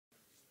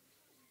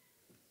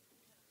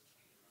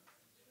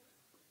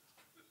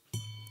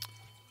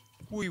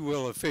We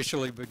will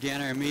officially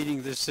begin our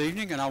meeting this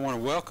evening, and I want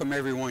to welcome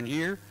everyone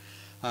here.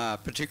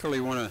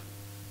 Particularly want to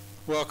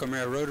welcome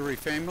our Rotary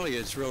family.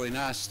 It's really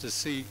nice to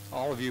see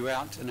all of you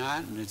out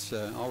tonight, and it's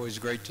always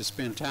great to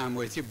spend time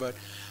with you. But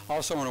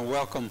also want to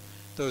welcome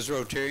those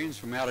Rotarians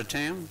from out of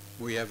town.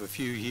 We have a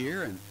few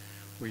here, and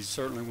we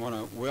certainly want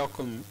to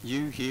welcome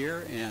you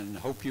here and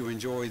hope you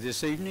enjoy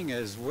this evening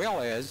as well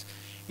as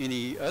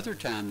any other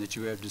time that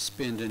you have to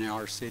spend in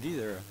our city.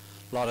 There are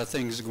a lot of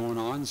things going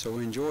on, so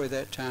enjoy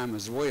that time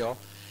as well.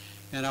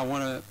 And I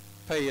want to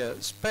pay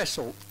a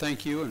special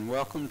thank you and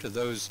welcome to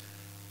those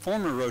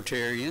former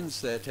Rotarians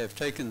that have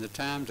taken the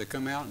time to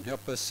come out and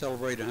help us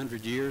celebrate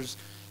 100 years.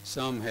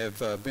 Some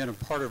have been a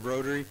part of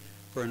Rotary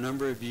for a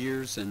number of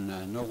years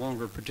and no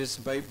longer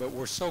participate, but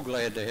we're so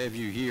glad to have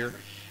you here.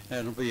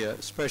 And it'll be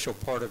a special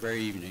part of our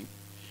evening.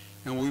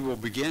 And we will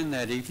begin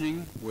that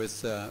evening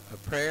with a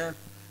prayer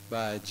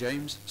by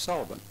James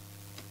Sullivan.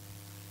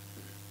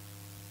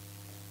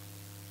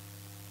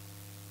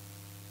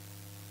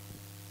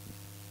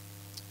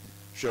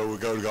 Shall we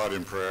go to God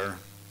in prayer?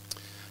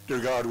 Dear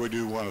God, we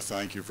do want to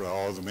thank you for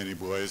all the many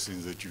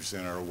blessings that you've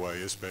sent our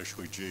way,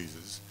 especially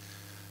Jesus.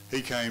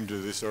 He came to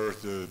this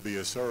earth to be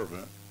a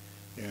servant,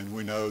 and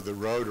we know that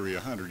Rotary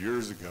 100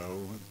 years ago,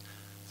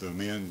 the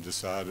men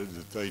decided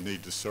that they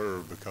need to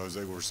serve because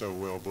they were so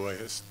well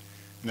blessed.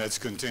 And that's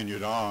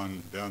continued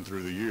on down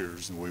through the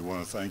years, and we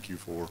want to thank you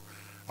for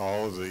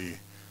all the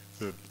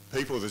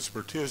people that's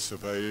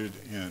participated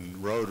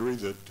in Rotary,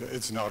 that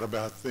it's not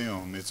about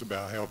them, it's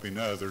about helping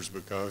others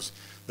because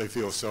they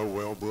feel so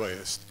well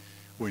blessed.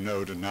 We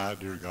know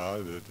tonight, dear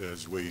God, that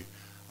as we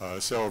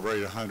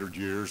celebrate 100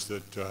 years,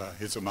 that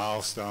it's a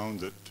milestone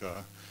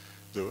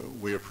that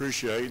we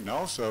appreciate, and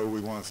also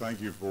we want to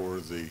thank you for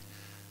the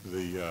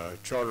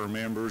charter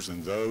members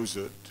and those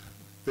that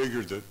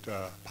figured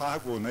that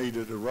Pikeville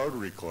needed a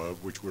Rotary Club,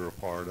 which we're a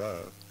part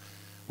of.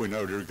 We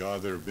know, dear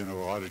God, there have been a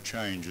lot of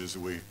changes.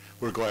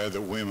 We're glad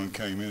that women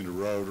came into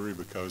Rotary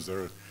because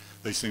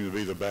they seem to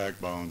be the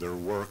backbone. They're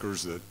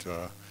workers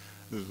that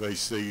they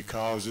see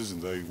causes and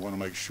they want to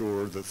make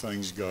sure that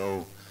things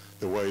go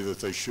the way that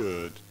they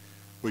should.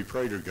 We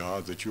pray, dear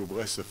God, that you'll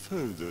bless the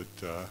food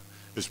that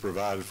is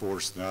provided for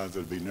us tonight, that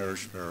will be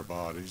nourished for our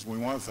bodies. We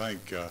want to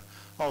thank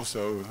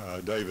also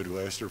David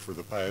Lester for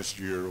the past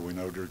year. We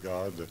know, dear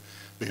God, that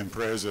being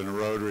president of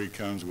Rotary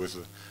comes with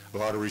a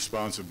lot of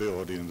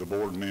responsibility, and the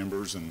board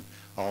members and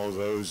all of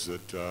those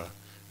that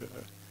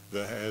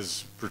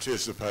has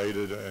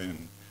participated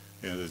and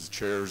as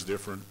chairs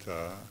different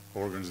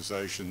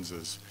organizations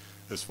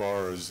as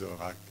far as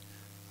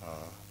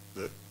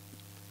that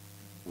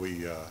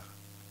we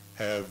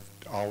have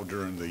all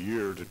during the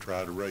year to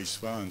try to raise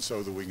funds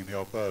so that we can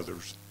help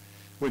others.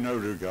 We know,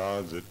 dear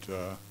God,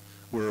 that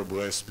we're a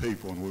blessed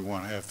people and we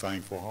want to have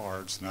thankful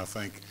hearts, and I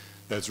think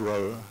that's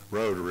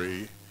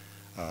Rotary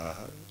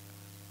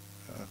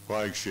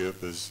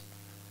flagship is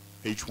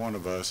each one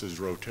of us as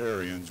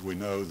Rotarians. We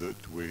know that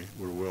we're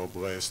well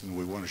blessed, and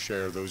we want to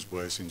share those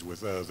blessings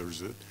with others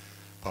that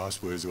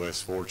possibly is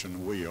less fortunate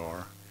than we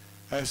are.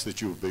 I ask that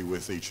you will be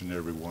with each and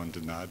every one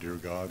tonight, dear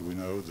God. We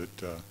know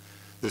that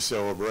this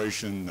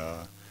celebration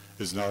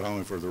is not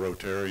only for the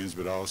Rotarians,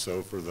 but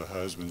also for the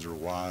husbands or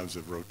wives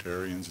of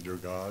Rotarians, dear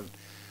God.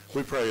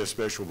 We pray a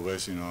special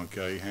blessing on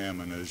Kay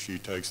Hammond as she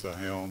takes the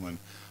helm, and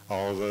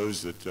all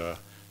those that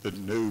the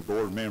new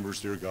board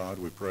members, dear God.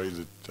 We pray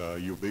that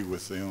you'll be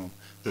with them.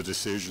 The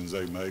decisions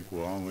they make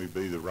will only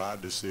be the right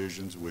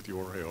decisions with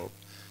your help.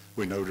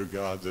 We know, dear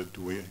God, that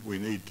we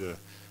need to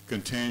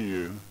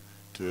continue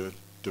to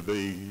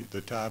be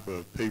the type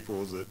of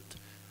people that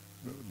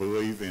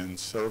believe in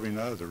serving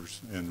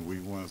others, and we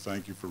want to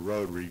thank you for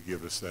Rotary to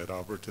give us that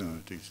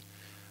opportunities.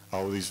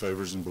 All these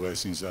favors and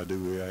blessings I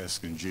do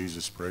ask in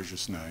Jesus'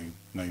 precious name.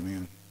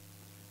 Amen.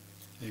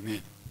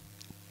 Amen.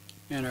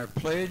 And our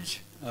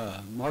pledge,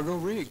 Margot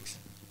Riggs.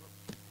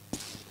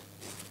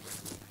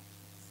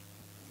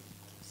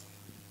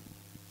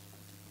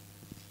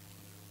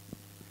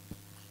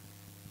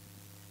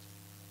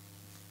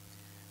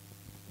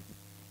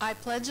 I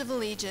pledge of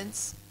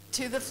allegiance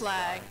to the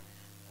flag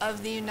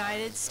of the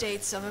United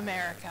States of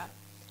America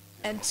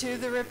and to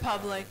the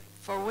republic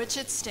for which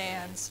it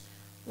stands,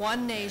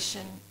 one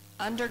nation,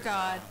 under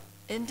God,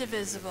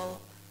 indivisible,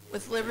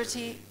 with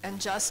liberty and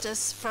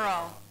justice for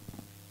all.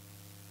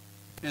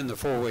 And the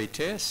four-way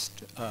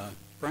test,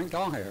 Frank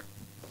Dahlhair.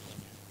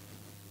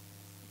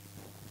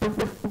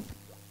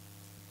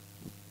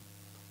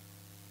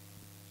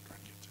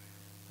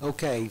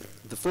 Okay,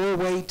 the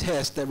four-way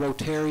test that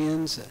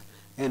Rotarians,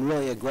 and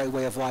really a great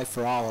way of life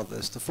for all of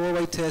us. The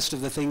four-way test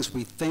of the things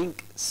we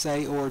think,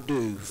 say, or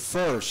do.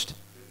 First,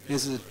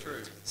 is it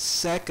true?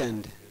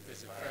 Second,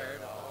 is it fair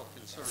to all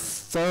concerned?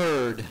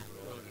 Third,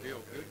 will it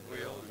build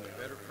goodwill and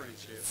a better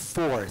friendship?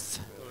 Fourth,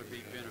 will it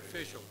be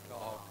beneficial to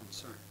all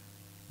concerned?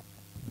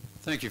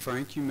 Thank you,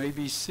 Frank. You may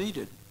be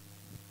seated.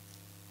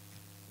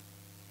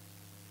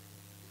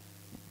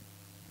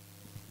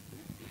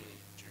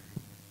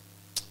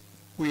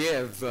 We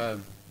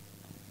have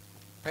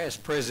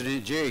past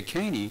President Jerry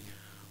Caney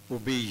will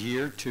be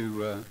here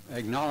to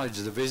acknowledge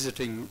the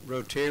visiting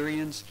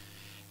Rotarians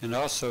and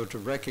also to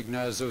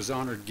recognize those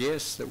honored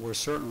guests that we're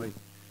certainly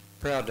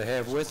proud to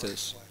have with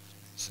us.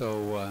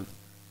 So,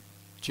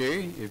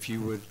 Jerry, if you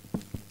would.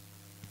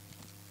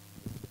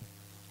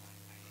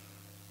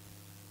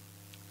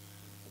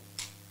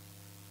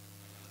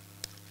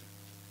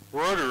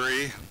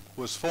 Rotary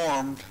was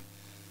formed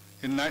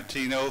in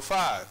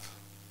 1905.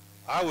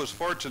 I was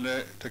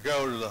fortunate to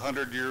go to the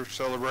 100-year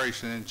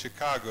celebration in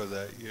Chicago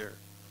that year.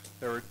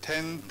 There were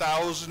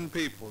 10,000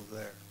 people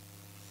there.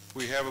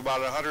 We have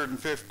about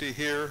 150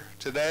 here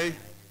today,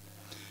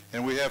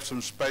 and we have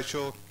some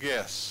special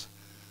guests.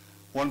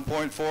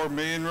 1.4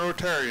 million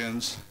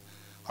Rotarians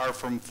are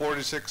from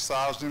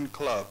 46,000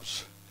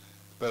 clubs,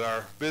 but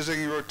our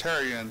visiting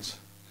Rotarians,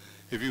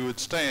 if you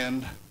would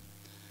stand,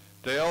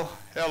 Dale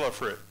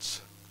Ellifritz,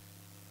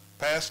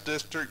 past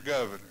district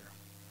governor.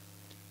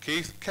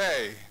 Keith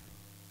Kay,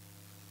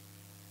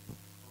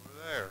 over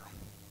there.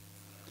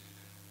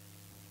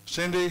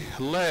 Cindy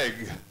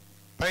Legg,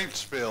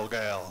 Paintsville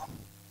gal.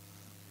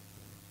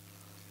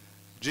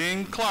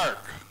 Jean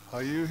Clark,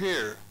 are you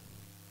here?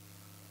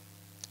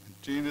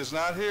 Jean is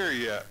not here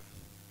yet.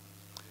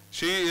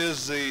 She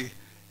is the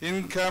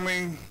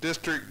incoming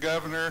district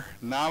governor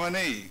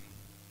nominee.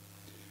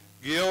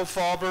 Gil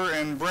Fauber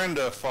and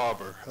Brenda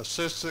Fauber,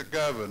 assistant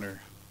governor,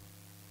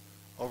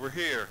 over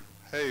here.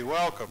 Hey,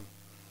 welcome.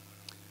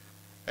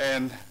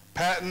 And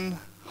Patton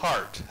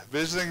Hart,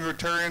 visiting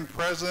Rotarian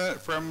president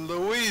from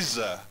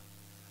Louisa.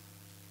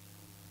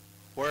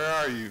 Where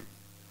are you?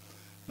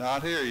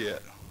 Not here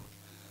yet.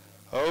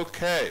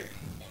 Okay.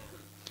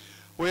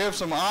 We have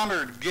some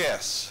honored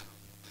guests.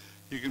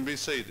 You can be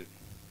seated.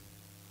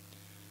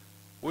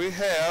 We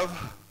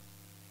have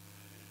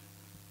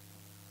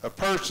a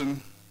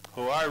person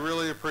who I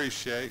really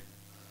appreciate,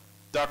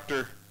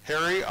 Dr.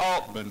 Harry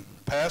Altman,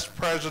 past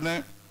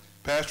president,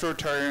 past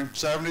Rotarian,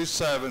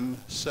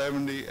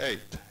 77-78.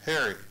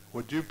 Harry,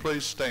 would you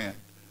please stand?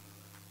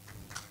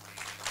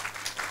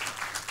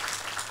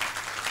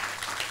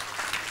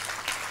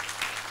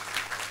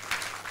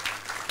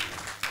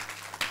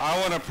 I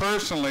want to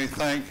personally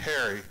thank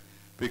Harry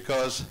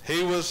because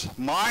he was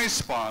my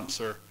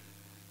sponsor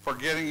for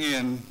getting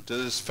into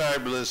this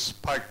fabulous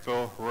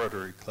Pikeville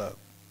Rotary Club.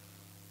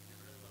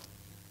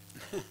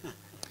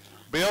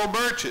 Bill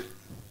Burchett,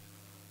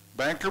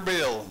 Banker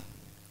Bill.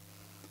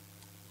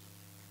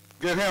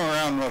 Give him a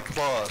round of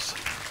applause.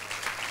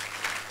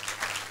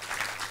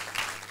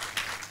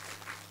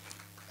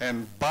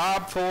 And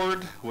Bob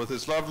Ford with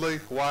his lovely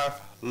wife,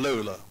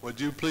 Lula.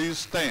 Would you please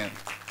stand?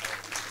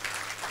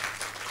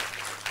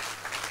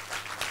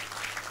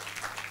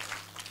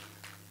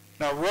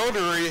 Now,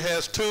 Rotary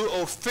has two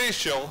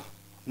official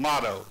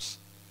mottos.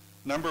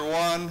 Number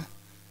one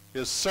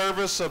is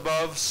service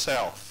above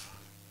self.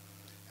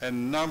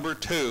 And number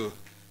two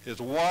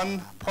is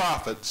one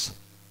profits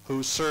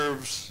who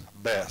serves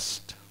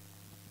best.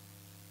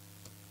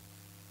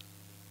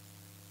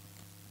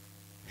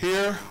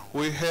 Here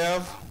we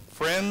have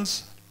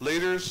friends,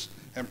 leaders,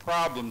 and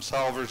problem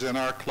solvers in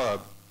our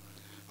club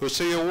who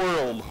see a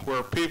world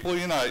where people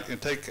unite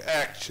and take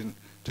action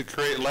to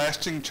create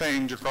lasting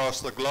change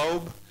across the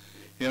globe,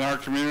 in our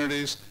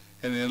communities,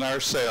 and in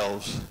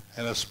ourselves,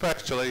 and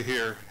especially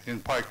here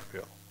in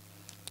Pikeville.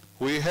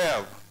 We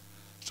have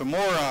some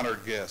more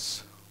honored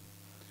guests,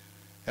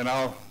 and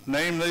I'll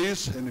name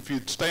these, and if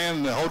you'd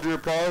stand and hold your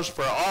applause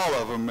for all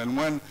of them, and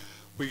when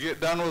we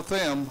get done with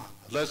them,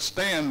 let's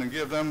stand and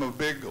give them a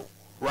big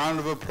round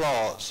of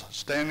applause,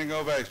 standing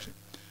ovation.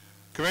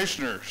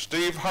 Commissioner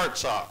Steve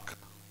Hartsock.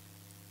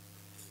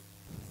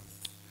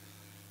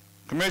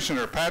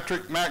 Commissioner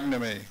Patrick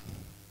McNamee.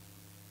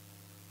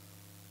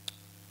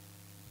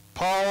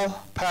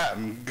 Paul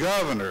Patton,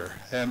 Governor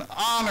and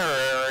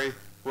Honorary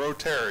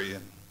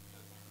Rotarian.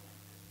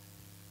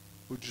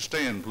 Would you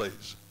stand,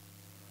 please?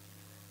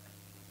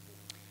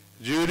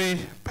 Judy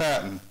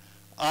Patton,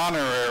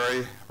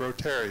 Honorary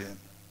Rotarian.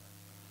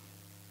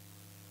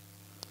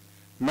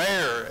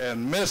 Mayor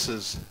and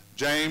Mrs.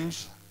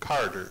 James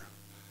Carter.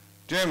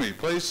 Jimmy,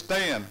 please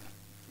stand.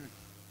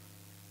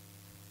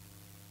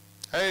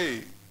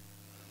 Hey.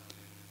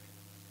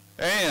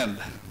 And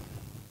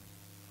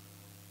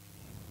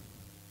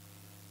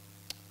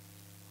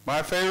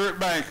my favorite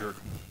banker.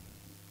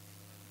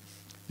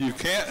 You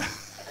can't.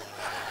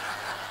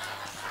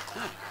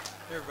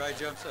 Everybody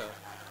jumps up.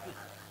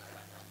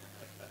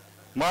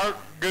 Mark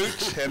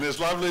Gooch and his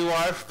lovely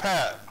wife,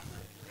 Pat.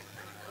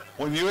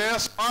 When you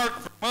ask Mark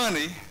for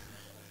money,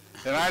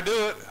 and I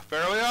do it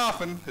fairly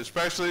often,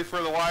 especially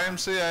for the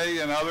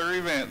YMCA and other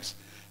events,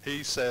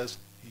 he says,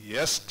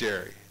 "Yes,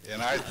 Jerry,"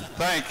 and I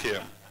thank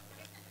him.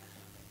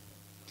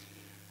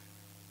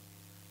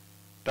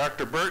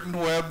 Dr. Burton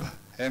Webb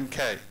and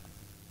Kay,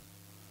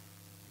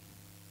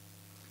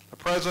 the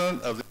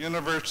president of the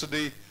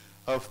University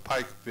of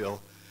Pikeville,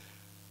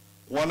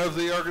 one of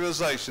the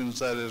organizations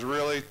that is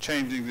really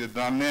changing the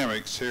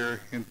dynamics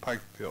here in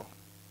Pikeville.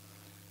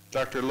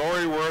 Dr.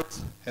 Lori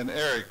Worth and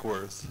Eric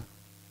Worth.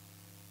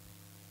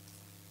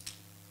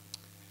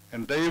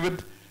 And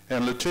David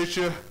and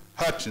Letitia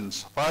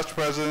Hutchins, Vice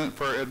President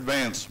for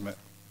Advancement.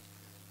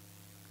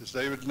 Is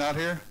David not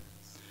here?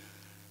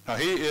 Now,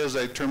 he is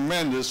a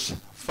tremendous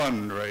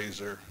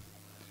fundraiser.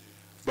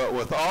 But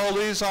with all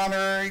these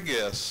honorary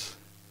guests,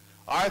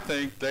 I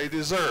think they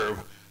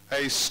deserve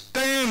a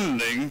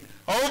standing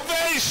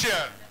ovation.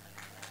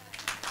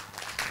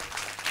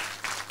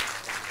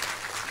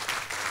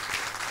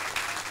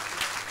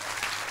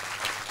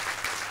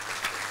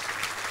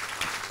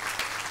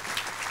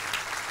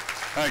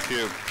 Thank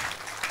you.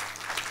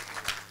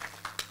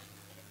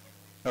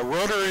 Now,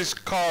 Rotary's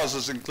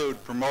causes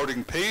include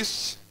promoting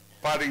peace,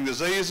 fighting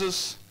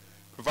diseases,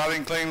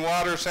 providing clean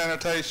water,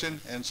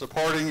 sanitation, and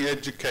supporting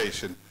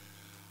education.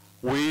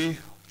 We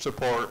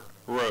support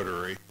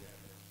Rotary.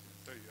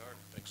 There you are.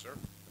 Thanks, sir.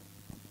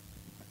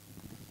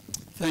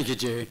 Thank you,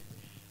 Jerry.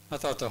 I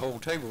thought the whole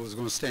table was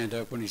going to stand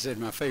up when he said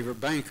my favorite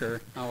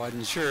banker. I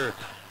wasn't sure.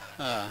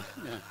 Yeah.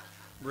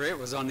 Brett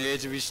was on the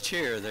edge of his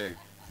chair there.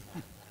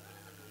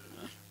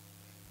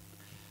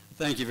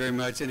 Thank you very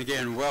much. And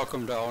again,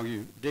 welcome to all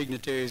you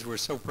dignitaries. We're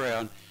so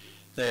proud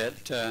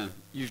that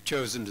you've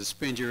chosen to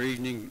spend your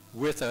evening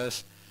with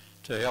us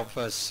to help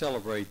us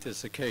celebrate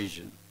this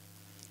occasion.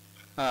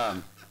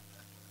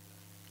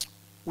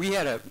 We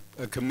had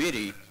a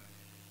committee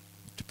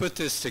to put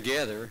this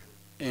together,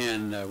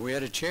 and we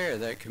had a chair of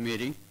that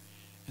committee,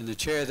 and the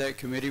chair of that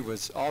committee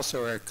was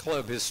also our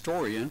club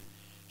historian.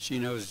 She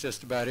knows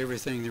just about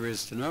everything there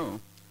is to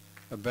know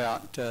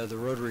about the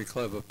Rotary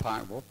Club of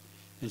Pikeville,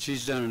 and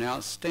she's done an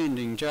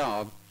outstanding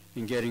job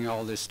in getting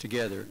all this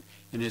together.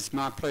 And it's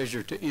my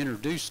pleasure to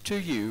introduce to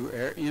you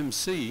our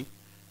MC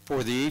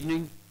for the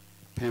evening,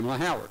 Pamela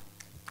Howard.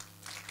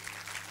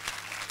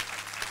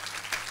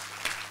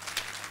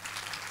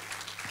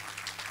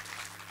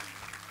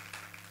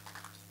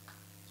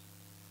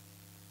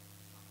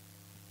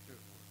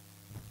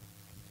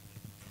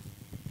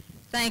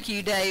 Thank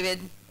you, David.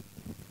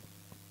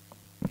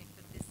 Let me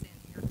put this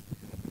in here.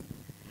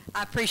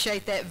 I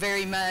appreciate that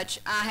very much.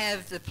 I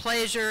have the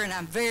pleasure, and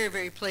I'm very,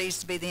 very pleased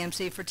to be the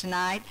MC for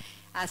tonight.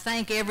 I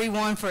thank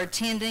everyone for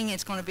attending.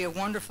 It's going to be a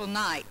wonderful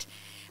night.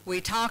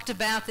 We talked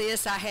about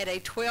this. I had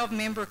a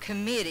 12-member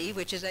committee,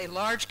 which is a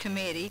large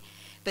committee,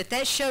 but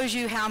that shows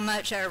you how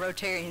much our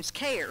Rotarians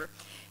care,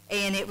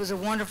 and it was a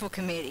wonderful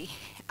committee.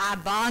 I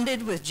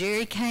bonded with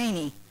Jerry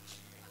Caney.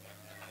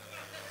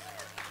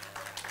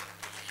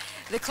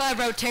 The club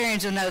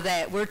Rotarians will know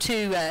that. We're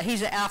two,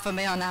 he's an alpha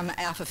male and I'm an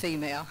alpha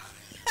female.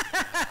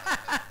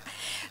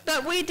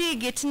 But we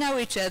did get to know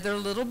each other a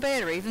little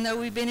better, even though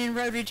we've been in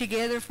Rotary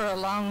together for a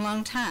long,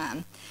 long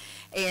time.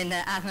 And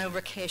I know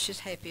Rakesh is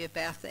happy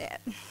about that.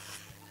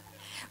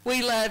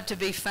 We love to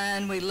be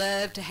fun. We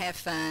love to have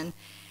fun.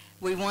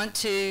 We want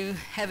to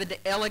have an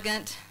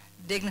elegant,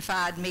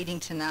 dignified meeting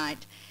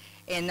tonight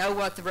and know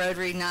what the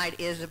Rotary night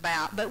is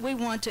about. But we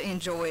want to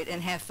enjoy it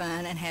and have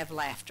fun and have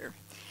laughter.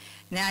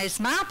 Now, it's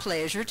my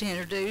pleasure to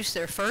introduce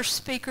their first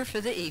speaker for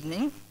the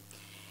evening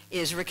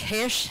is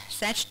Rakesh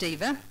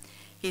Sachdeva.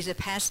 He's a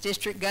past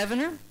district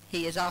governor.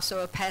 He is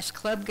also a past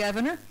club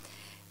governor,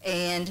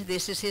 and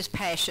this is his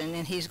passion,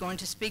 and he's going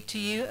to speak to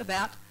you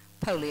about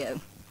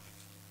polio.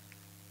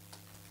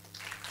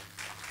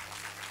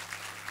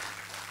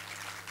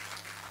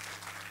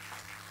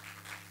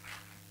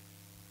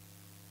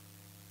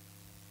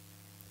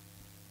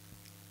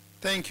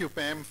 Thank you,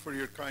 Pam, for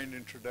your kind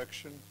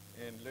introduction.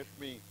 And let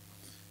me,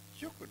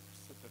 you could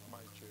sit at my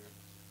chair.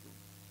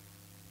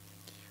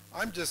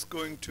 I'm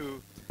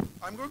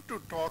going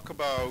to talk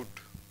about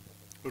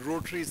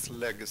Rotary's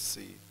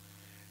legacy.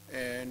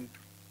 And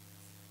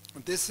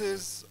this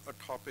is a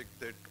topic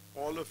that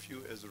all of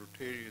you as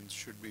Rotarians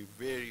should be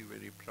very,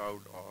 very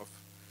proud of.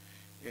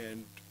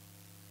 And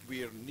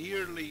we are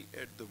nearly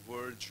at the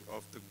verge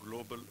of the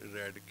global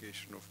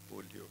eradication of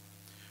polio.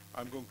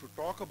 I'm going to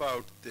talk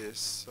about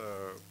this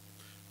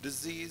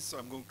disease.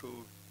 I'm going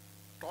to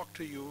talk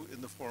to you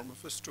in the form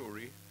of a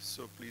story,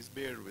 so please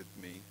bear with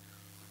me.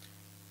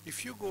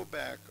 If you go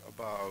back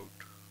about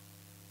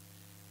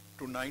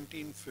to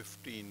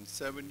 1915,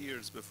 7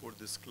 years before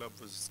this club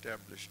was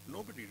established,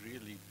 nobody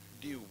really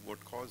knew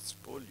what caused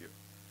polio.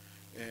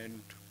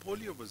 And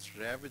polio was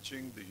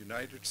ravaging the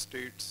United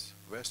States,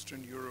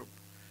 Western Europe.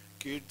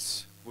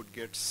 Kids would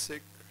get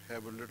sick,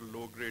 have a little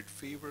low-grade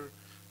fever,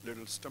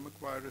 little stomach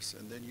virus,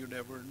 and then you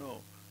never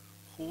know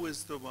who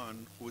is the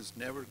one who is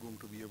never going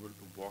to be able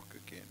to walk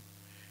again.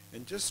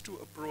 And just to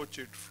approach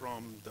it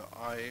from the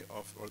eye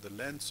of, or the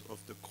lens of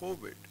the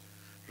COVID,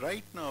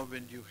 right now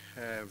when you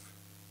have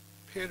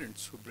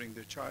parents who bring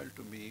their child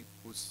to me,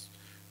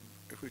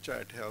 which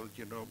I tell,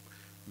 you know,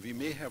 we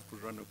may have to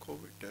run a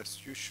COVID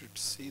test, you should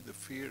see the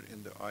fear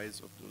in the eyes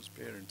of those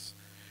parents.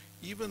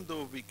 Even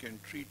though we can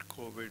treat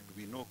COVID,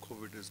 we know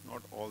COVID is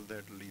not all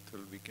that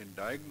lethal, we can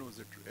diagnose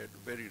it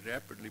very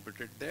rapidly,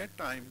 but at that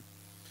time,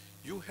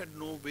 you had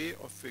no way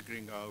of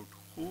figuring out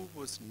who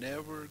was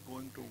never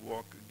going to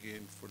walk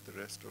again for the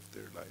rest of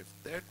their life.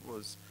 That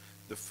was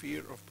the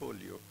fear of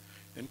polio.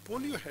 And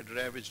polio had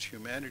ravaged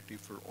humanity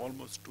for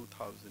almost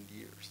 2,000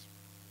 years.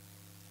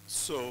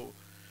 So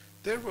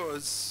there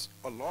was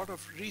a lot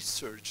of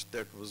research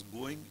that was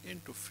going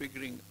into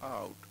figuring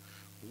out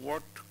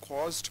what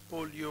caused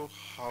polio,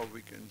 how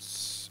we can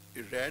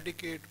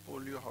eradicate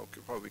polio,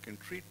 how we can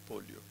treat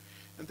polio.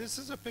 And this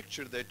is a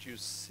picture that you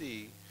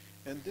see,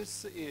 and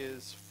this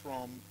is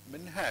from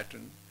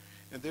Manhattan.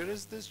 And there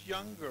is this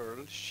young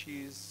girl,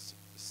 she's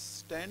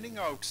standing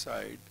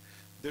outside.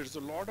 There's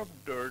a lot of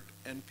dirt,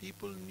 and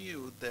people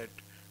knew that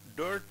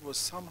dirt was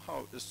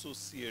somehow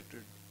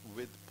associated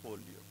with polio.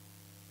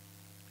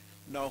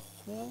 Now,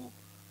 who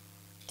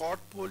got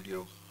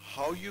polio,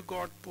 how you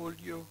got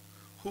polio,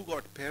 who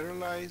got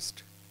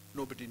paralyzed,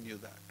 nobody knew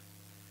that.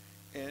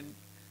 And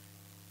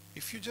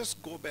if you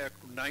just go back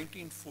to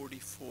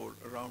 1944,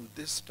 around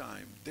this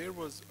time, there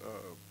was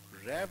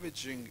a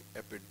ravaging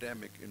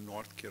epidemic in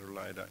North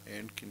Carolina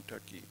and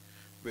Kentucky,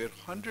 where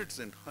hundreds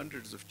and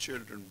hundreds of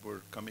children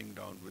were coming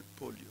down with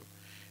polio.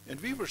 And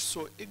we were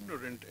so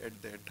ignorant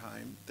at that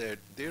time that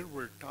there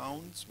were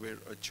towns where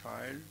a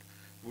child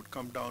would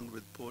come down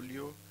with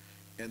polio,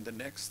 and the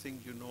next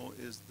thing you know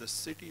is the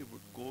city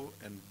would go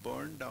and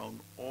burn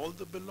down all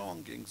the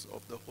belongings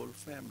of the whole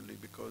family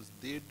because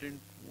they didn't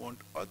want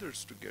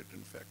others to get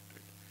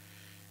infected.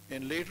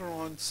 And later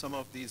on, some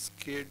of these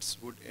kids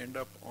would end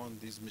up on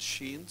these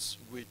machines,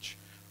 which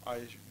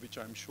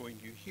I'm showing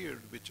you here,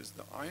 which is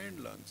the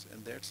iron lungs,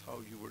 and that's how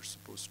you were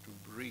supposed to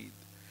breathe.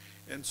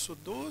 And so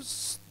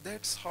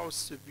that's how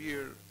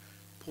severe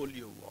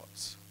polio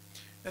was.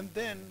 And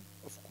then,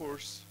 of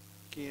course,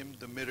 came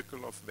the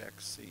miracle of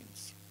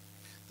vaccines.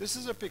 This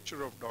is a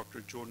picture of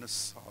Dr.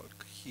 Jonas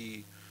Salk.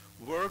 He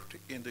worked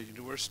in the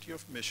University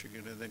of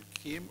Michigan and then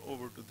came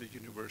over to the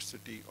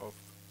University of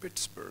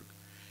Pittsburgh.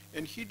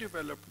 And he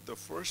developed the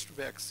first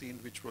vaccine,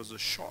 which was a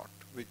shot,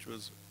 which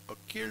was a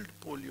killed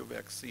polio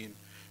vaccine,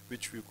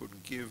 which we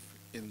could give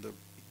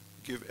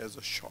as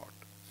a shot.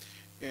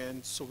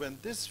 And so when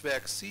this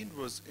vaccine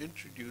was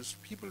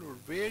introduced, people were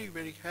very,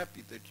 very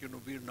happy that,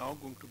 we're now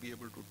going to be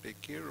able to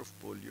take care of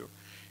polio.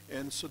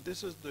 And so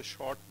this is the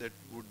shot that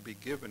would be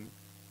given.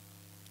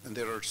 And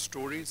there are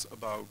stories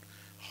about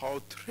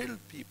how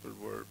thrilled people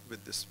were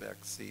with this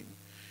vaccine.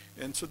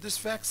 And so this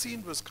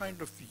vaccine was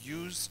kind of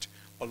used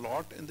a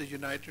lot in the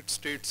United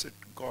States. It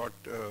got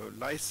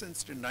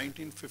licensed in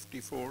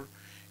 1954.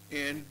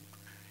 And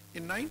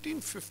in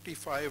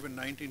 1955 and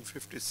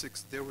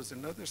 1956, there was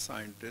another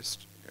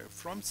scientist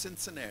from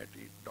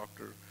Cincinnati,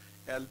 Dr.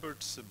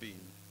 Albert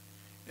Sabine.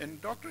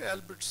 And Dr.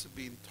 Albert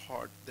Sabine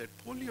thought that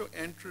polio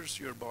enters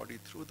your body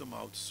through the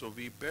mouth, so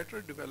we better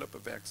develop a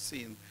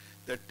vaccine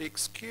that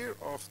takes care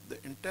of the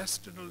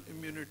intestinal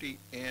immunity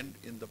and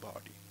in the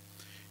body.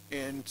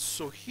 And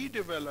so he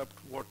developed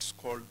what's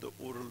called the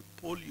oral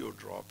polio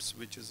drops,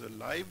 which is a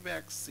live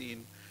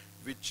vaccine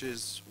which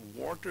is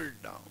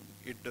watered down.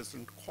 It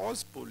doesn't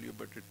cause polio,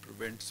 but it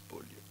prevents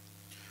polio.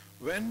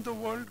 When the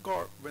word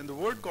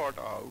got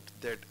out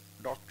that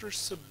Dr.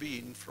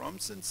 Sabine from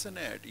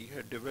Cincinnati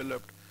had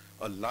developed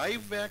a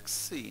live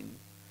vaccine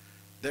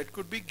that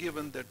could be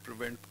given that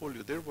prevent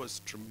polio, there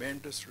was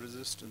tremendous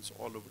resistance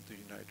all over the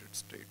United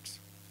States.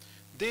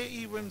 They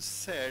even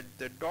said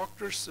that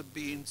Dr.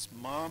 Sabine's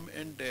mom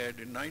and dad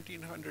in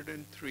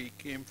 1903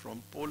 came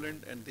from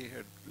Poland and they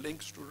had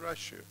links to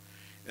Russia.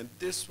 And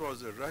this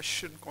was a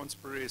Russian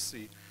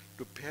conspiracy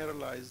to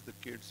paralyze the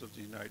kids of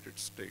the United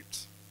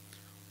States.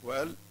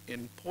 Well,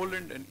 in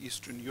Poland and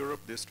Eastern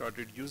Europe, they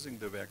started using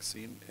the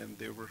vaccine and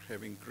they were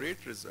having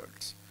great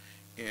results.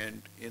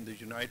 And in the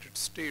United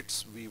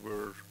States, we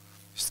were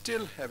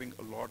still having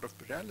a lot of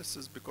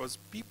paralysis because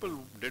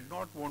people did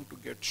not want to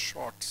get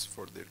shots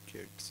for their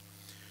kids.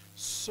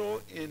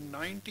 So in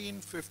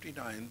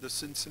 1959, the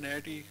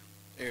Cincinnati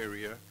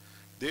area,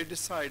 they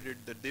decided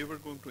that they were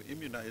going to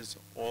immunize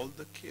all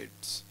the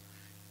kids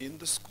in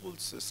the school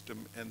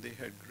system, and they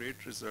had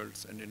great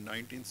results. And in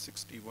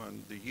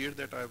 1961, the year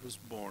that I was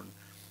born,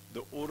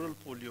 the oral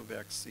polio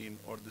vaccine,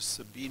 or the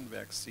Sabine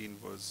vaccine,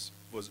 was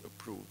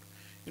approved.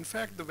 In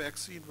fact, the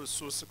vaccine was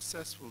so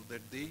successful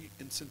that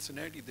in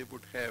Cincinnati, they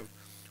would have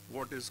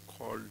what is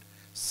called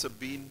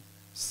Sabine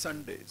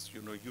Sundays.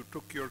 You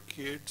took your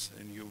kids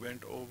and you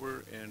went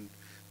over and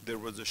there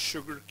was a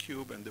sugar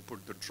cube and they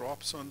put the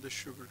drops on the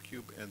sugar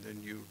cube and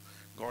then you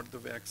got the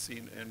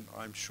vaccine. And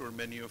I'm sure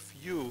many of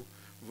you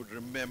would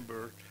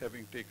remember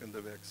having taken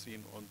the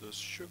vaccine on those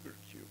sugar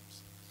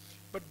cubes.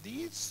 But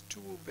these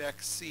two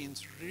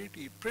vaccines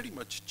really pretty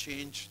much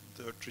changed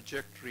the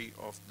trajectory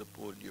of the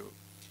polio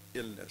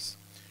illness.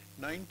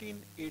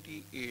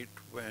 1988,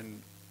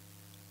 when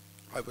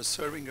I was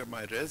serving at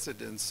my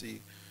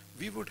residency,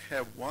 we would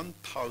have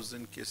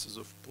 1,000 cases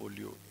of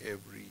polio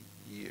every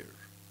year.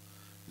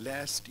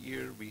 Last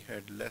year, we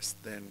had less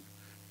than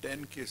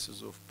 10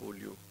 cases of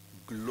polio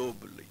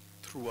globally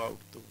throughout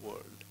the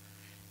world.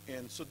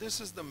 And so this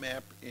is the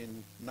map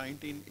in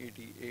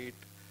 1988.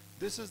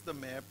 This is the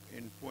map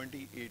in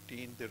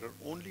 2018. There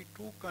are only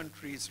two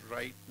countries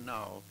right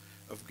now,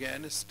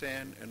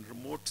 Afghanistan and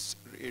remote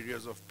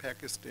areas of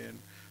Pakistan,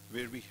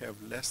 where we have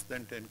less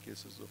than 10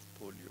 cases of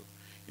polio.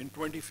 In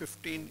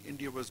 2015,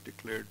 India was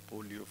declared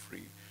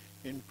polio-free.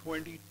 In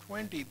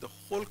 2020, the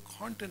whole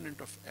continent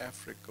of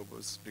Africa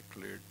was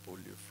declared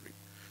polio-free.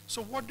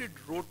 So what did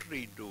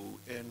Rotary do,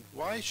 and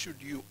why should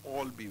you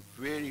all be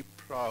very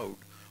proud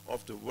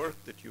of the work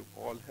that you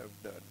all have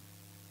done?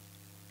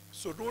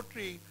 So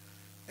Rotary,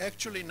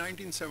 actually in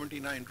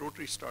 1979,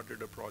 Rotary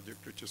started a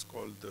project which is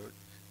called the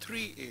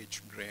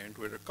 3H grant,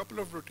 where a couple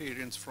of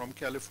Rotarians from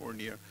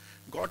California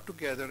got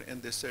together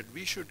and they said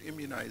we should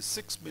immunize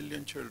 6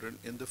 million children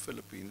in the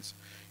Philippines.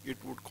 It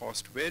would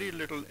cost very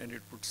little and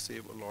it would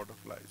save a lot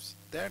of lives.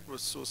 That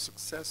was so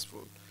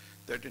successful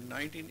that in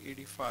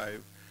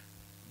 1985,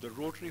 the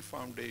Rotary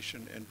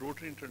Foundation and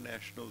Rotary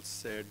International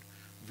said,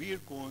 we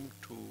are going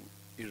to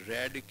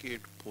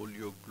eradicate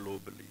polio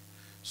globally.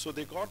 So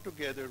they got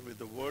together with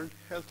the World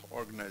Health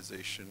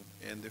Organization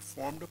and they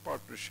formed a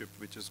partnership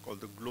which is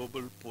called the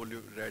Global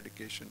Polio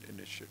Eradication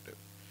Initiative.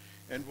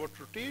 And what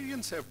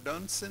Rotarians have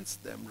done since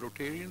then,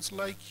 Rotarians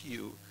like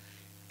you,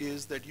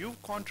 is that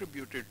you've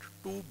contributed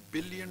 $2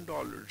 billion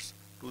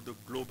to the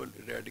global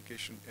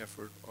eradication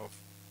effort of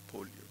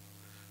polio.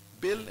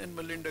 Bill and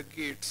Melinda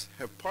Gates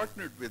have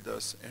partnered with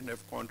us and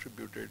have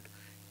contributed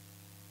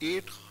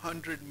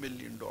 $800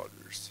 million.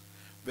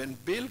 When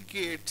Bill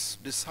Gates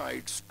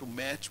decides to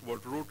match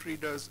what Rotary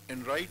does,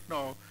 and right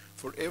now,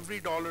 for every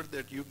dollar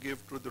that you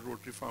give to the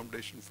Rotary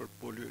Foundation for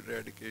polio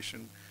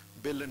eradication,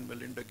 Bill and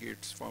Melinda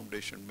Gates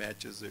Foundation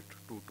matches it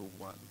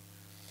 2-to-1.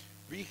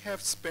 We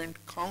have spent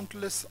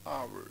countless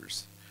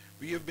hours.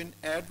 We have been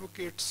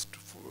advocates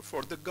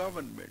for the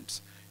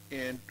governments,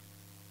 and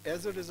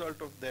as a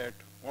result of that,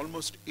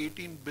 almost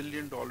 $18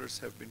 billion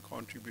have been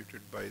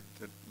contributed by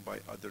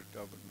other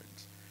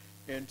governments.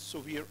 And so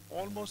we are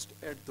almost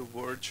at the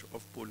verge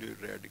of polio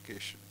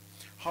eradication.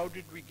 How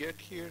did we get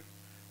here?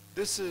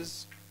 This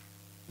is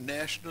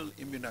National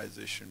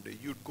Immunization Day.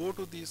 You'd go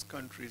to these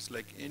countries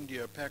like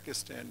India,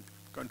 Pakistan,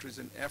 countries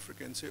in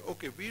Africa and say,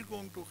 okay, we're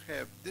going to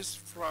have this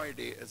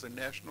Friday as a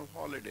national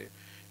holiday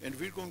and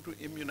we're going to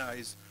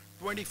immunize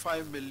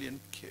 25 million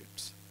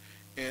kids.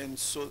 And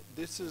so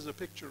this is a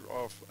picture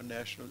of a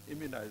National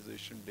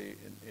Immunization Day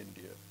in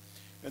India.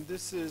 And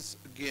this is,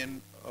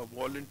 again, a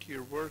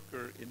volunteer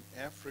worker in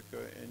Africa,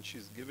 and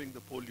she's giving the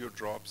polio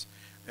drops,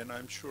 and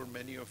I'm sure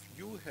many of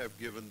you have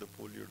given the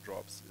polio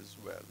drops as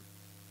well.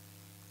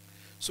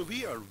 So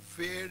we are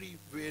very,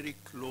 very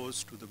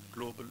close to the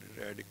global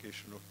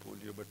eradication of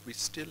polio, but we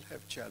still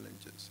have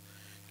challenges.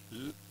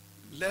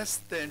 Less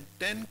than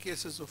 10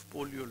 cases of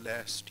polio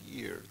last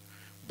year,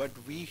 but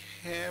we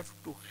have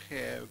to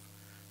have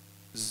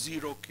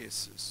 0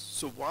 cases.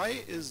 So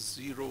why is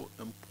 0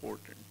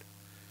 important?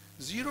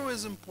 0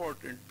 is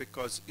important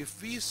because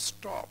if we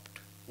stopped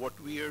what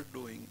we are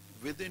doing,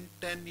 within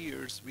 10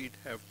 years we'd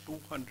have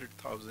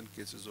 200,000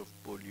 cases of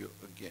polio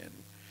again.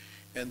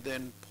 And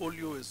then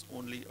polio is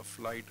only a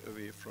flight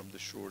away from the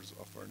shores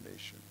of our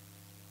nation.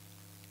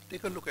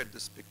 Take a look at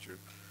this picture.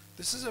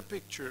 This is a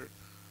picture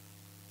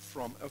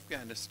from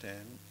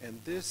Afghanistan,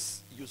 and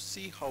this, you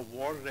see how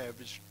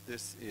war-ravaged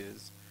this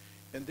is.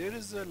 And there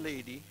is a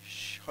lady,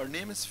 her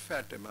name is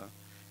Fatima,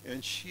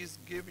 and she's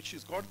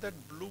got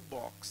that blue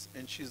box,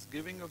 and she's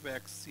giving a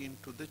vaccine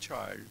to the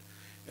child.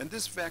 And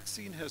this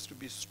vaccine has to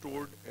be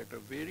stored at a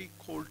very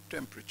cold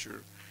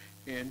temperature,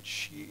 and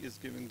she is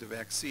giving the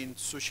vaccine.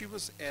 So she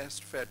was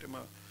asked,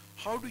 Fatima,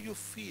 how do you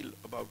feel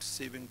about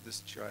saving this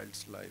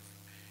child's life?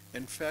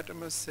 And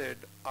Fatima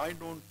said, I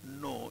don't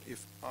know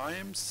if I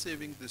am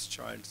saving this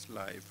child's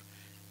life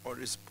or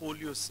is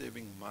polio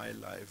saving my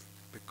life,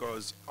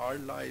 because our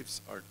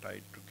lives are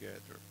tied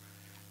together.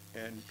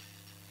 And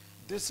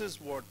this is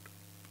what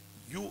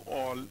you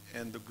all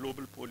and the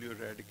Global Polio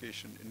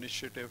Eradication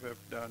Initiative have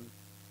done.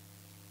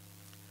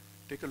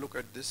 Take a look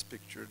at this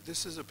picture.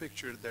 This is a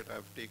picture that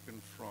I've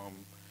taken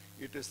from,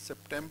 it is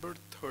September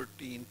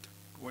 13th,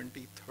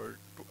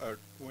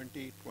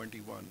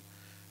 2021,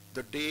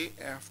 the day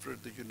after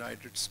the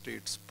United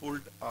States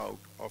pulled out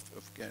of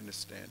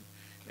Afghanistan.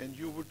 And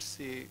you would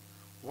say,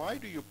 why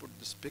do you put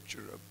this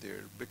picture up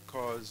there?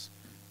 Because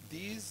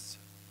these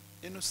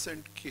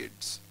innocent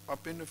kids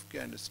up in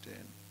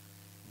Afghanistan,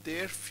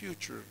 their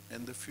future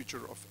and the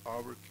future of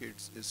our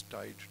kids is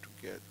tied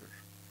together.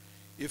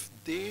 If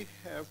they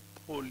have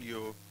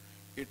polio,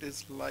 it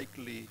is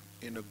likely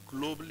in a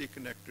globally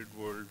connected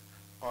world,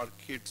 our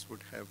kids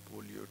would have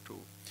polio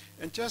too.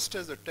 And just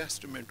as a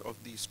testament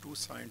of these two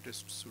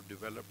scientists who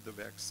developed the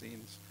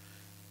vaccines,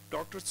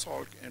 Dr.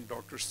 Salk and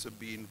Dr.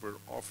 Sabine were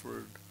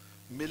offered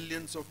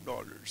millions of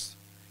dollars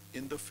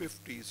in the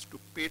 50s to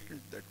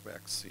patent that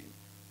vaccine.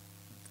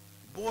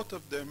 Both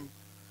of them,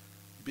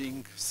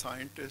 being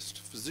scientists,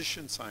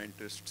 physician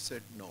scientists,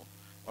 said no.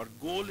 Our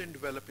goal in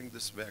developing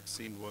this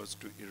vaccine was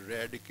to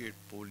eradicate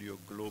polio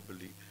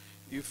globally.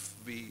 If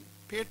we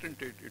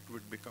patent it, it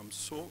would become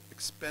so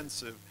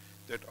expensive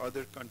that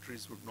other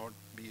countries would not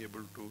be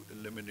able to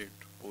eliminate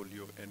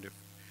polio. And if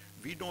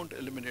we don't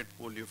eliminate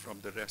polio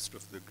from the rest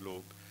of the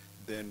globe,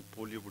 then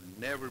polio would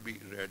never be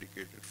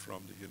eradicated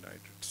from the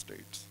United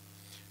States.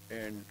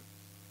 And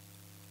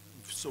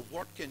so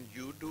what can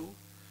you do?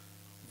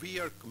 We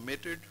are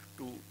committed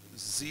to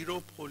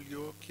 0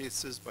 polio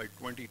cases by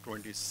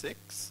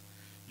 2026.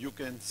 you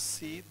can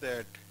see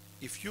that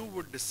if you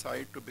would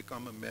decide to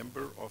become a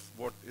member of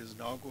what is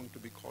now going to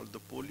be called the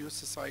Polio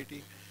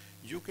Society,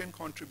 you can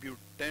contribute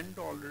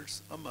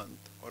 $10 a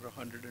month or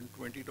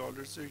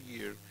 $120 a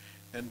year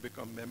and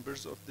become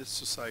members of this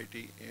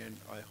society. And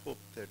I hope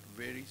that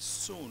very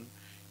soon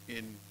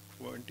in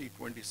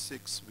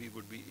 2026 we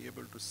would be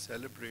able to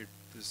celebrate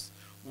this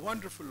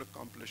wonderful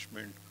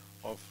accomplishment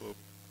of a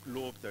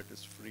globe that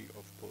is free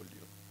of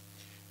polio.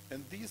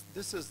 And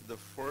this is the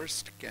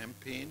first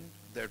campaign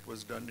that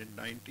was done in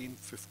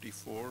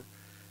 1954.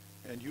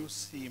 And you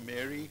see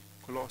Mary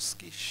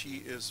Kolosky,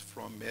 she is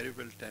from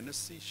Maryville,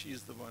 Tennessee. She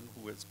is the one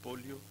who has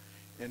polio.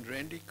 And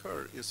Randy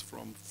Kerr is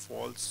from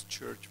Falls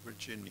Church,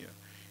 Virginia.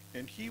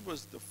 And he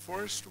was the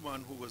first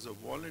one who was a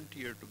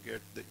volunteer to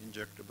get the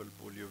injectable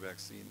polio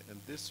vaccine. And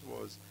this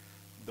was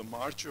the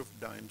March of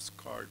Dimes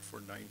card for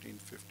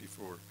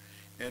 1954.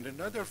 And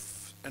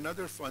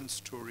another fun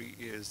story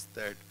is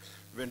that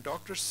when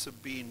Dr.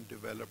 Sabine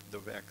developed the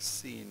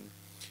vaccine,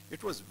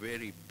 it was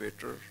very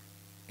bitter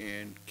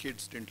and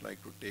kids didn't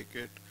like to take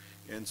it.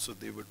 And so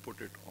they would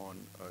put it on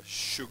a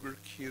sugar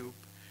cube.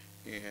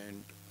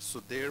 And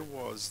so there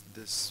was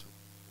this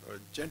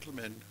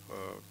gentleman,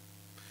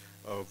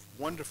 a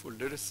wonderful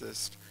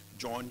lyricist,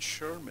 John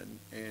Sherman,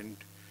 and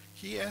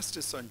he asked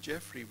his son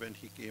Jeffrey when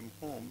he came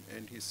home,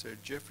 and he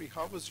said, "Jeffrey,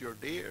 how was your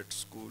day at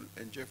school?"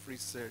 And Jeffrey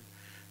said,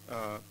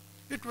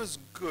 "It was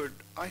good.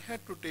 I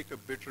had to take a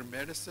bitter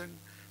medicine,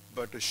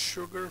 but a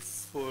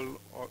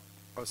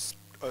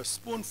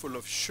spoonful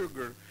of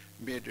sugar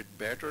made it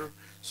better."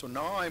 So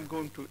now I'm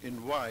going to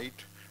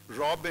invite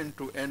Robin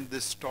to end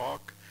this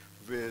talk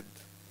with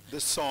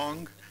the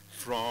song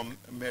from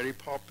Mary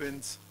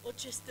Poppins. Well,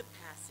 just the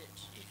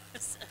passage,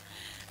 yes.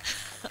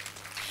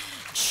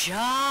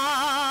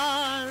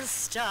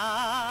 Just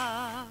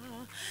a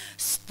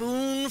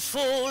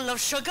spoonful of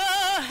sugar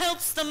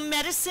helps the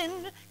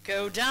medicine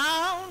go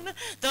down,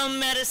 the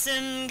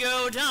medicine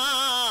go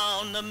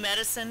down, the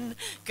medicine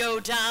go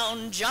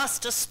down.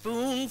 Just a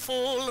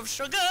spoonful of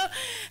sugar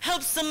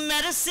helps the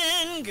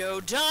medicine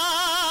go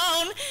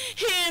down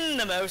in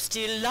the most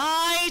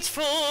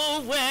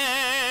delightful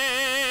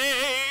way.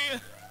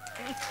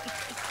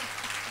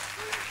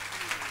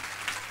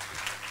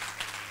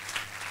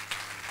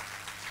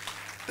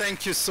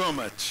 Thank you so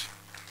much.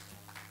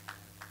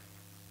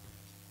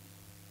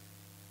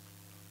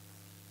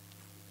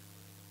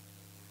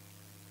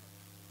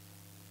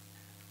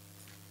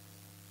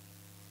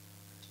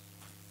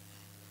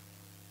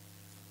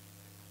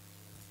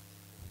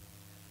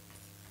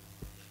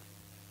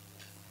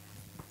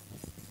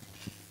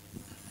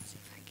 See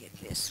if I get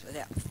this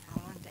without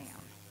falling down.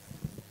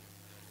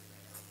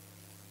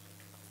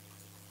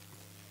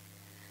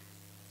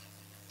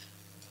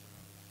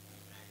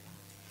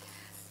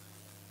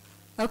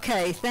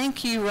 Okay,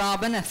 thank you,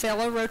 Robin, a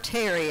fellow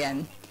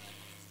Rotarian.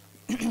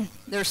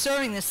 They're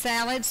serving the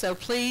salad, so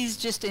please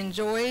just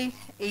enjoy,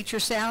 eat your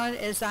salad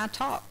as I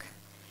talk.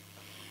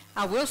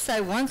 I will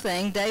say one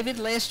thing. David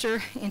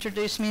Lester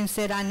introduced me and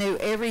said I knew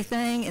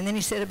everything, and then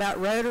he said about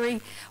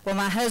Rotary. Well,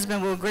 my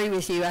husband will agree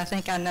with you. I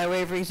think I know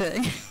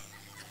everything.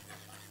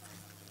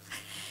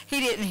 He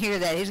didn't hear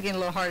that. He's getting a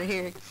little hard of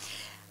hearing.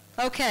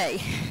 Okay,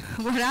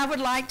 what I would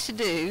like to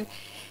do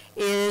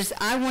is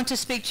I want to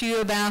speak to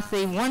you about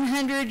the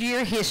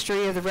 100-year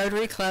history of the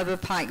Rotary Club of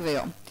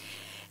Pikeville.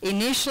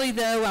 Initially,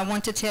 though, I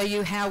want to tell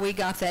you how we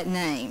got that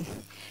name.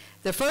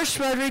 The first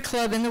Rotary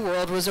Club in the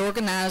world was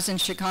organized in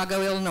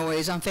Chicago,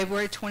 Illinois on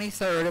February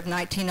 23rd of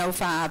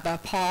 1905 by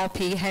Paul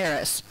P.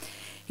 Harris.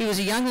 He was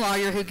a young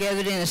lawyer who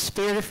gathered in a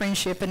spirit of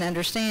friendship and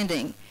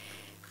understanding.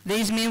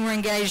 These men were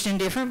engaged in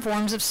different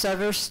forms of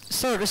service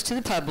to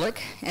the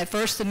public. At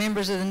first, the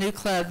members of the new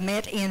club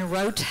met in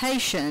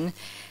rotation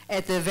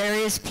at the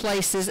various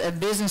places of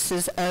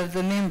businesses of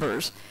the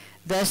members.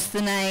 Thus,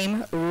 the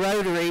name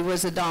Rotary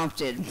was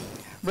adopted.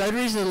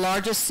 Rotary is the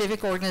largest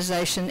civic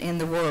organization in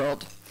the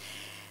world.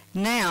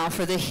 Now,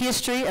 for the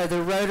history of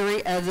the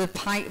Rotary of the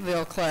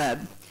Pikeville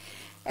Club.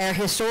 Our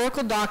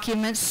historical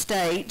documents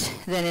state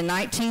that in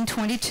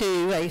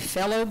 1922, a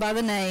fellow by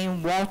the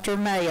name Walter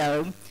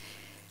Mayo,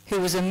 who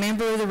was a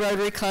member of the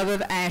Rotary Club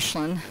of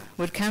Ashland,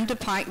 would come to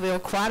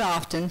Pikeville quite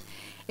often,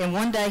 and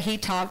one day he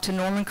talked to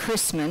Norman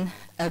Chrisman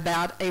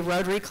about a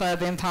Rotary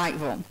Club in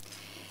Pikeville.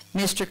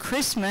 Mr.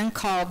 Chrisman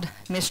called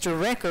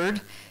Mr. Record,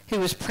 who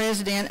was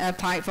president of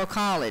Pikeville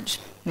College.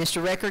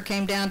 Mr. Record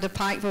came down to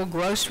Pikeville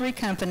Grocery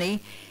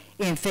Company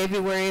in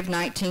February of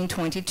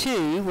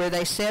 1922, where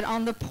they sat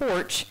on the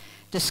porch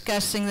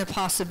discussing the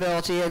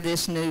possibility of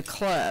this new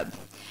club.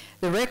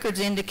 The records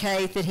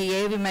indicate that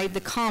he even made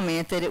the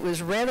comment that it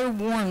was rather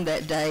warm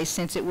that day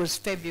since it was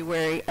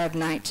February of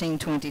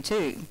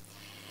 1922.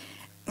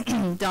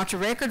 Dr.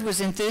 Record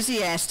was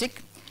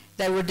enthusiastic.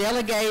 They were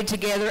delegated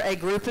together a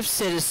group of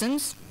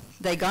citizens.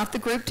 They got the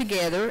group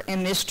together,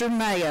 and Mr.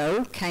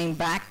 Mayo came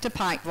back to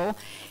Pikeville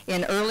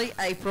in early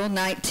April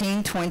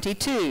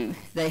 1922.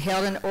 They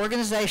held an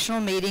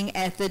organizational meeting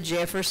at the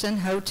Jefferson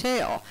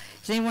Hotel.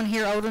 Is anyone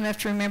here old enough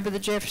to remember the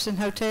Jefferson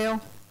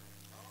Hotel?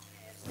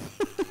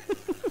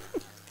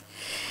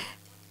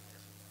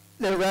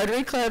 The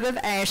Rotary Club of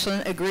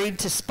Ashland agreed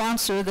to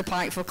sponsor the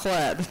Pikeville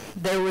Club.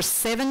 There were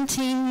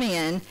 17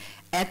 men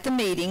at the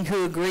meeting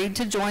who agreed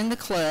to join the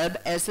club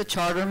as the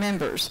charter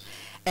members.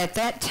 At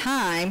that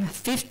time,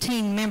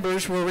 15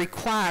 members were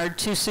required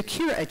to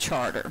secure a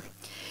charter.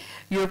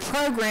 Your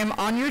program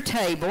on your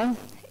table,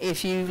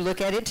 if you look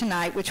at it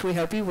tonight, which we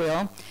hope you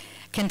will,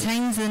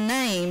 contains the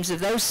names of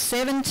those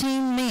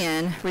 17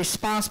 men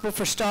responsible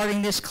for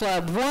starting this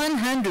club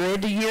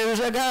 100 years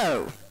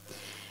ago.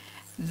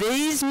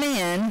 These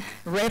men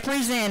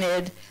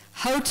represented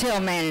hotel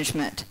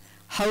management,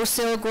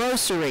 wholesale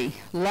grocery,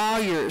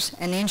 lawyers,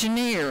 an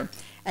engineer,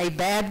 a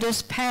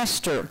Baptist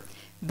pastor,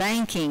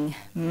 banking,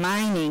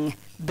 mining,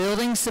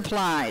 building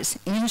supplies,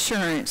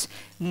 insurance,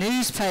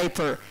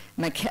 newspaper,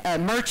 a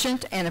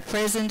merchant, and a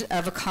president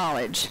of a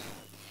college.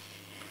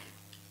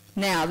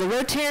 Now, the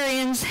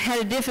Rotarians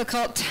had a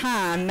difficult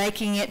time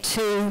making it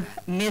to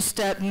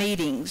missed-up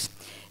meetings.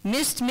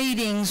 Missed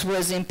meetings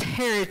was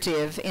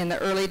imperative in the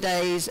early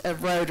days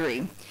of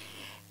Rotary.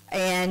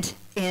 And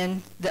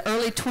in the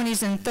early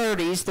 20s and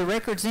 30s, the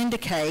records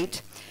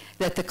indicate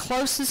that the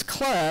closest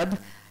club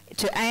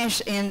to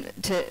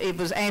it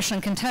was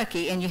Ashland,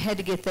 Kentucky, and you had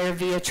to get there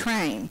via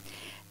train.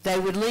 They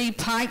would leave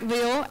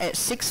Pikeville at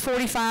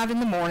 6:45 in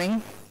the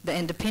morning,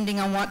 and depending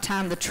on what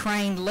time the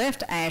train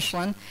left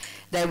Ashland,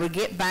 they would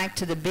get back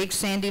to the Big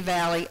Sandy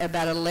Valley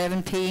about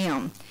 11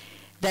 p.m.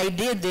 They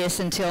did this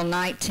until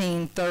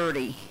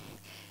 1930.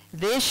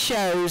 This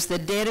shows the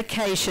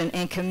dedication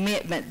and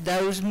commitment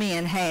those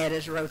men had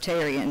as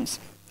Rotarians.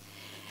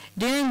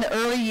 During the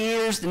early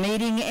years, the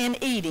meeting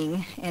and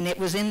eating, and it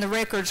was in the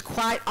records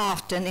quite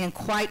often, and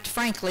quite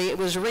frankly, it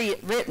was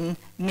written,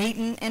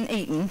 meeting and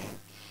eating,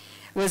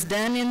 was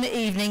done in the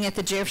evening at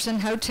the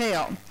Jefferson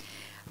Hotel.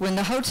 When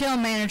the hotel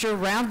manager,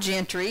 Ralph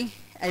Gentry,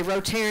 a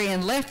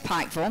Rotarian, left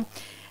Pikeville,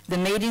 the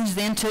meetings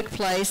then took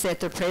place at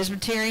the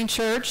Presbyterian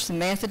Church, the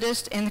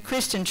Methodist, and the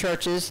Christian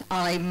churches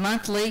on a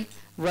monthly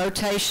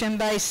rotation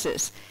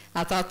basis.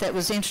 I thought that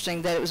was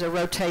interesting that it was a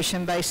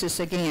rotation basis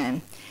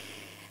again.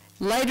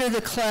 Later,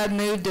 the club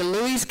moved to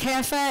Louis'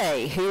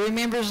 Cafe. Who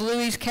remembers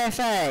Louis'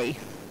 Cafe?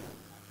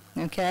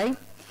 Okay.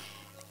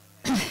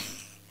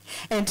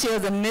 Until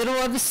the middle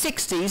of the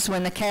 60s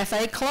when the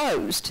cafe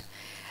closed.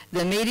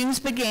 The meetings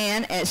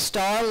began at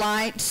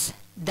Starlight's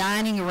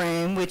dining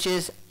room, which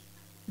is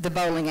the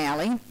bowling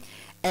alley,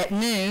 at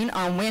noon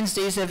on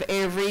Wednesdays of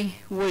every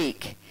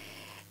week.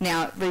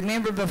 Now,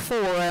 remember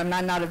before, I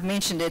might not have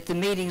mentioned it, the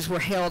meetings were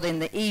held in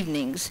the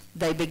evenings.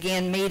 They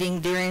began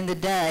meeting during the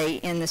day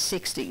in the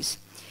 60s.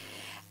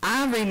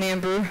 I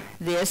remember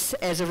this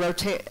as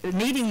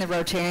meeting the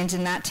Rotarians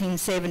in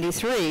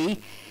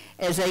 1973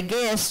 as a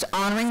guest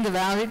honoring the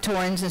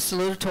valedictorians and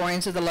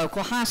salutatorians of the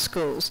local high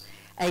schools,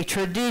 a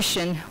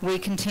tradition we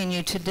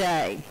continue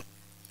today.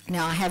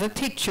 Now, I have a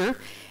picture,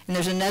 and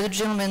there's another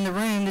gentleman in the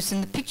room that's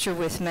in the picture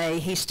with me.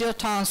 He's still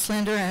tall and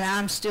slender, and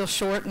I'm still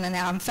short, and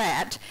now I'm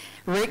fat.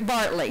 Rick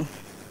Bartley.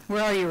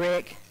 Where are you,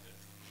 Rick?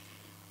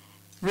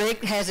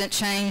 Rick hasn't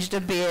changed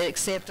a bit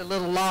except a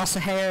little loss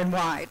of hair and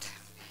white.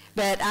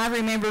 But I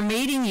remember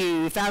meeting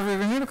you. If I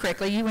remember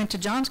correctly, you went to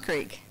Johns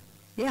Creek.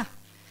 Yeah.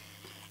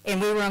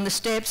 And we were on the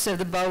steps of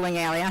the bowling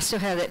alley. I still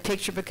have that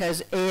picture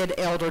because Ed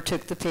Elder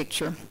took the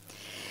picture.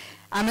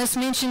 I must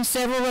mention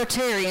several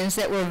Rotarians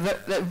that were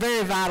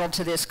very vital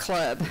to this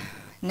club.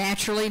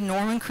 Naturally,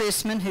 Norman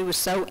Chrisman, who was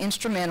so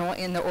instrumental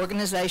in the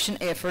organization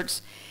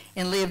efforts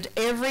and lived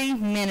every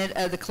minute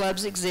of the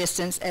club's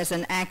existence as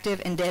an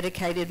active and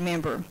dedicated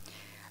member.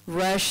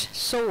 Rush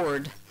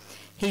Sword.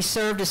 He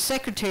served as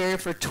secretary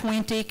for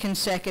 20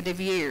 consecutive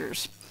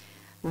years.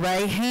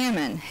 Ray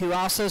Hammond, who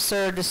also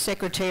served as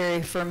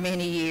secretary for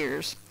many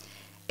years.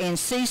 And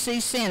C.C.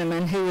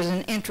 Cinnamon, who was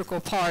an integral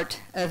part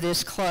of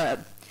this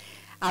club.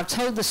 I've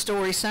told the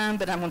story some,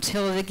 but I'm going to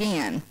tell it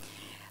again.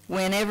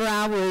 Whenever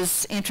I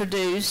was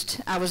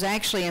introduced, I was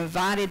actually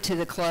invited to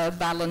the club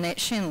by Lynette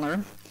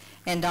Schindler,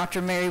 and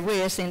Dr. Mary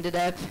Wiss ended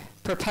up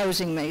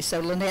proposing me. So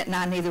Lynette and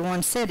I, neither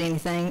one said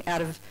anything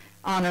out of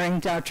honoring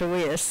Dr.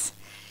 Wiss.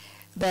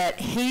 But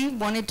he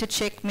wanted to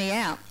check me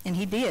out, and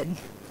he did.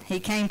 He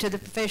came to the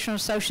Professional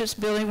Associates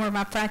building where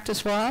my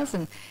practice was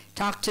and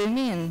talked to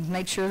me and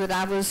made sure that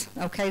I was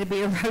okay to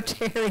be a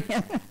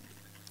Rotarian.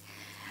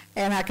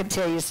 And I could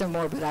tell you some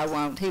more, but I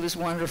won't. He was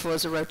wonderful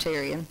as a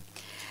Rotarian.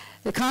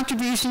 The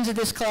contributions of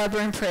this club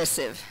are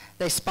impressive.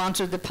 They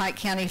sponsored the Pike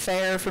County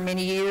Fair for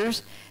many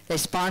years. They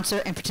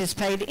sponsored and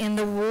participated in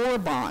the war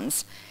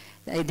bonds.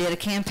 They did a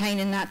campaign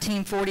in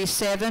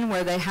 1947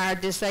 where they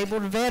hired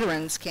Disabled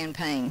Veterans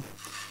campaign.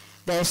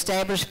 They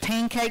established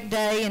Pancake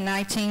Day in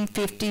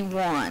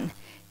 1951.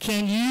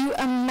 Can you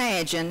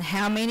imagine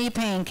how many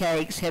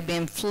pancakes have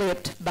been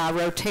flipped by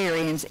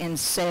Rotarians in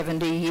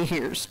 70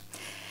 years?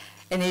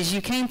 And as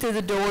you came through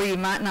the door, you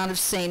might not have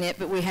seen it,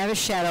 but we have a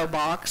shadow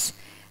box.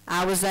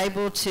 I was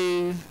able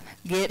to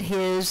get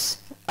his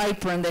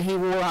apron that he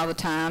wore all the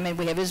time, and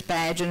we have his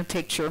badge and a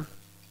picture.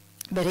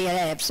 But he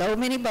had so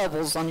many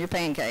bubbles on your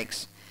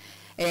pancakes,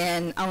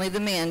 and only the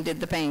men did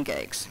the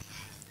pancakes.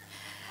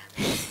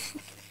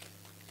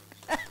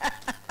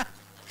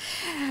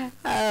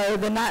 The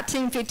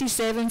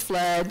 1957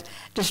 flood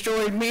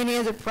destroyed many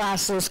of the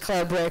priceless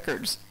club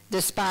records.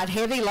 Despite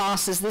heavy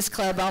losses, this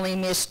club only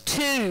missed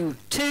two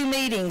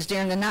meetings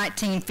during the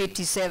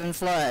 1957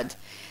 flood.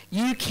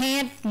 You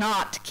can't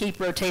not keep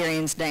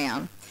Rotarians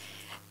down.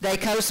 They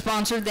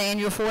co-sponsored the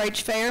annual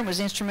 4-H fair and was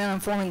instrumental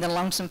in forming the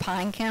Lonesome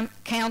Pine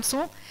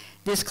Council.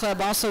 This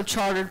club also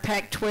chartered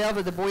Pac 12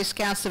 of the Boy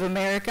Scouts of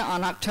America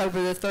on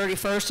October the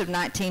 31st of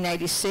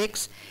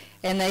 1986,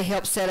 and they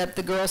helped set up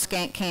the Girl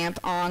Scout camp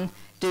on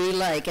Dewey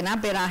Lake. And I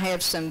bet I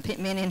have some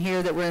men in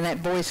here that were in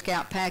that Boy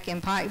Scout pack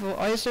in Pikeville.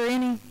 Oh, is there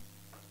any?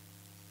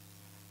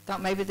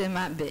 Thought maybe there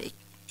might be.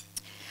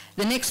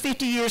 The next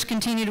 50 years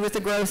continued with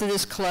the growth of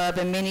this club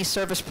and many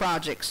service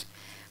projects,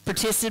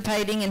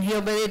 participating in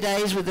Hillbilly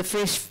Days with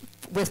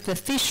the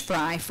fish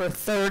fry for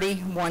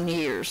 31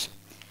 years.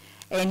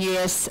 And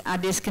yes, I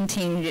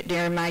discontinued it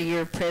during my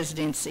year of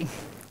presidency.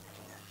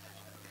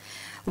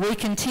 We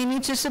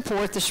continue to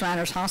support the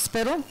Shriners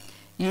Hospital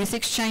Youth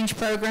Exchange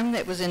Program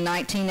that was in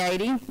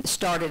 1980,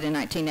 started in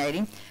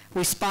 1980.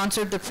 We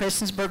sponsored the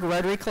Prestonsburg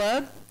Rotary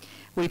Club.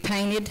 We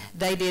painted,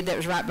 that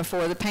was right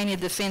before, they painted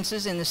the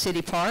fences in the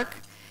city park,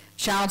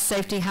 child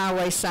safety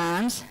highway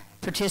signs,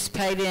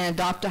 participated in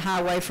Adopt a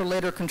Highway for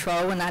litter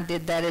control, and I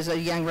did that as a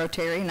young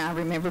Rotarian. I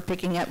remember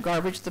picking up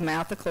garbage at the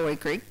mouth of Chloe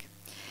Creek.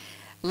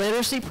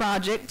 Literacy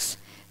projects,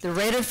 the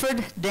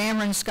Rediford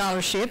Dameron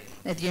Scholarship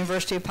at the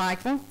University of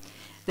Pikeville,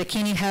 the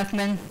Kenny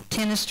Huffman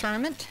Tennis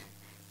Tournament,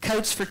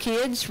 Coats for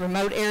Kids,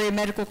 Remote Area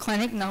Medical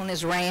Clinic known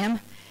as RAM,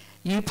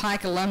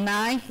 U-Pike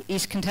Alumni,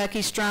 East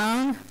Kentucky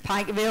Strong,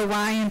 Pikeville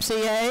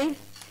YMCA,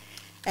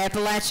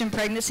 Appalachian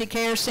Pregnancy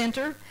Care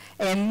Center,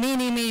 and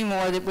many, many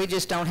more that we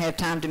just don't have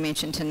time to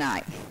mention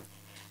tonight.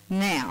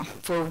 Now,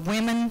 for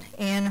women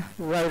in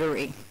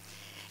Rotary.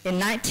 In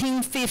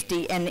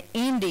 1950, an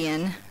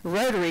Indian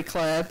Rotary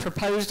Club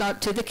proposed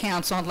to the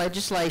Council on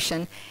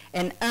Legislation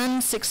an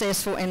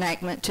unsuccessful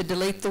enactment to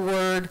delete the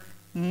word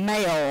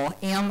male,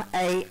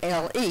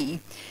 M-A-L-E,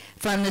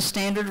 from the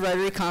standard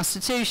Rotary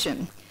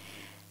Constitution.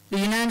 The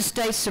United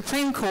States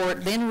Supreme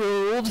Court then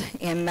ruled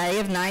in May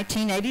of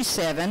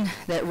 1987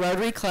 that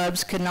Rotary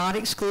clubs could not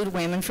exclude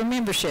women from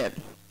membership.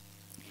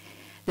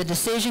 The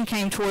decision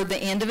came toward the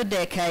end of a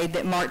decade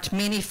that marked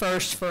many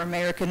firsts for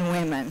American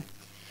women,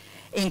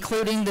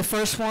 including the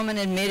first woman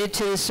admitted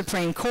to the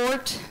Supreme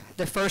Court,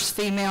 the first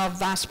female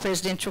vice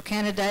presidential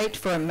candidate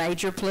for a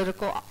major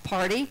political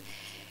party,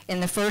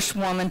 and the first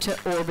woman to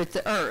orbit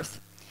the Earth.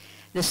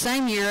 The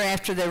same year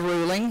after the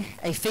ruling,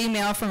 a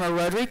female from a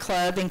Rotary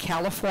club in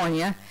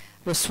California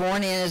was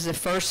sworn in as the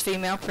first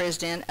female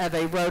president of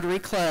a Rotary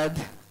club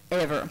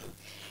ever.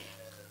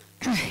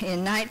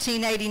 In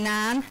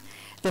 1989,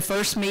 the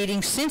first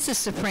meeting since the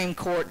Supreme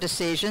Court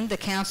decision, the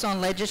Council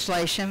on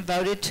Legislation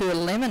voted to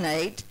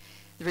eliminate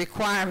the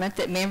requirement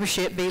that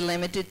membership be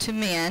limited to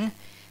men,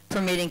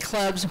 permitting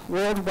clubs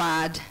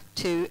worldwide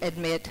to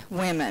admit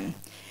women.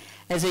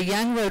 As a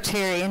young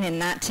Rotarian in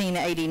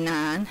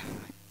 1989,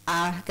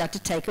 I got to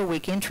take a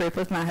weekend trip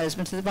with my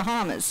husband to the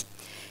Bahamas.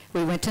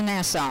 We went to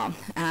Nassau,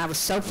 and I was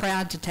so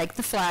proud to take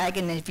the flag,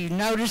 and if you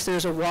notice,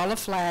 there's a wall of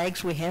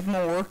flags. We have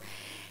more,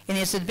 and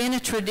it's been a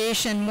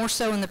tradition, more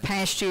so in the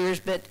past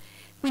years, but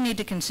we need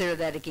to consider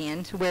that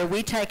again, where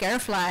we take our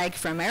flag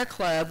from our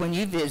club when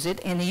you visit,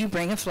 and you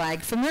bring a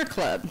flag from their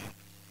club.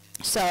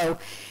 So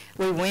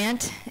we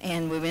went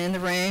in the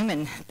room,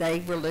 and they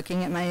were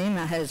looking at me and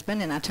my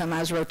husband, and I told them I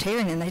was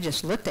Rotarian, and they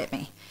just looked at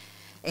me.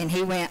 And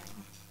he went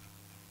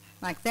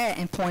like that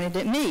and pointed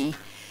at me.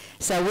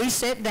 So we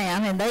sat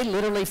down, and they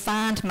literally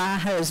fined my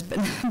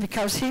husband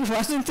because he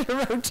wasn't the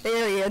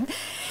Rotarian.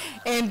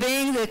 And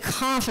being the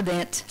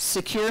confident,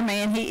 secure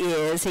man he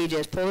is, he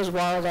just pulled his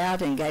wallet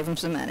out and gave him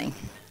some money.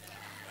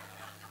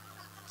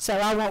 So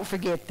I won't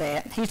forget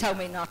that. He told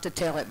me not to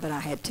tell it, but I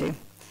had to.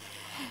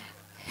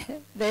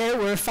 There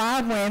were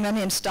 5 women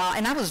installed,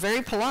 and I was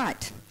very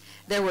polite.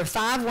 There were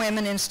 5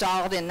 women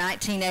installed in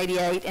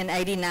 1988 and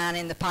 89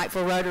 in the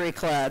Pikeville Rotary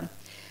Club.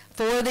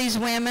 4 of these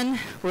women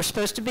were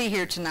supposed to be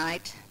here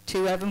tonight.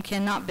 2 of them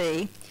cannot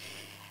be,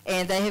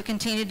 and they have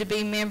continued to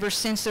be members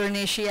since their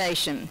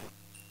initiation.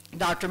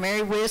 Dr.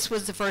 Mary Wiss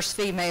was the first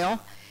female,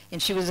 and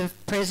she was the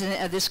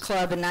president of this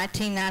club in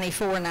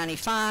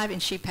 1994-95,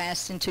 and she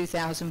passed in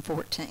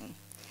 2014.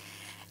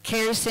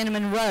 Carrie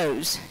Cinnamon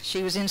Rose,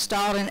 she was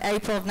installed in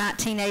April of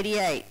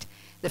 1988,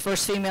 the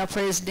first female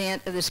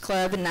president of this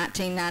club in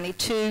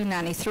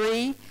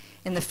 1992-93,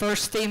 and the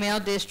first female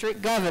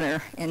district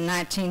governor in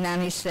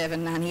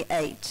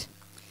 1997-98.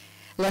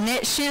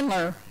 Lynette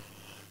Schindler,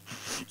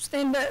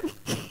 stand up.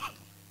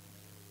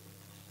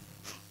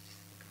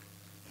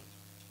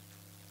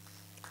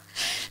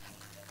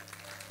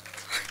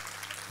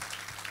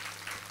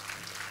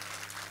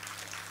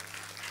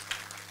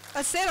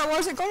 I said I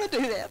wasn't going to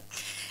do that.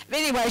 But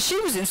anyway, she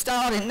was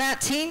installed in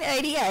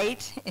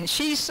 1988, and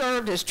she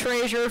served as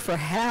treasurer for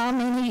how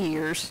many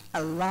years?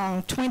 A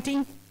long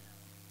 20?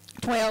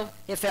 12?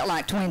 It felt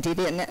like 20,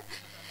 didn't it?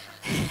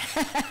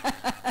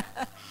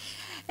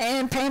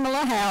 And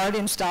Pamela Howard,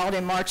 installed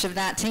in March of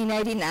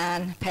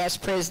 1989,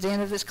 past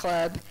president of this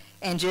club,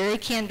 and Jerry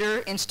Kinder,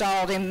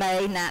 installed in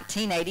May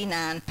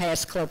 1989,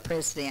 past club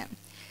president.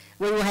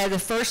 We will have the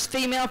first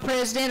female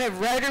president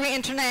of Rotary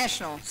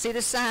International. See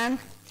the sign?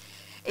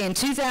 In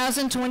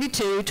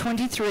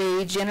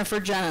 2022-23, Jennifer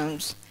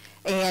Jones.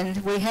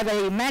 And we have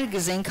a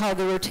magazine called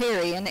The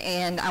Rotarian,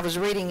 and I was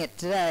reading it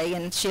today,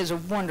 and she has a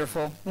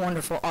wonderful,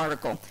 wonderful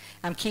article.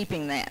 I'm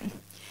keeping that.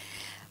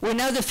 We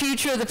know the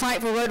future of the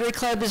Pikeville Rotary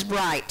Club is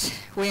bright.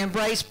 We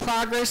embrace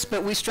progress,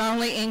 but we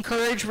strongly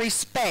encourage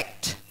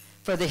respect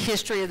for the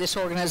history of this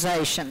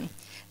organization.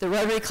 The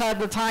Rotary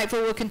Club of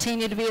Pikeville will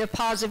continue to be a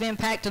positive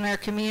impact on our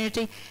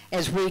community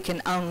as we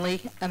can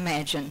only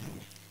imagine.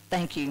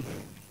 Thank you.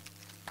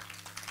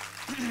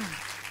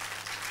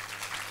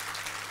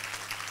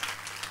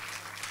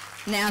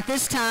 Now, at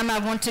this time, I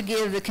want to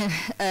give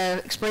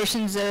the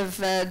expressions of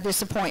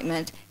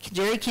disappointment.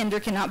 Jerry Kinder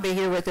cannot be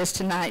here with us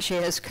tonight. She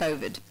has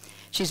COVID.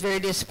 She's very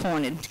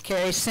disappointed.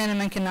 Carrie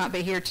Cinnamon cannot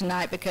be here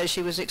tonight because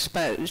she was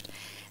exposed.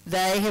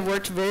 They have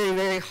worked very,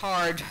 very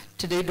hard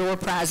to do door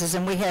prizes,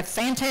 and we have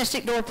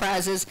fantastic door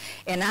prizes,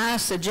 and I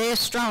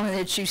suggest strongly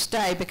that you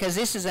stay because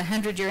this is a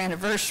 100-year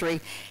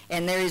anniversary,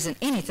 and there isn't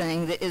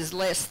anything that is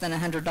less than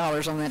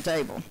 $100 on that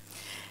table.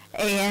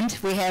 And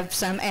we have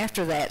some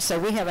after that, so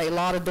we have a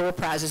lot of door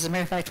prizes. As a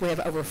matter of fact, we have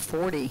over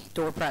 40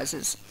 door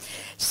prizes.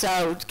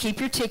 So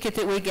keep your ticket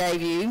that we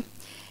gave you,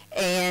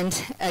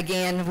 and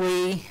again,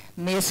 we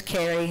miss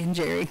Carrie and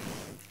Jerry.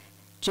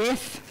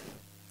 Jeff,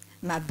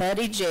 my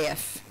buddy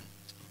Jeff.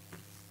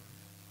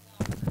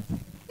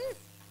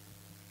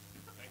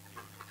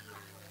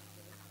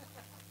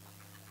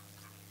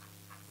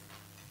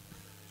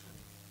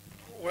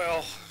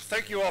 Well,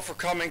 thank you all for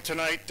coming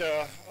tonight.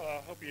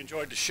 Hope you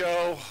enjoyed the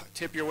show.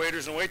 Tip your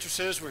waiters and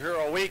waitresses. We're here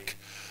all week.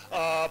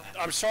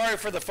 I'm sorry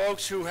for the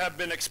folks who have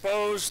been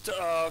exposed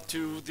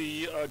to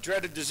the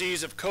dreaded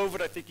disease of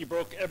COVID. I think you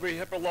broke every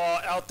HIPAA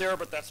law out there,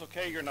 but that's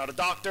okay. You're not a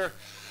doctor.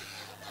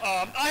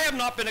 I have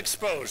not been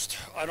exposed.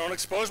 I don't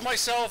expose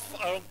myself.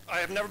 I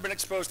have never been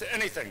exposed to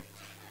anything.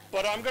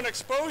 But I'm going to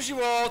expose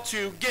you all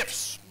to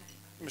gifts.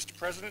 Mr.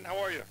 President, how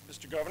are you?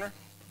 Mr. Governor,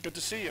 good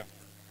to see you.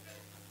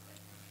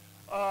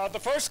 The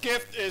first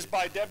gift is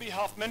by Debbie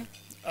Huffman,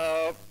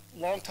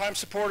 longtime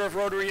supporter of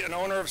Rotary and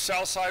owner of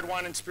Southside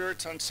Wine and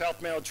Spirits on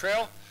South Mail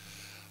Trail.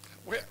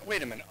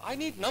 Wait a minute, I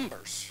need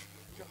numbers.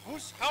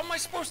 How am I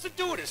supposed to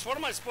do this? What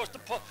am I supposed to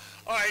put?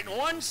 All right,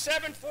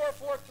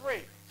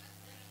 17443.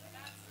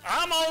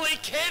 I'm only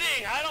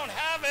kidding, I don't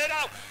have it.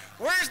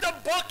 Where's the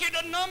bucket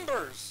of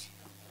numbers?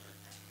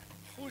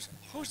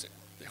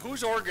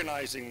 Who's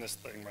organizing this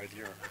thing right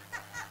here?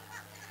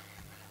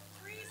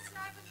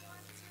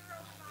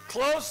 37105.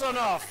 Close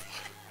enough.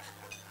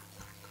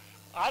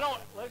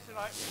 Listen,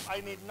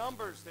 I need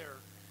numbers there.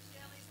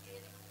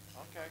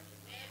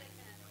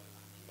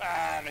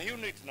 Okay. Who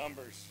needs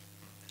numbers?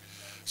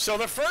 So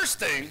the first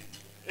thing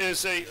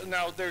is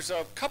now there's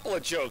a couple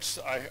of jokes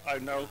I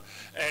know,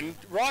 and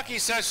Rocky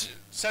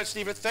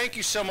Sachdeva, thank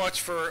you so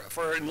much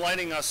for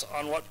enlightening us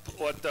on what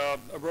a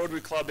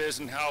Rotary Club is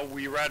and how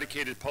we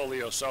eradicated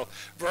polio. So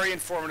very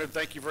informative.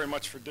 Thank you very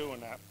much for doing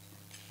that.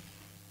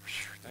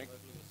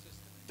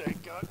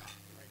 Thank God.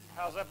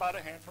 How's that about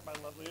a hand for my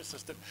lovely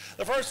assistant?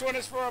 The first one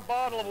is for a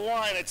bottle of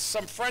wine. It's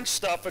some French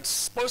stuff. It's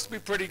supposed to be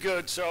pretty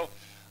good, so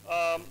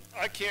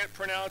I can't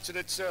pronounce it.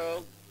 It's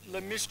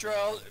Le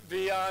Mistral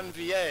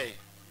Vianvier.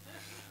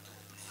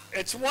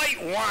 It's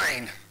white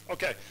wine.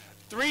 Okay,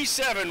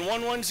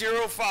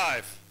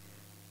 371105.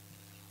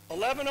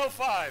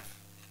 1105.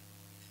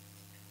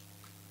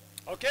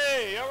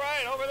 Okay, all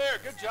right, over there.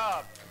 Good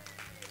job.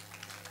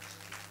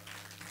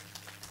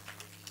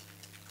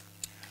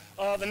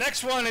 The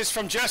next one is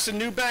from Justin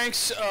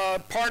Newbanks,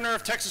 partner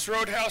of Texas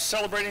Roadhouse,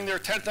 celebrating their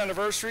 10th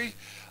anniversary.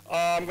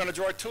 I'm going to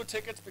draw 2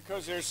 tickets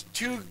because there's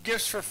 2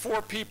 gifts for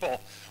 4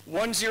 people.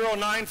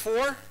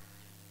 1094.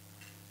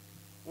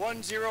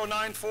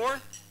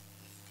 1094.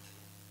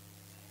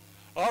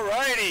 All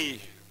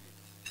righty.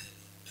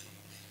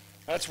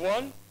 That's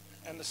one.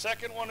 And the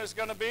second one is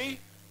going to be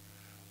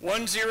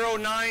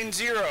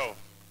 1090.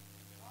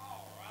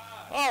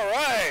 All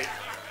right.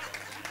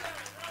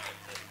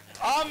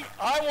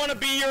 I want to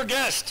be your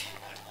guest.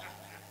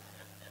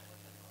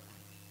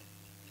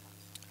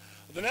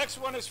 The next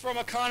one is from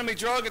Economy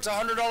Drug. It's a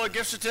 $100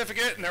 gift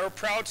certificate, and they're a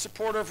proud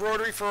supporter of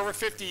Rotary for over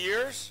 50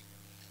 years.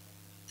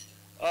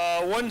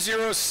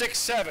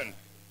 1067.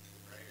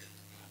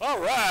 All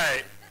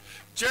right.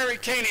 Jerry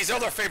Caney's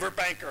other favorite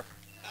banker.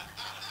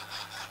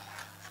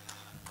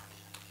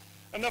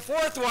 And the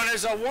fourth one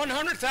is a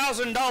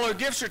 $100,000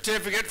 gift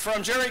certificate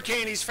from Jerry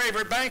Caney's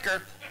favorite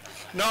banker.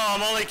 No,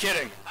 I'm only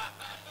kidding.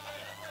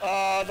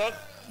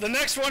 The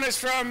next one is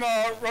from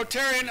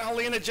Rotarian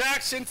Helena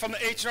Jackson from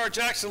the H&R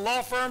Jackson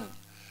Law Firm.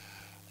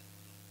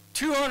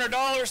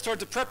 $200 towards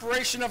the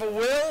preparation of a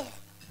will.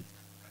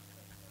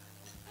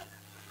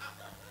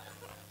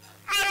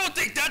 I don't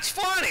think that's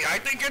funny. I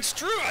think it's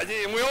true.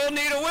 We all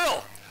need a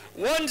will.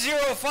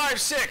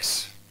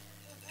 1056.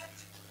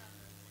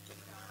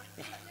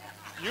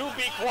 You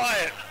be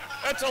quiet.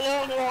 That's a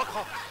long walk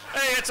home.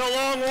 Hey, it's a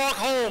long walk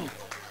home.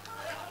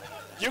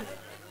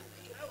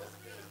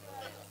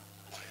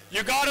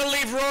 You got to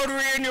leave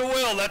Rotary in your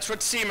will. That's what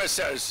Seema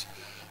says.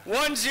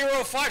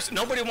 1056.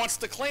 Nobody wants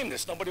to claim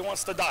this. Nobody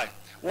wants to die.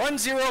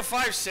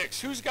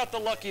 1056. Who's got the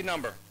lucky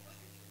number?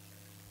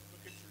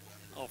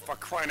 Oh, for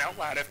crying out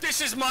loud. If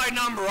this is my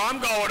number, I'm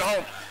going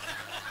home.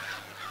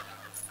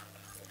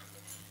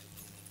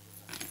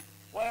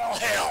 Well,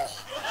 hell.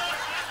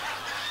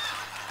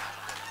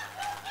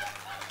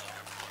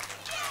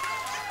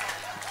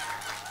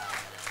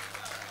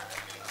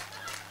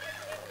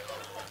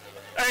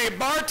 Hey,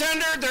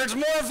 bartender, there's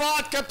more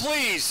vodka,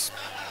 please.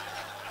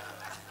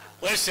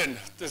 Listen,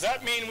 does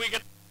that mean we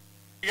get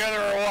together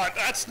or what?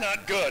 That's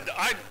not good.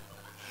 All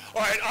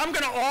right, I'm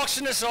going to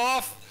auction this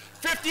off,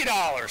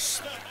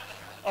 $50.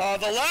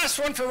 The last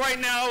one for right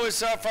now is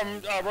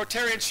from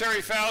Rotarian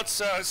Sherry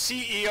Fouts,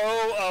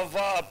 CEO of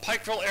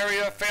Pikeville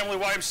Area Family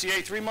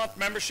YMCA, 3-month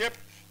membership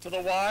to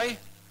the Y.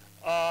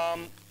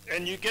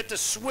 And you get to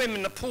swim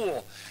in the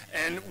pool.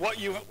 And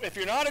if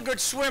you're not a good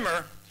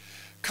swimmer,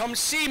 come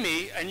see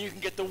me, and you can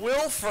get the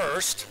will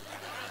first.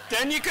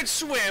 Then you could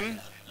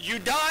swim. You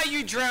die,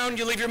 you drown,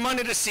 you leave your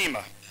money to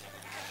Seema.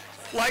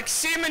 Like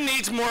Seema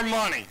needs more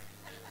money.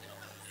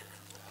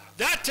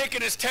 That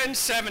ticket is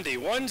 1070,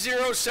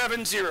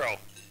 1070.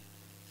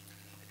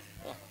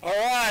 All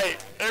right,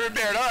 every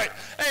beard. All right.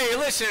 Hey,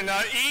 listen,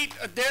 eat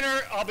a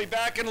dinner. I'll be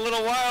back in a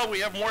little while. We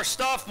have more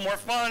stuff, more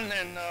fun,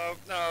 and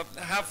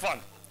have fun.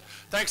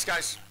 Thanks,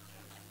 guys.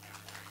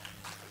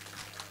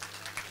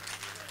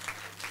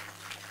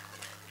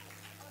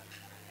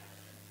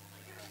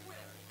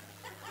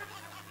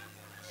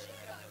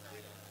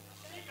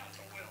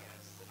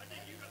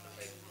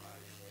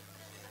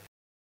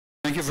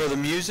 Thank you for the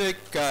music.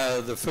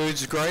 The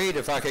food's great.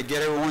 If I could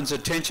get everyone's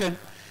attention,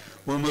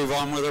 we'll move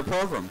on with our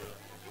program.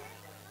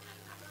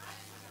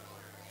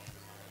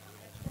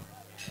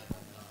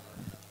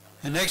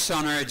 And next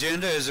on our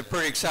agenda is a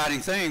pretty exciting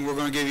thing. We're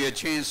going to give you a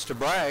chance to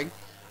brag.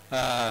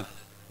 Larry,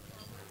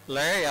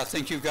 I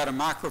think you've got a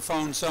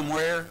microphone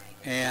somewhere,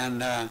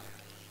 and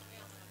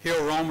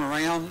he'll roam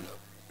around.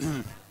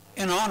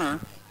 In honor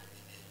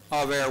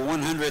of our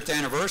 100th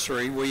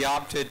anniversary, we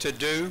opted to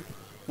do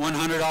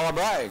 $100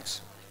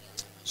 brags.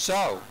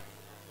 So,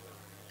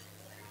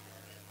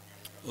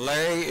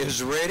 Larry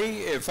is ready.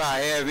 If I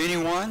have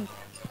anyone,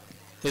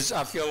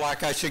 I feel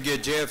like I should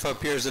get Jeff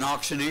up here as an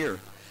auctioneer.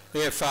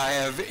 If I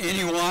have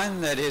anyone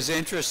that is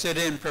interested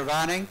in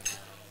providing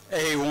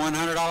a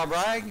 $100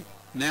 brag,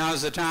 now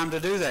is the time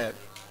to do that.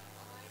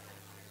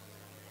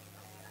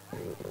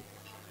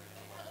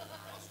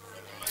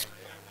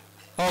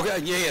 Okay,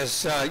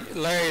 yes,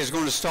 Larry is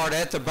going to start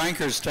at the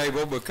banker's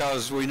table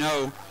because we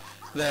know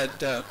that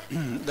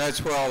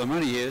that's where all the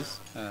money is.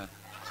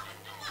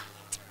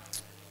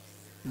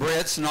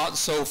 Brett's not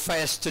so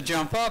fast to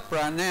jump up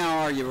right now,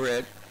 are you,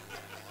 Brett?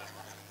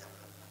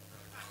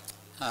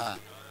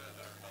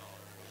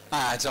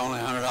 It's only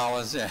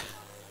 $100, yeah.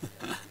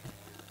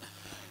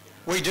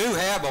 We do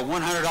have a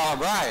 $100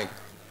 brag.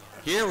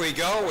 Here we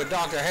go with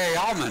Dr. Harry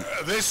Allman.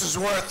 This is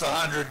worth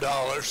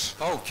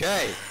 $100.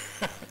 Okay.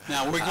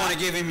 Now, we're going to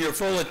give him your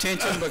full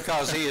attention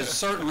because he is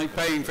certainly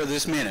paying for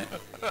this minute.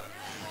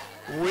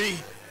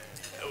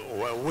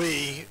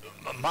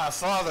 My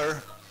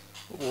father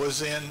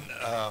was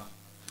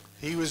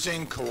he was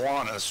in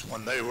Kiwanis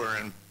when they were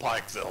in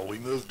Pikeville. We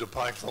moved to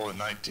Pikeville in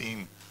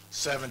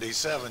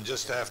 1977,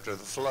 just after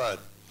the flood.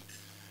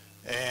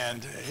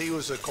 And he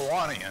was a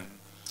Kiwanian,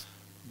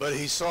 but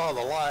he saw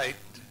the light,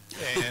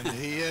 and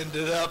he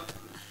ended up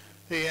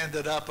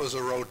as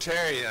a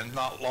Rotarian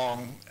not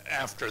long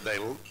after they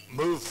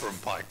moved from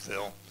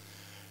Pikeville.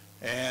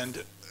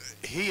 And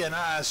he and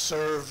I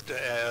served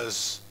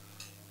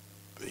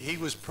he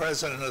was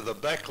president of the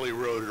Beckley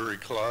Rotary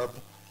Club,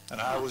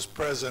 and I was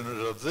president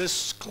of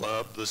this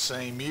club the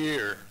same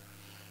year.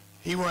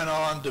 He went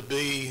on to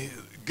be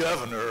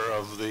governor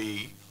of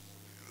the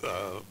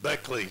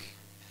Beckley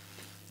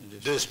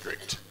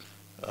district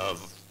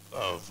of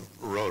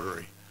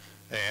Rotary.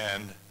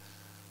 And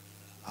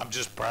I'm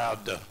just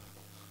proud to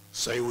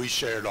say we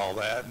shared all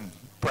that, and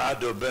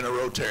proud to have been a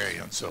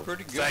Rotarian. So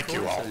thank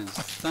you all.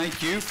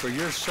 Thank you for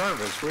your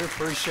service. We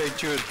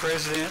appreciate you as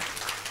president.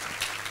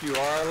 You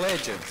are a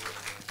legend.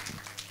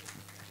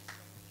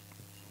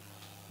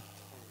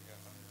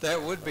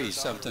 That would be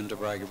something to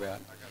brag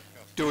about.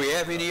 Do we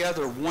have any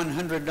other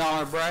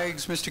 $100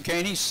 brags, Mr.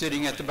 Caney,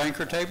 sitting at the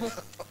banker table?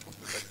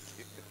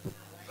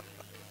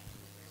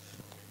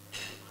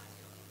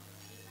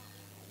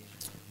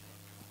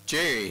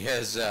 Jerry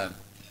has a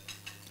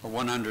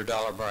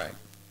 $100 brag.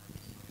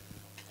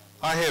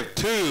 I have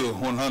two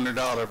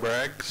 $100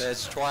 brags.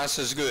 That's twice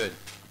as good.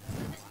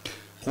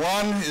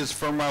 One is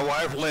for my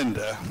wife,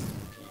 Linda.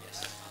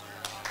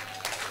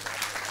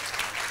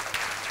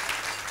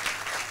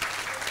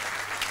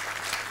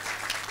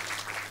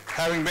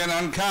 Having been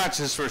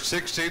unconscious for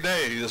 60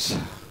 days,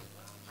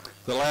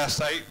 the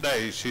last 8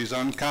 days she's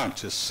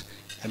unconscious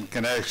and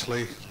can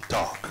actually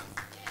talk.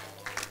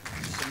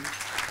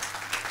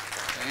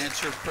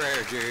 Answer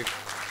prayer, Jerry.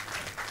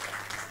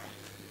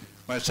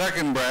 My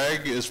second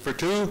brag is for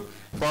two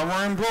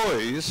former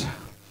employees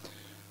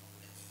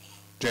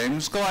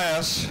James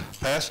Glass,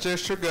 past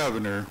district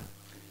governor,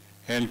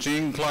 and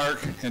Gene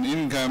Clark, an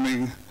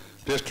incoming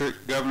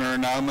district governor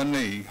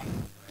nominee.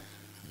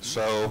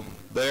 So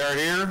they are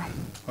here.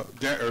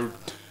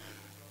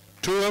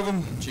 Two of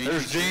them.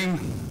 There's Gene.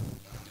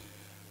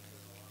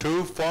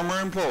 Two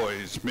former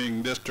employees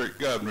being district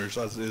governors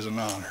is an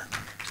honor.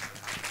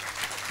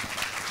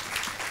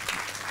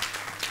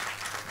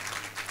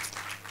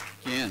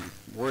 Again,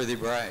 worthy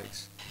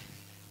brags.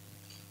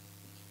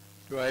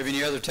 Do I have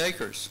any other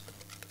takers?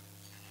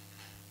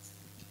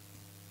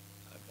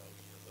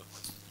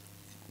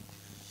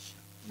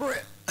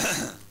 Brett.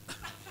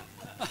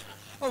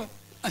 Oh.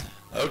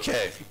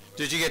 Okay.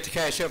 Did you get the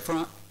cash up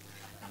front?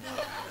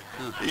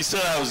 He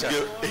said I was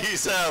good. He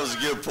said I was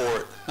good for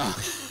it. All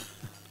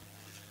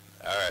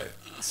right.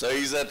 So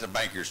he's at the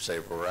banker's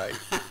table, right?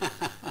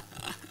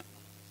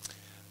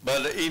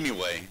 But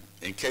anyway,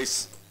 in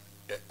case,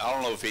 I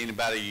don't know if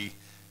anybody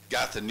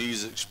got the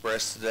News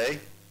Express today.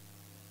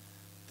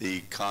 The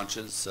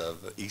conscience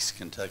of East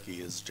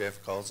Kentucky, as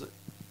Jeff calls it.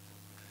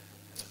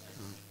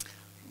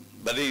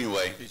 But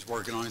anyway. He's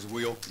working on his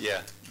wheel.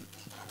 Yeah.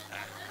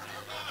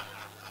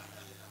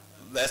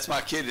 That's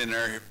my kid in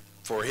there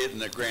for hitting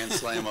the grand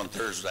slam on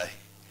Thursday.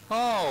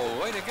 Oh,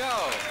 way to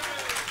go.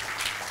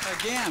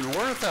 Again,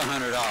 worth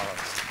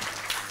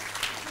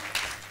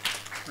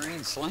 $100.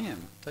 Grand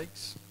slam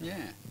takes,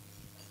 yeah.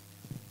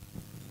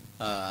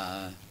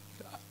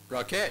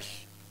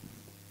 Rakesh.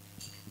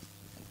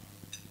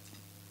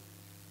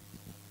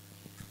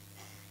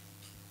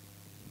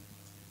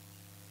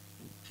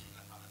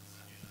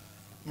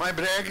 My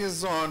brag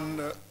is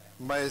on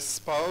my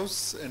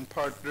spouse and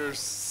partner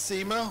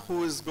Seema,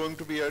 who is going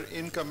to be our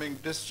incoming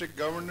district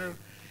governor,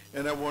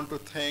 and I want to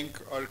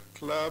thank our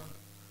club,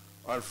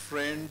 our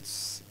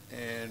friends,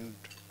 and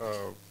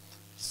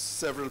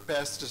several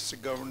past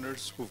district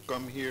governors who've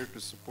come here to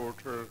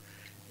support her,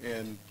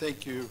 and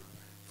thank you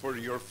for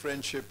your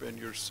friendship and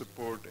your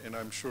support, and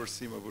I'm sure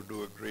Seema will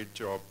do a great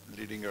job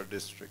leading our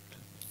district.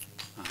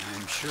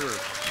 I'm sure.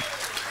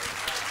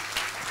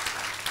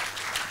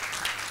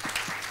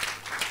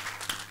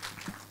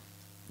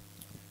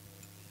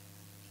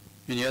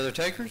 Any other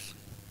takers?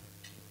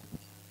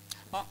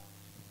 Oh,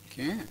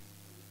 Karen.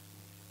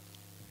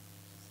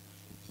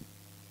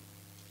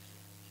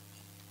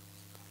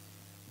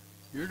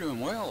 You're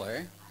doing well,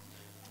 Larry.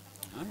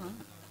 All right.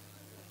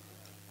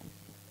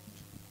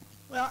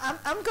 Well,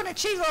 I'm going to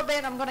cheat a little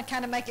bit. I'm going to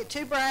kind of make it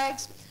two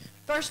brags.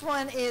 First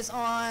one is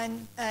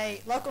on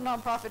a local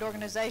nonprofit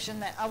organization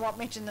that I won't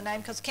mention the name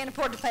because I can't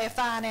afford to pay a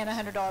fine and a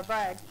 $100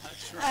 brag.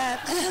 That's right.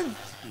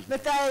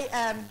 But they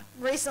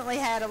recently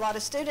had a lot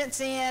of students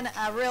in.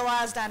 I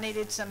realized I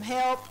needed some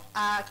help.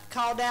 I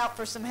called out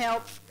for some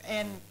help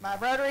in my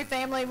Rotary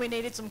family. We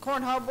needed some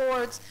cornhole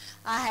boards.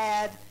 I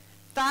had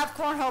 5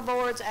 cornhole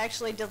boards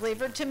actually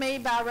delivered to me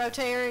by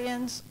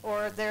Rotarians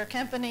or their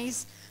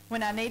companies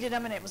when I needed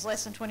them, and it was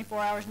less than 24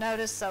 hours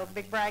notice, so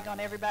big brag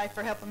on everybody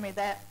for helping me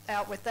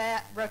out with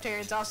that.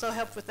 Rotarians also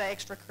helped with the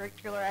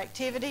extracurricular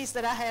activities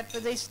that I had for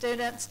these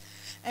students.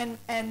 And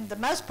the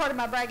most part of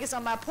my brag is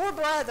on my poor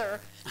brother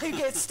who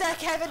gets stuck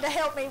having to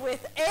help me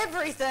with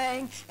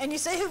everything, and you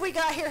see who we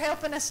got here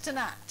helping us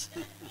tonight.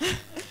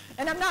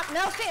 And I'm not,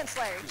 no offense,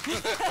 Larry.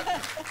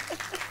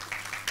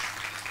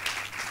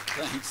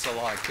 Thanks a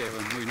lot,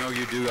 Kevin. We know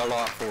you do a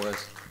lot for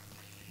us.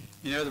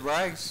 Any other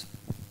brags?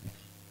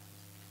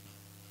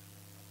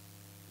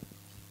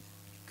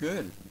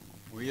 Good.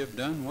 We have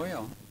done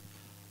well.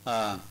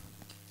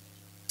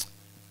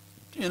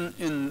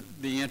 In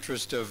the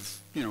interest of,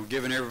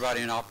 giving everybody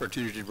an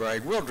opportunity to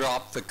brag, we'll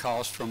drop the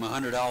cost from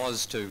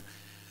 $100 to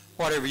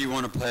whatever you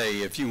want to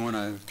pay. If you want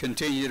to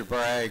continue to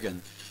brag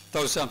and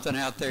throw something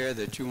out there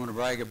that you want to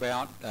brag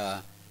about,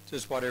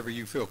 just whatever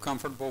you feel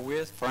comfortable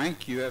with.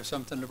 Frank, you have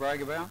something to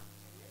brag about?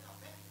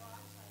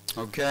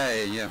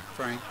 Okay, yeah,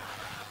 Frank.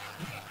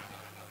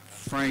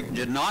 Frank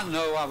did not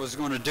know I was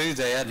going to do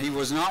that. He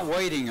was not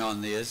waiting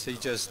on this. He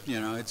just,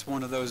 it's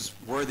one of those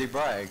worthy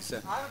brags.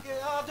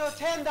 I'll do a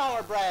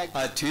 $10 brag.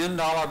 A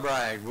 $10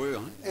 brag.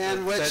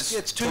 And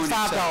it's two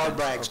 $5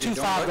 brags. Two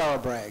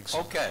 $5 brags.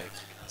 Okay.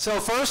 So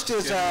first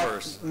is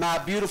my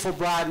beautiful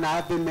bride and I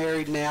have been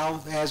married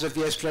now, as of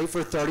yesterday,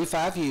 for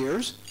 35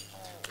 years.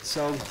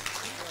 So,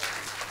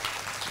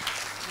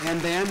 and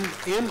then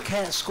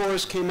MCAT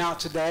scores came out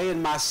today,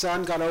 and my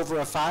son got over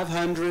a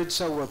 500,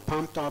 so we're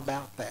pumped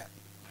about that.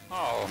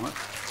 Oh,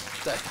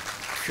 that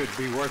could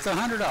be worth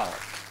 $100.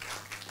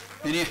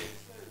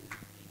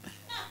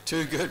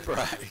 Two good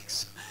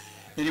brags.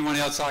 Anyone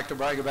else like to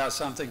brag about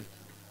something?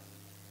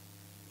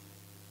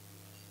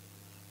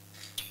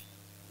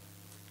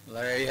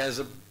 Larry has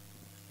a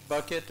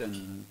bucket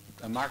and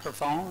a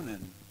microphone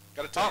and.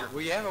 Got a tiger. Oh,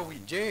 we have a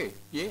Jerry.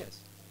 Yes.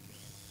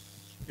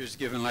 Just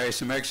giving Larry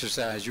some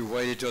exercise. You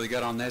waited till he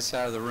got on that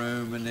side of the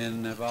room and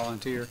then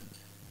volunteer.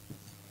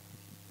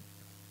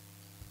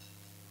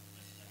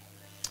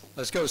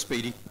 Let's go,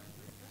 Speedy.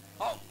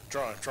 Oh,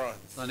 try.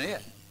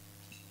 Lynette.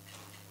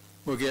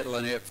 We'll get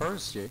Lynette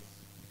first, Jay.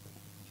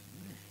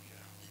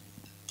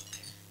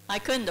 I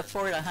couldn't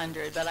afford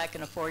 100, but I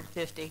can afford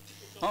 50.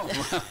 Oh,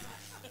 well,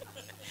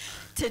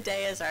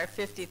 Today is our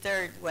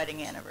 53rd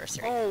wedding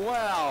anniversary. Oh,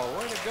 wow.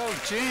 Way to go,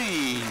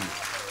 Jean.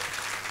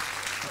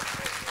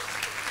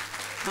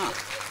 Huh.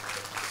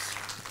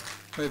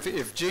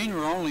 If Gene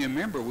were only a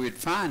member, we'd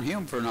fine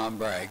him for not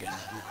bragging.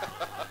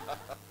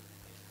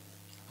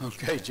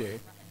 Okay, Jay.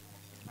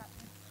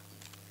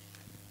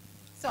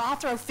 So I'll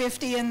throw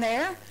 50 in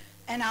there,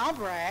 and I'll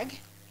brag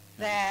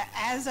that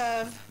as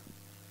of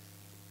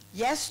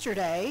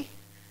yesterday,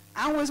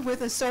 I was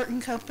with a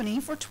certain company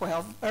for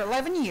 12 or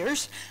 11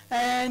 years,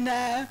 and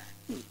I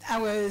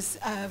was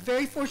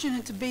very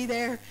fortunate to be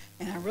there,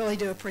 and I really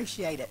do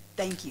appreciate it.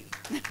 Thank you.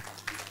 Good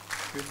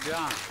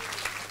job.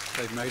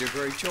 They've made a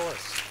great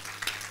choice.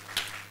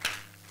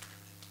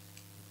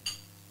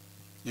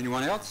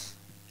 Anyone else?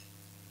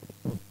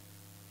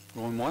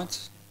 Going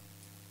once?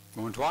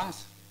 Going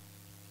twice?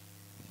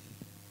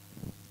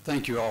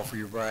 Thank you all for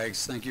your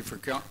brags. Thank you for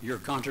your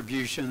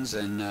contributions,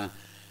 and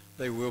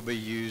they will be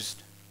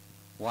used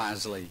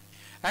wisely.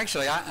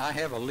 Actually, I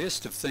have a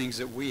list of things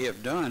that we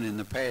have done in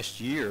the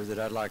past year that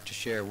I'd like to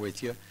share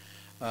with you.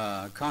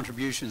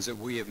 Contributions that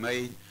we have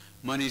made,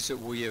 monies that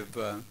we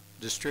have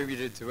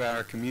distributed throughout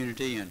our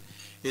community, and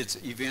it's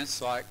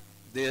events like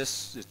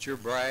this, it's your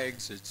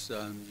brags, it's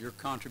your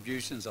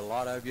contributions. A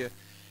lot of you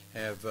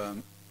have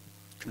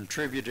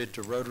contributed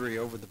to Rotary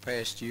over the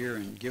past year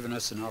and given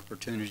us an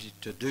opportunity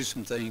to do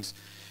some things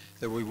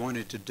that we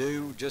wanted to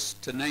do.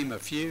 Just to name a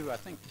few, I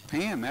think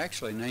Pam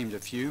actually named a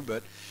few,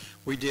 but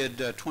we did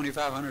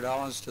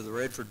 $2,500 to the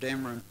Redford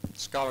Dameron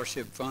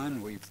Scholarship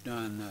Fund. We've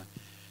done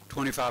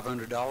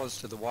 $2,500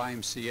 to the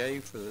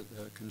YMCA for the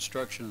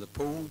construction of the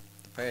pool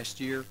the past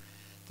year,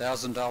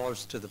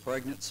 $1,000 to the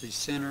Pregnancy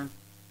Center,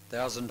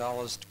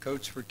 $1,000 to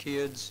Coats for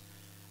Kids,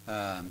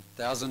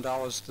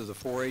 $1,000 to the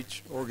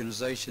 4-H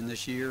organization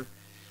this year.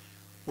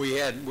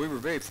 We were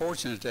very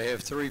fortunate to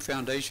have 3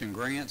 foundation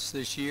grants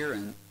this year,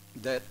 and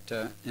that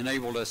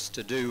enabled us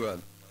to do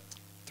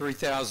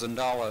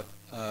 $3,000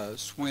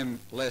 swim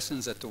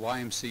lessons at the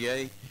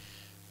YMCA.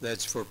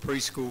 That's for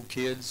preschool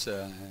kids,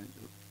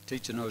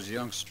 teaching those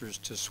youngsters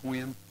to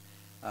swim.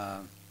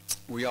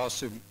 We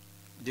also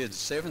did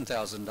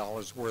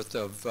 $7,000 worth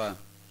of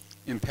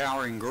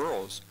empowering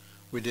girls.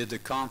 We did the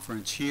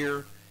conference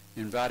here,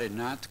 invited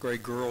 9th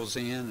grade girls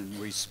in, and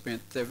we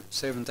spent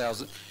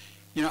 $7,000.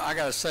 You know, I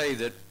got to say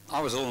that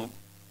I was a little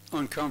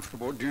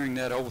uncomfortable during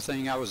that whole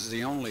thing. I was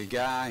the only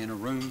guy in a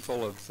room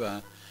full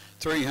of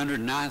 300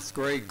 9th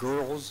grade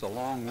girls,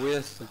 along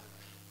with,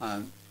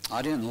 I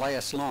didn't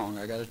last long,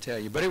 I got to tell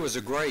you, but it was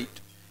a great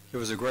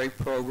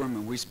program,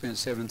 and we spent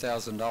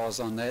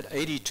 $7,000 on that.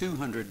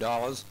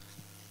 $8,200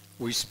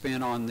 we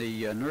spent on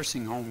the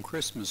nursing home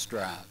Christmas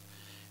drive,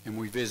 and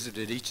we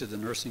visited each of the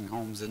nursing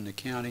homes in the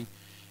county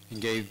and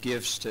gave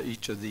gifts to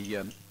each of the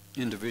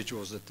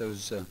individuals at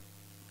those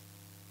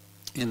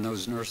in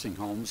those nursing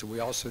homes.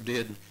 We also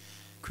did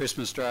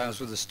Christmas drives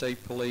with the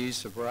state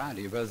police, a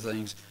variety of other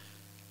things.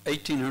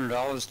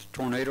 $1,800 to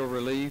tornado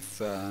relief,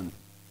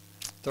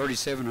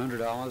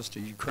 $3,700 to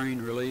Ukraine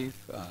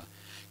relief.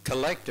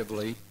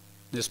 Collectively,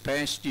 this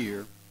past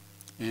year,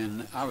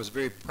 and I was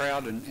very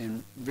proud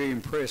and very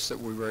impressed that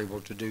we were able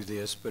to do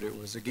this, but it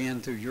was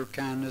again through your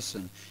kindness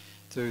and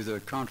through the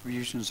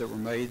contributions that were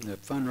made and the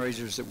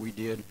fundraisers that we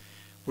did.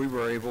 We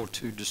were able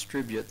to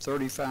distribute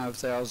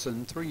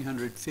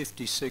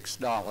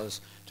 $35,356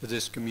 to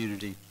this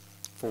community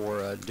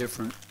for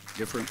different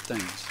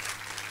things.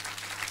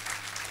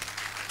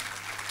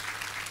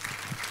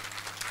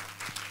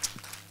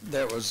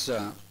 That was,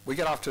 we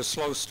got off to a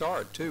slow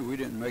start too. We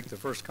didn't make the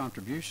first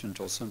contribution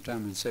until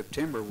sometime in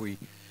September.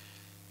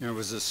 It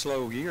was a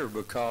slow year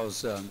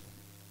because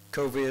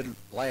COVID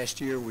last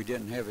year. We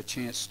didn't have a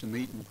chance to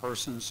meet in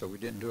person, so we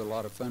didn't do a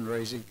lot of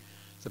fundraising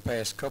the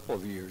past couple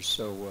of years.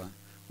 So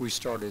we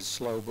started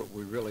slow, but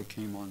we really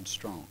came on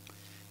strong.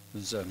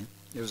 It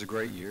was a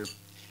great year,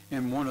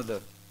 and one of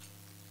the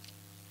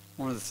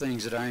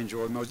things that I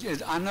enjoyed most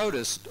is I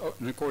noticed,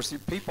 and of course,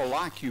 people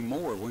like you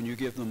more when you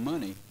give them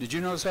money. Did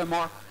you notice that,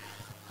 Mark?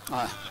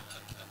 I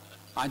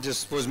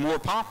just was more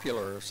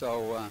popular,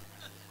 so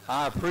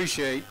I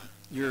appreciate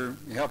your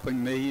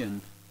helping me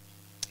and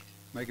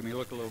making me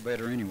look a little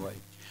better anyway.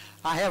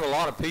 I have a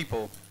lot of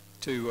people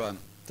to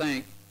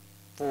thank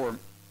for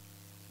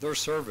their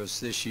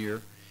service this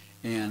year,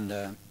 and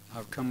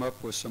I've come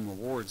up with some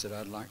awards that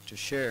I'd like to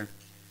share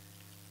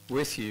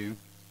with you.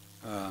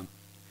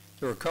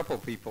 There are a couple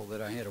of people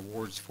that I had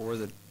awards for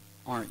that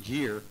aren't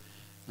here.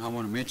 I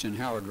want to mention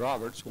Howard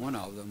Roberts, one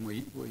of them.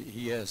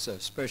 He has a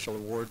special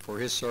award for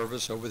his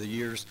service over the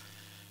years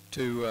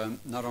to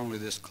not only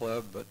this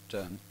club, but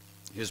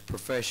his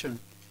profession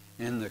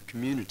and the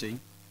community.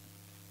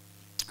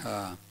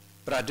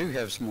 But I do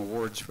have some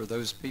awards for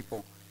those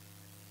people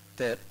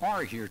that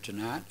are here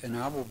tonight, and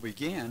I will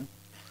begin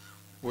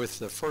with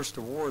the first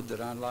award that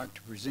I'd like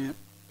to present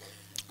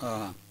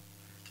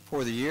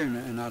for the year,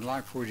 and I'd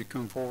like for you to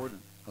come forward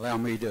and allow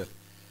me to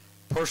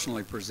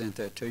personally present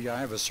that to you. I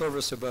have a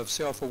Service Above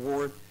Self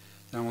award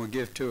that I'm going to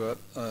give to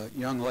a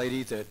young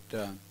lady that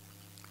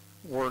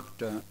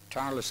worked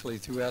tirelessly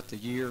throughout the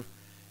year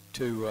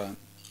to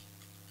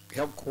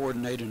helped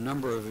coordinate a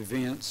number of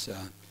events.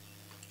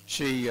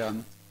 She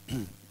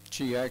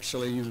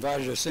actually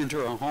invited us into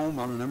her home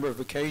on a number of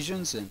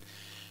occasions and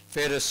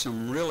fed us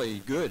some really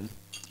good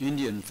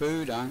Indian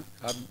food. I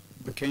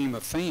became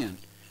a fan.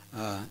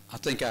 I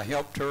think I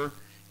helped her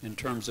in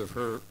terms of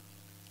her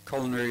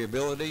culinary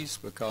abilities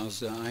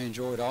because I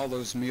enjoyed all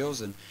those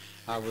meals and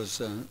I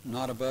was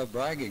not above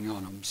bragging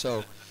on them.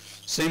 So,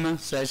 Seema,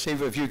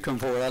 Sachdeva, if you'd come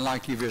forward, I'd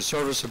like to give you a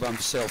Service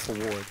Above Self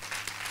award.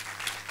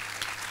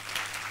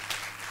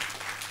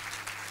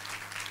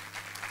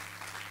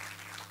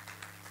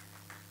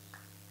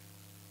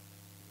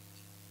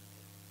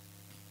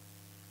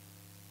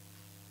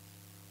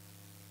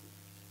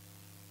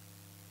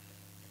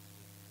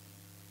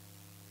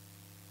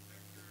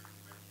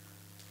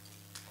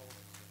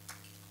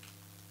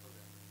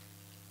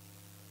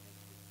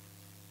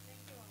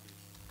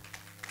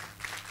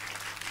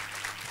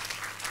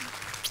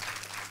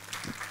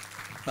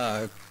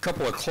 A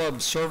couple of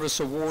club service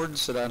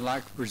awards that I'd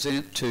like to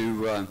present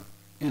to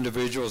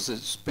individuals that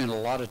spent a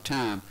lot of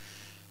time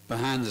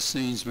behind the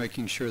scenes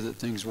making sure that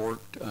things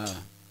worked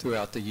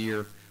throughout the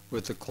year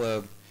with the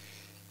club.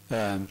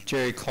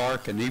 Jerry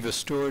Clark and Eva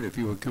Stewart, if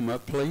you would come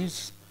up,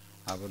 please.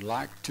 I would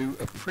like to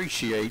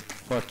appreciate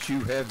what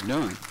you have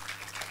done.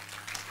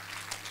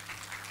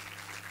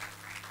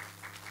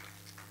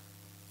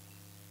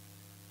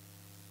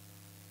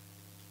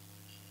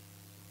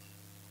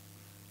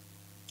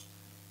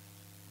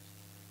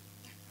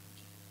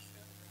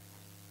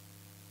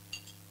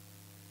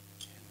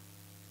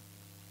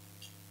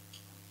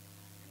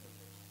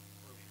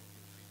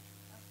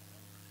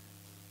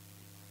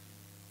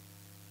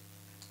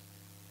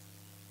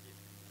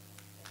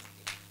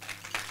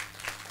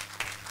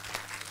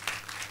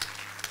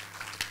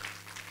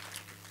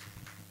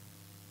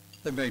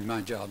 They made my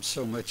job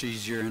so much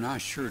easier, and I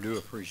sure do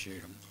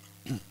appreciate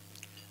them.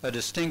 A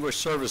Distinguished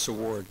Service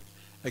Award.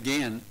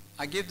 Again,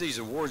 I give these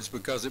awards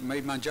because it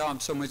made my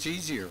job so much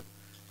easier.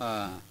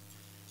 You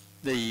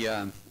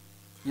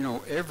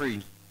know,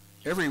 every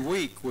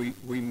week we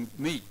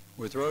meet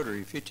with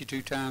Rotary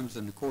 52 times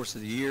in the course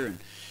of the year, and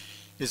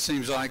it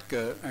seems like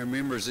our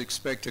members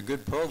expect a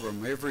good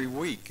program every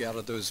week out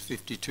of those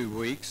 52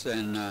 weeks,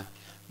 and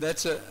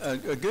that's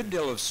a good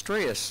deal of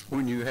stress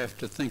when you have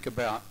to think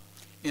about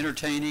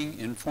entertaining,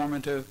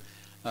 informative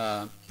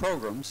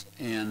programs,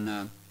 and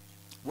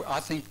I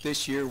think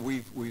this year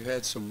we've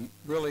had some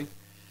really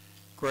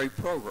great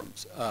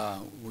programs.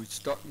 We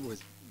started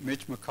with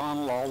Mitch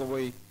McConnell all the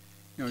way, you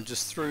know,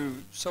 just through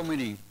so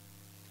many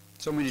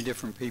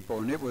different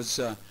people, and it was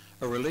a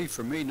relief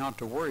for me not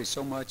to worry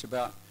so much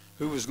about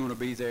who was going to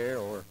be there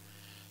or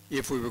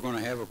if we were going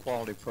to have a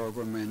quality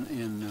program.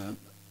 And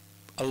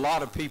a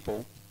lot of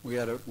people, we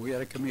had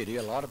a committee.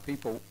 A lot of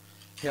people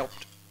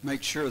helped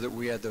make sure that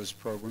we had those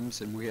programs,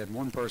 and we had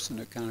one person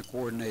that kind of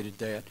coordinated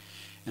that,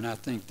 and I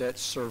think that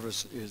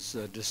service is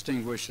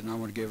distinguished, and I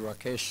want to give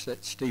Rakesh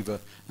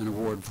Sachdeva an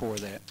award for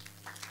that.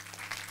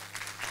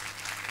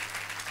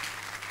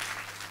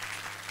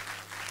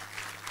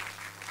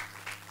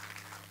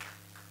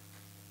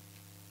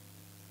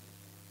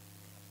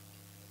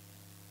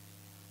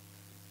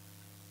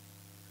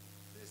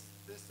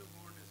 This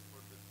award is for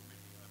the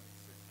committee on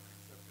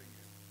accepting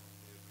it on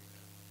their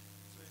behalf.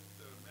 So if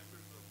the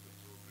members of the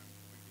program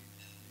committee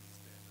please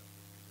stand up.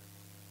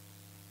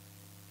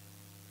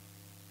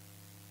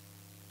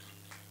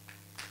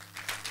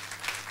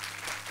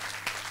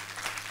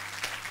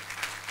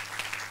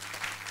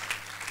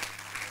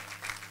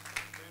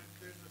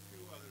 There's a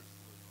few others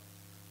who would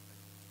like to.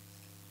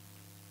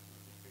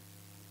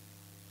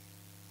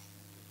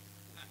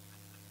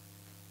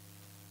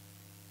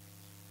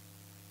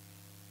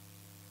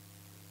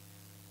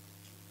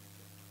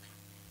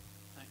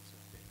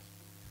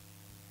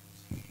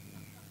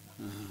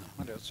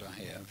 What else I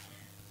have?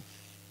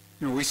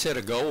 You know, we set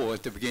a goal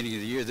at the beginning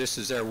of the year. This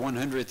is our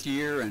 100th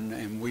year,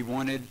 and we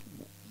wanted,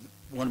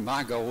 one of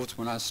my goals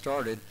when I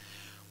started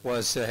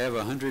was to have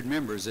 100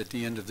 members at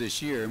the end of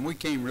this year, and we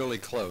came really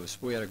close.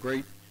 We had a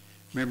great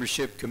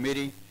membership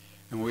committee,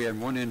 and we had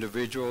one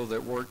individual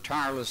that worked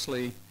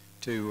tirelessly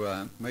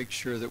to make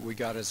sure that we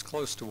got as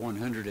close to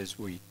 100 as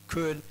we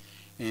could,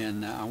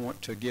 and I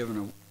want to give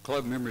a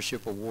club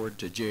membership award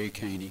to Jay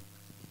Caney.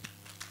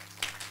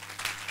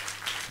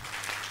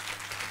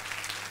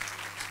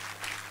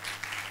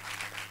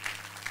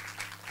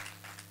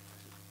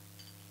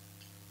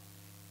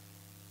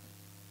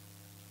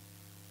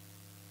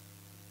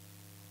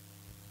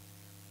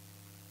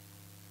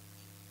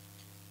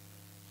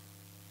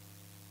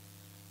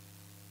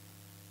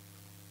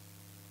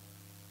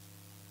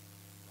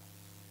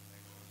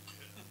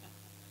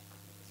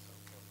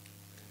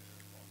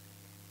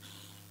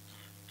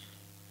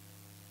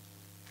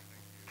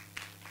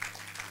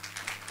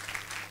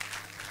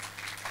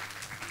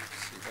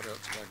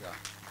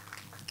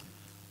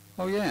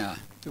 Oh yeah,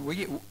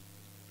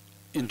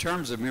 in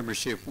terms of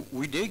membership,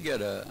 we did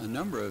get a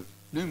number of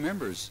new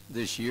members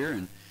this year,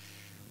 and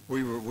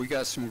we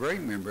got some great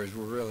members.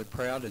 We're really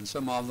proud, and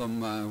some of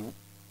them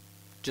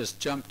just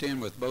jumped in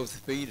with both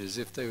feet as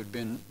if they had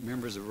been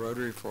members of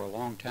Rotary for a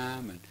long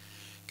time and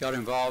got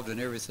involved in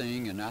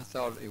everything, and I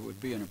thought it would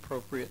be an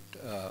appropriate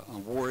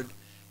award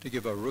to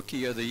give a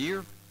Rookie of the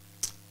Year.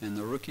 And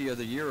the Rookie of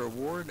the Year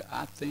award,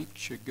 I think,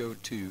 should go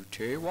to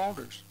Terry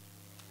Walters.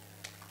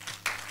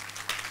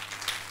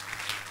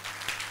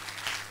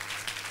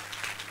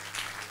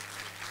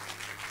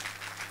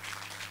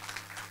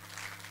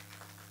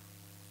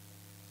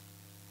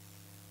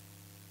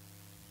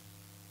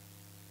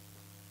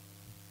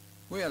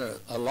 We had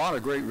a lot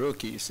of great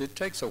rookies. It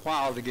takes a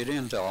while to get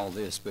into all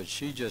this, but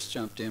she just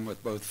jumped in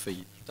with both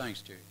feet.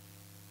 Thanks, Terry.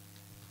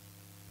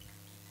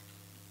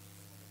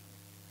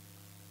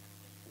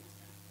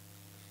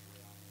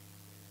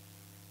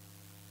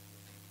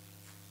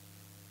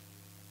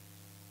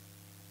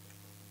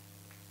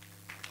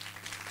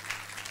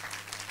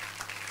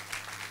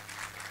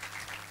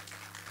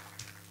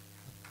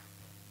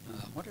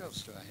 What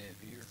else do I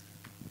have here?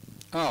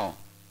 Oh,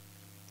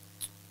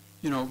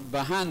 you know,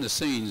 behind the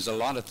scenes, a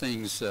lot of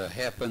things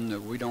happen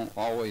that we don't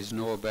always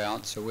know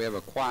about. So we have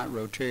a Quiet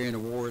Rotarian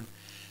Award.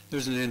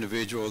 There's an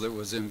individual that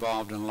was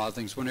involved in a lot of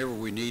things. Whenever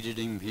we needed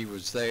him, he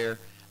was there.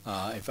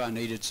 If I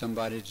needed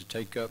somebody to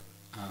take up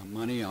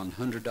money on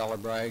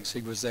 $100 brags,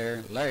 he was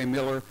there. Larry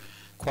Miller,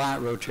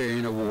 Quiet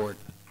Rotarian Award.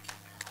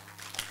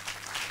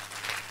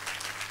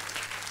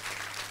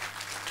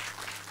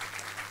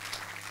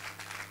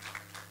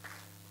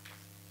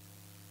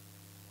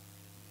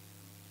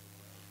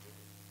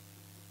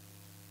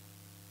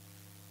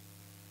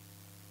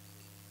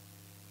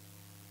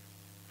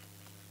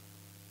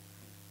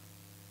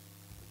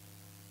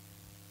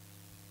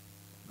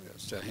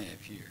 I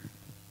have here.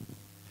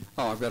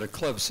 Oh, I've got a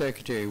club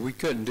secretary. We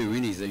couldn't do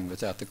anything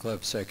without the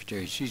club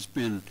secretary. She's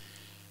been,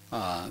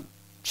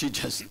 she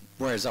just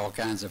wears all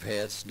kinds of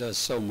hats, does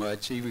so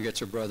much, even gets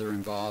her brother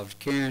involved.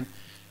 Karen,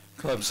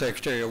 Club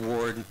Secretary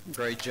Award,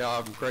 great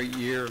job, great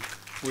year.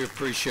 We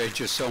appreciate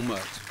you so much.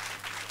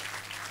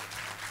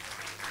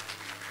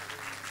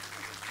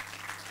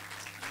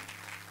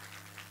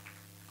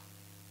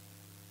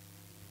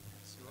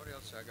 Let's see, what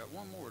else? I got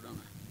one more, don't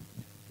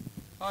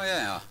I? Oh,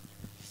 yeah.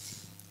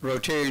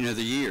 Rotarian of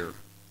the Year.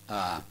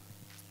 A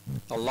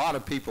lot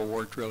of people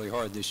worked really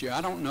hard this year.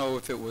 I don't know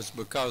if it was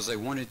because they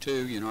wanted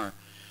to. You know,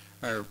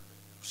 our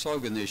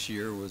slogan this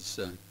year was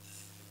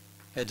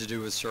had to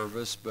do with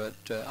service, but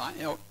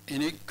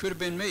and it could have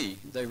been me.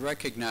 They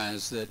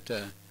recognized that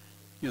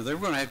you know, they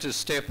were going to have to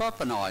step up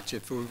a notch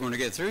if we were going to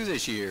get through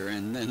this year,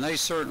 and they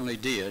certainly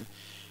did.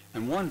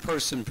 And one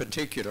person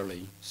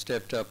particularly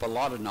stepped up a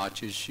lot of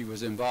notches. She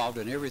was involved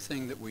in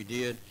everything that we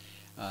did.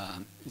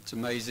 It's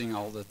amazing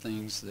all the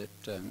things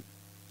that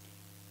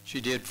she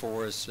did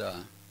for us,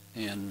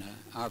 and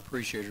I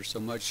appreciate her so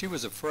much. She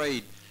was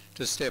afraid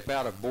to step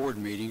out of board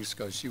meetings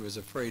because she was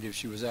afraid if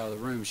she was out of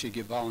the room she'd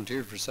get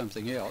volunteered for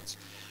something else.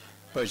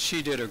 But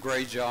she did a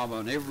great job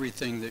on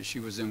everything that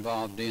she was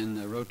involved in.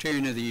 The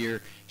Rotarian of the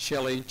Year,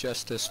 Shelley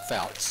Justice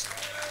Fouts.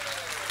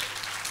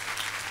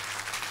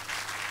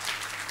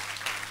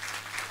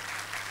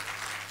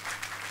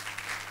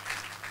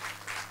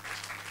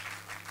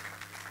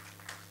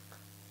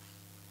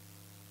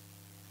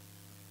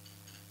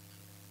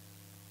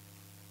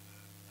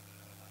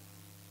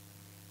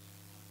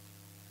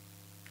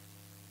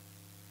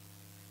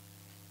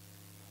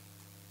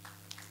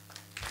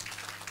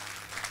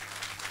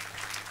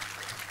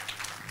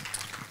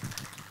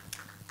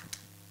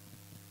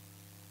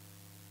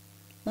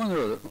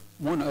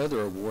 One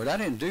other award, I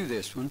didn't do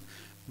this one,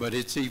 but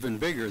it's even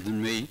bigger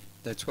than me.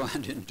 That's why I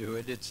didn't do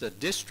it. It's a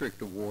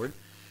district award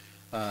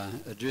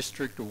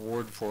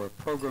for a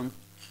program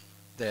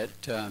that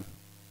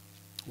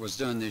was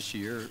done this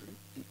year.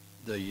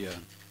 The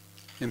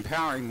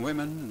Empowering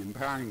Women,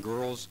 Empowering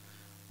Girls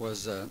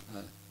was a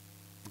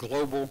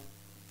global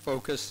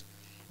focus,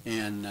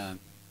 and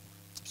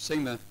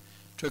Seema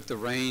took the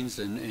reins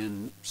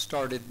and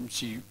started.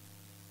 She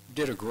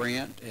did a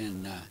grant,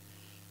 and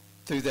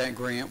through that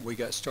grant, we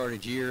got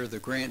started here. The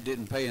grant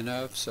didn't pay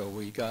enough, so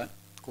we got,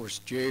 of course,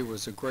 Jay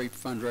was a great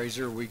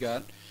fundraiser. We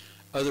got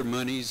other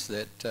monies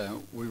that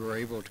we were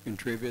able to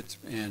contribute,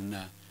 and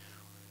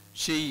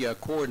she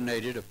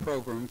coordinated a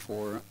program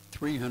for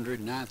 300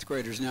 ninth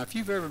graders. Now, if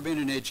you've ever been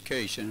in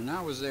education, and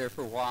I was there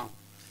for a while,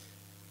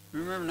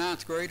 remember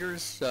ninth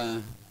graders?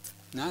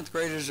 Ninth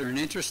graders are an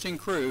interesting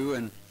crew,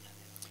 and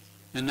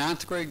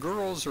ninth grade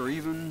girls are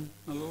even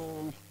a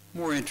little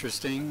more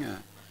interesting.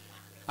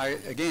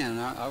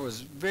 I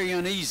was very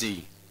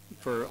uneasy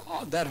for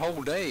that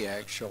whole day,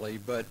 actually,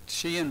 but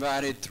she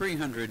invited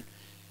 300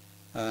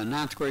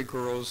 ninth grade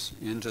girls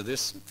into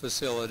this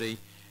facility,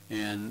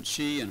 and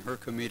she and her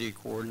committee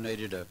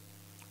coordinated a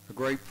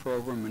great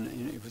program,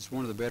 and it was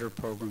one of the better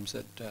programs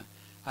that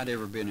I'd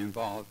ever been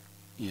involved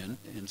in.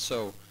 And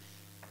so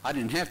I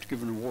didn't have to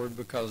give an award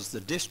because the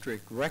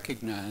district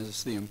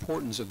recognized the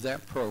importance of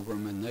that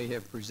program, and they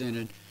have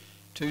presented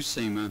to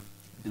Seema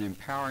an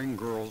Empowering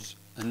Girls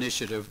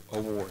Initiative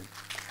Award.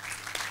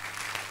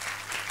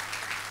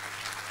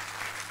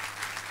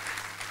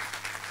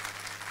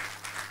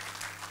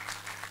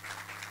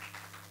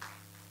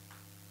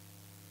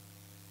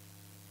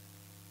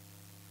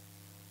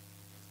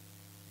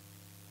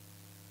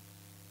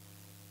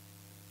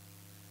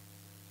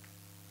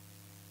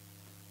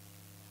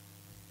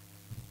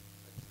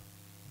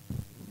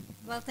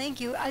 Well,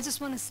 thank you. I just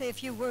want to say a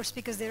few words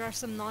because there are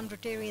some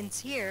non-Rotarians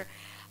here.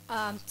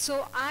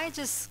 So I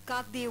just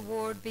got the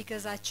award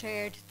because I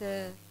chaired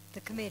the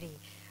committee.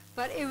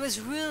 But it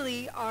was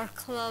really our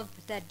club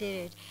that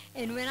did it.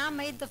 And when I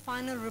made the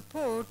final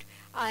report,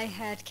 I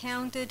had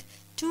counted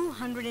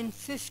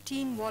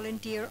 215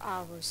 volunteer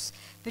hours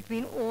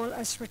between all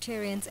us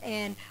Rotarians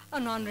and a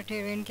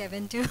non-Rotarian,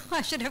 Kevin, too.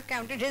 I should have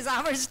counted his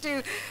hours,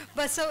 too.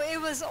 But so it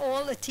was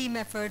all a team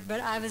effort,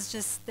 but I was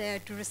just there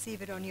to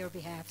receive it on your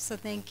behalf. So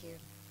thank you.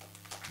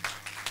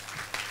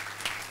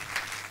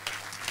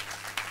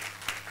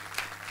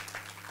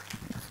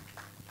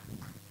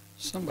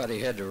 Somebody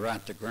had to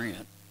write the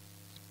grant.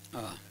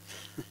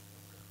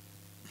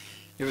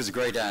 It was a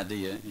great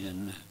idea,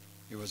 and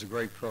it was a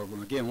great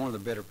program. Again, one of the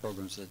better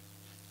programs that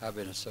I've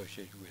been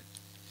associated with.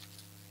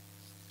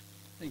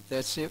 I think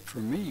that's it for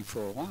me for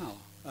a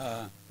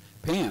while.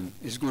 Pam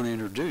is going to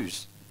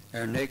introduce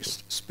our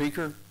next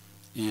speaker,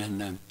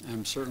 and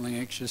I'm certainly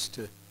anxious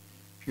to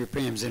hear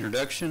Pam's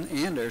introduction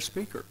and our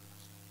speaker.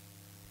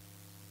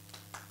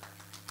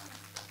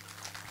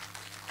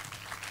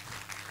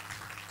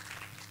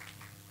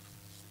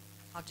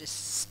 I'll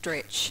just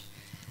stretch.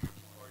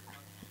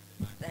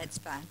 That's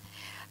fine.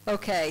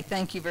 Okay,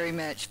 thank you very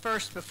much.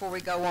 First, before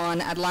we go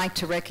on, I'd like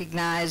to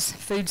recognize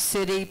Food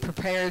City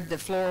prepared the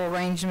floral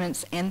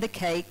arrangements and the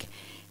cake.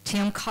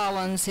 Tim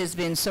Collins has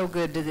been so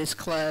good to this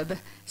club.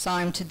 Saw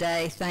him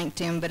today, thanked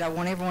him, but I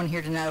want everyone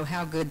here to know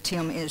how good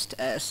Tim is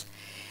to us.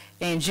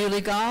 And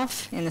Julie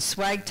Goff in the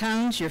swag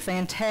tones, you're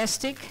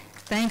fantastic.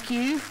 Thank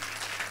you.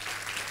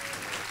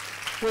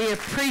 We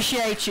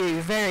appreciate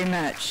you very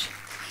much.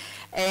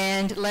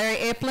 And Larry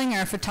Epling,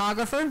 our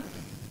photographer.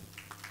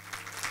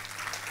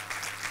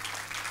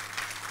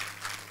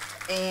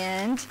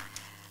 And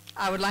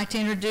I would like to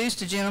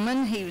introduce a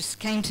gentleman. He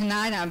came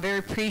tonight. I'm very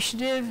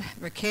appreciative.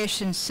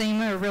 Rakesh and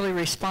Seema are really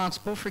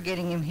responsible for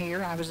getting him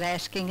here. I was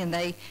asking, and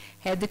they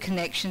had the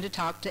connection to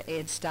talk to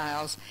Ed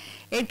Stiles.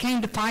 Ed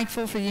came to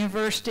Pikeville for the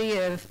University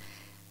of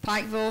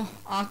Pikeville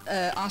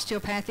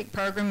osteopathic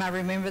program. I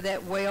remember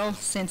that well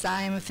since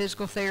I am a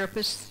physical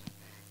therapist.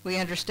 We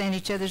understand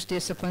each other's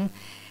discipline.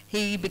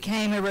 He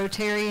became a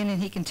Rotarian,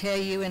 and he can tell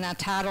you, and I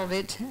titled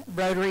it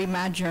Rotary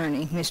My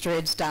Journey, Mr.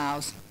 Ed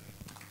Stiles.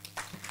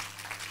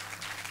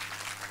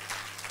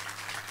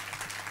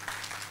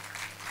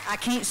 I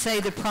can't say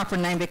the proper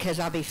name because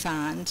I'll be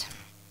fined.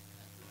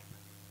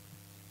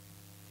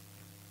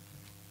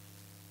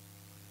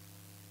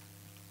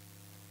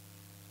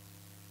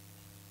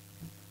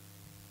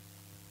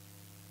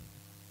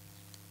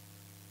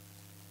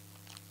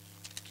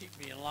 Keep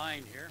me in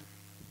line here.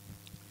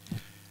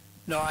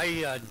 No,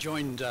 I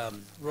joined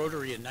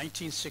Rotary in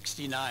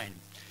 1969.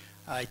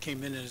 I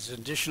came in as an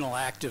additional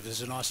active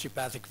as an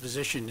osteopathic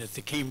physician at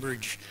the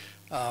Cambridge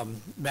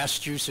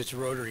Massachusetts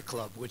Rotary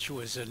Club, which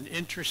was an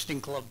interesting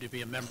club to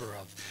be a member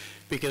of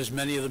because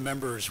many of the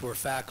members were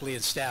faculty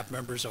and staff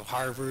members of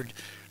Harvard,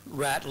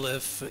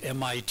 Ratliff,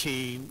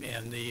 MIT,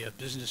 and the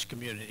business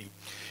community.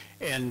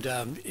 And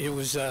it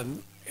was,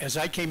 as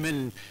I came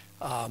in,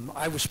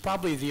 I was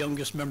probably the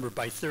youngest member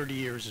by 30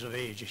 years of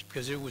age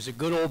because it was a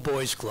good old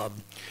boys club.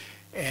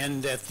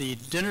 And at the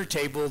dinner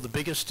table, the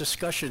biggest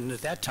discussion at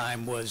that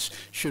time was,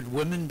 should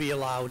women be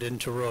allowed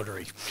into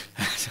Rotary?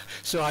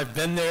 So I've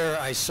been there.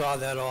 I saw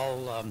that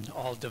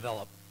all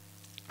develop.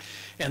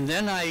 And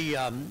then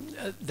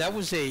that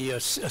was a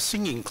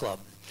singing club.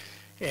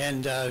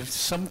 And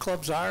some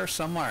clubs are,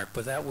 some aren't,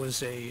 but that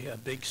was a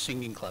big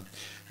singing club.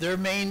 Their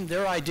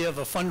idea of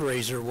a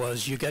fundraiser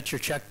was you got your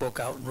checkbook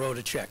out and wrote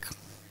a check.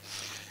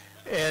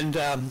 And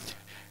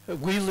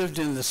we lived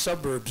in the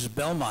suburbs of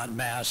Belmont,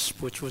 Mass,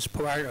 which was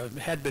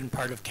had been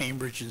part of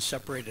Cambridge and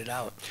separated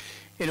out.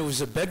 And it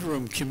was a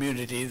bedroom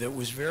community that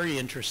was very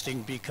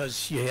interesting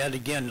because you had,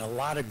 again, a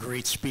lot of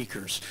great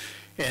speakers.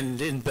 And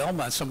in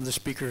Belmont, some of the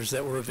speakers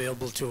that were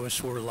available to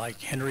us were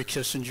like Henry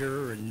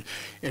Kissinger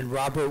and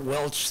Robert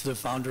Welch, the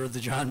founder of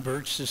the John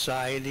Birch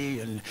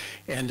Society,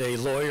 and a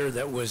lawyer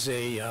that was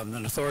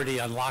an authority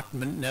on Loch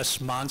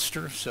Ness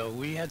Monster. So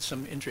we had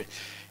some interest.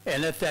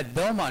 And at that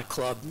Belmont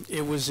club,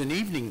 it was an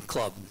evening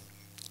club.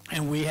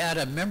 And we had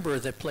a member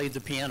that played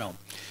the piano.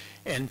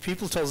 And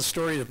people tell the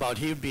story about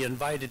he would be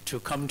invited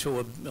to come to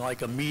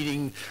a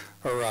meeting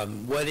or a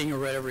wedding or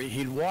whatever.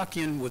 He'd walk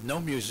in with no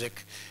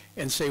music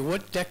and say,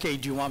 what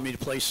decade do you want me to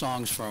play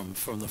songs from?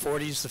 From the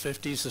 40s, the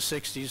 50s, the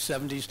 60s,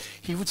 70s?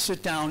 He would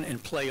sit down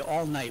and play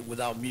all night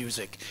without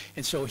music.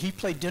 And so he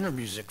played dinner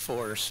music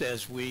for us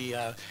as we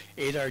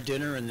ate our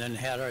dinner and then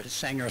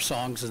sang our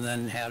songs and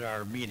then had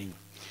our meeting.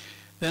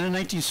 Then in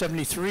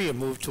 1973, I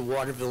moved to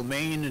Waterville,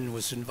 Maine, and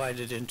was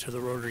invited into the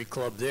Rotary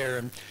Club there.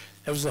 And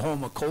that was the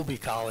home of Colby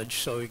College,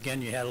 so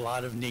again, you had a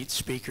lot of neat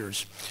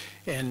speakers.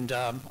 And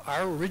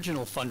our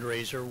original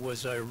fundraiser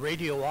was a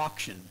radio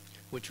auction,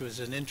 which was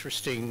an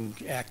interesting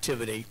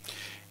activity.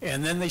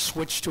 And then they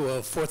switched to a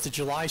 4th of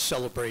July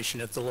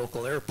celebration at the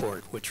local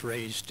airport, which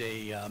raised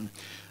a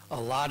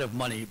lot of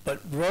money.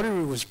 But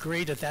Rotary was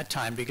great at that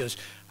time because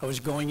I was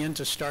going in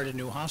to start a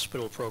new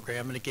hospital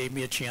program, and it gave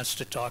me a chance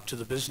to talk to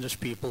the business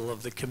people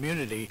of the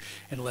community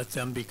and let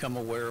them become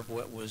aware of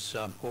what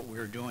we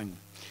were doing.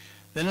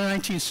 Then in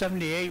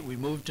 1978, we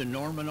moved to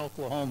Norman,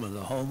 Oklahoma,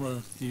 the home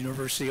of the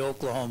University of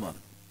Oklahoma.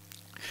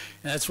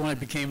 And that's when I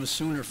became a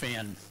Sooner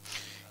fan.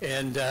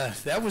 And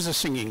that was a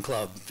singing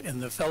club.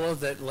 And the fellow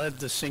that led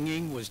the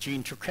singing was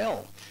Gene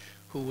Turkel,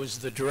 who was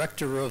the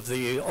director of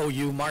the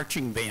OU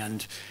marching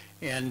band.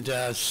 And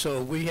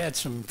so we had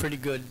some pretty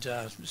good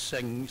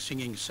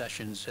singing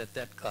sessions at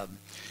that club.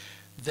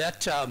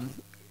 That,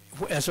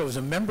 as I was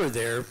a member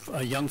there,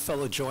 a young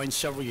fellow joined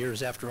several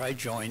years after I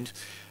joined,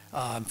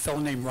 a fellow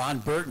named Ron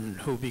Burton,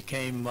 who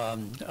became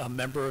a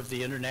member of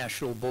the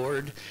International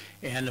Board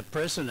and the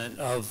president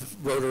of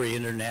Rotary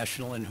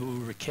International, and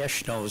who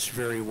Rakesh knows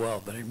very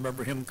well. But I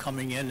remember him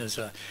coming in as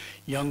a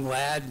young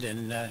lad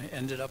and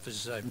ended up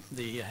as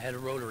the head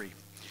of Rotary.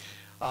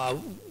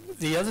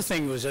 The other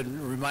thing was,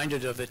 I'm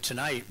reminded of it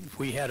tonight,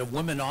 we had a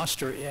woman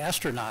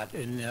astronaut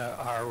in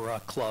our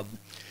club,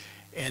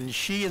 and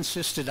she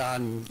insisted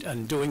on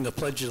doing the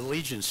Pledge of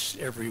Allegiance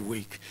every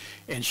week.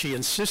 And she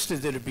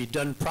insisted that it be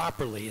done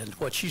properly. And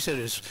what she said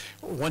is,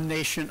 one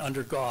nation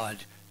under God.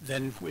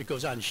 Then it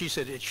goes on. She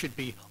said it should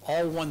be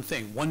all one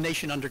thing, one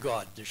nation under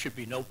God. There should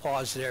be no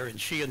pause there. And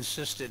she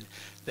insisted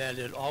that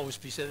it always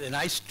be said. And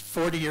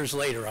 40 years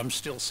later, I'm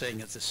still saying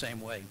it the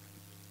same way.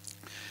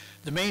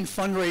 The main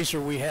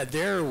fundraiser we had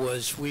there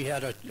was, we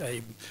had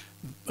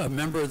a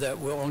member that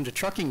owned a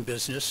trucking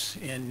business,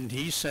 and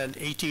he sent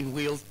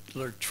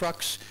 18-wheeler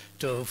trucks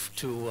to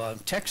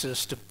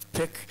Texas to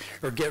pick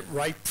or get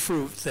ripe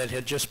fruit that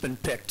had just been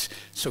picked.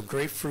 So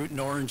grapefruit and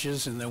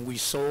oranges, and then we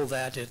sold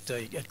that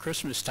at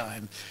Christmas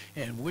time,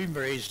 and we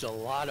raised a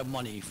lot of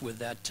money with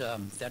that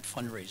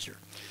fundraiser.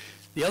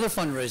 The other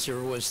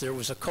fundraiser was, there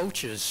was a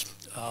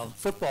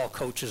football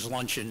coaches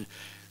luncheon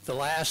the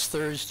last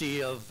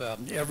Thursday of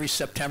every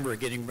September,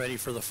 getting ready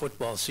for the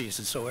football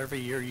season. So every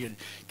year you'd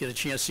get a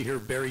chance to hear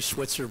Barry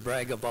Switzer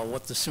brag about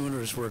what the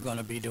Sooners were going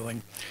to be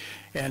doing.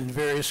 And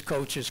various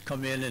coaches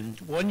come in, and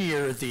one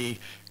year the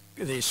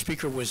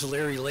speaker was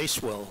Larry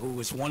Lacewell, who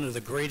was one of the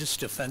greatest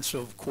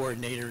defensive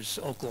coordinators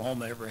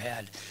Oklahoma ever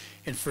had.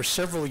 And for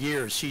several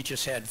years, he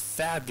just had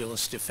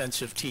fabulous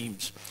defensive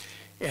teams.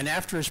 And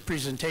after his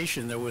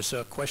presentation, there was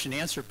a question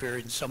and answer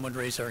period, and someone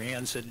raised their hand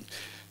and said,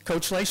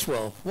 Coach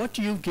Lacewell, what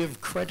do you give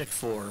credit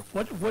for?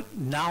 What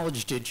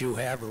knowledge did you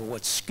have, or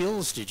what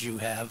skills did you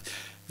have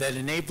that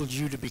enabled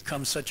you to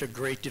become such a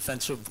great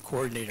defensive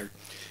coordinator?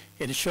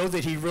 And it showed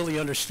that he really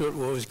understood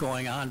what was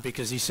going on,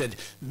 because he said,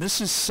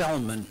 Mrs.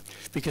 Selman,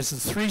 because the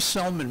 3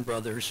 Selman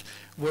brothers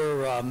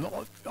were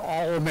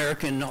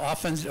all-American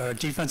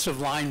defensive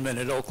linemen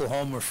at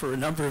Oklahoma for a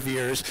number of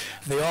years.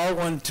 They all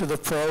went to the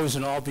pros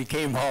and all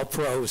became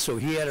all-pros, so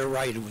he had it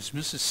right. It was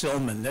Mrs.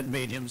 Selman that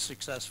made him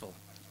successful.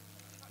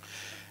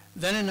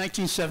 Then in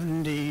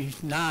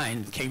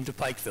 1979, came to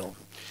Pikeville.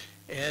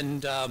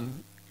 And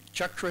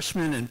Chuck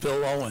Chrisman and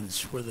Bill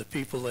Owens were the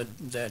people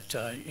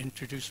that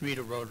introduced me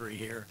to Rotary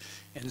here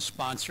and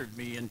sponsored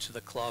me into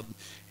the club.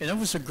 And it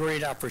was a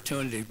great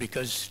opportunity,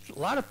 because a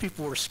lot of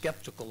people were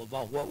skeptical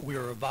about what we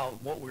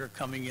were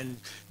coming in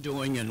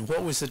doing, and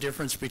what was the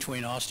difference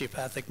between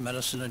osteopathic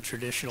medicine and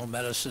traditional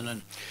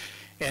medicine.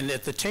 And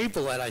at the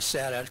table that I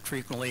sat at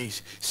frequently,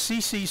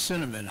 C.C.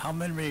 Cinnamon, how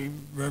many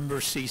remember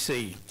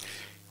C.C.?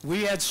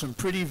 We had some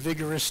pretty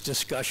vigorous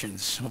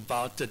discussions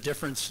about the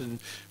difference in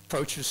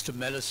approaches to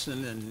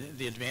medicine and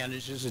the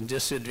advantages and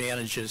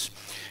disadvantages.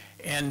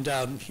 And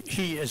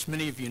he, as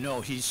many of you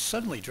know, he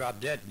suddenly dropped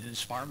dead in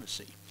his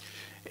pharmacy.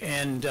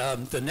 And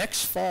the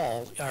next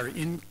fall, our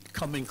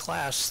incoming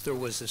class, there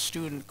was a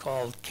student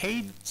called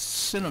Cade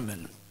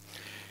Cinnamon.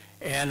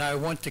 And I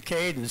went to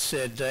Cade and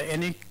said,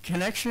 any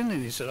connection?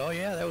 And he said, oh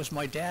yeah, that was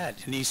my dad.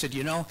 And he said,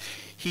 you know,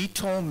 he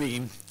told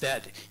me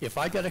that if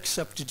I got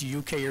accepted to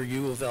UK or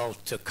U of L,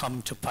 to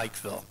come to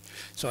Pikeville.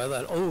 So I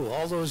thought, oh,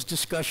 all those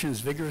discussions,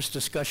 vigorous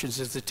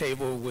discussions at the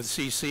table with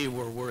CC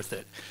were worth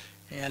it.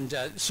 And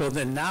so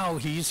then now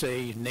he's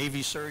a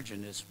Navy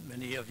surgeon, as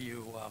many of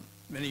you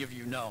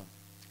know.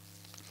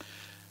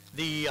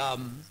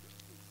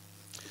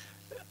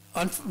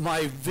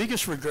 My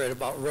biggest regret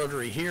about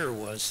Rotary here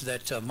was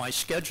that my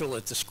schedule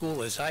at the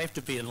school is I have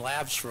to be in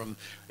labs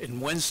in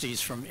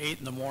Wednesdays from 8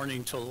 in the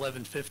morning till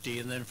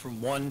 11:50, and then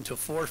from 1 to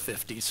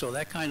 4:50. So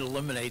that kind of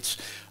eliminates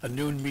a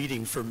noon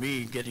meeting for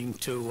me getting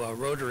to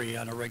Rotary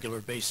on a regular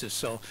basis.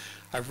 So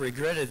I've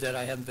regretted that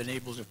I haven't been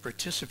able to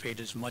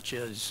participate as much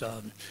as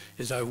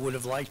I would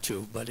have liked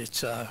to, but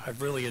I've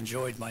really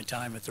enjoyed my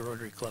time at the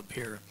Rotary Club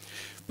here.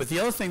 But the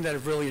other thing that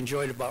I've really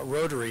enjoyed about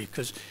Rotary,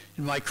 because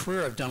in my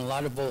career I've done a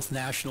lot of both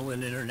national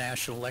and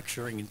international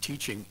lecturing and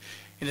teaching,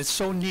 and it's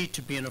so neat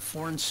to be in a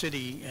foreign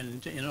city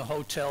and in a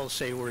hotel,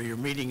 say, where your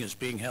meeting is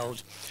being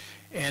held,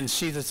 and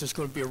see that there's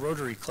going to be a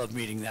Rotary Club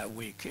meeting that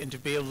week, and to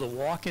be able to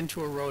walk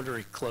into a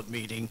Rotary Club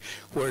meeting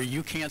where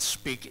you can't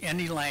speak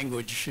any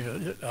language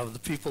of the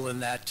people in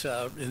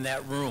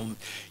that room,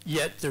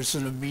 yet there's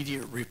an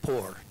immediate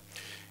rapport.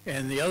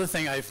 And the other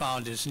thing I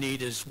found is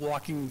neat is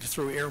walking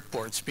through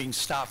airports, being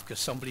stopped because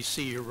somebody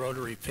see your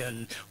Rotary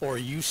pin or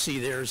you see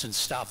theirs and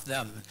stop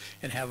them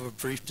and have a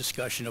brief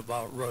discussion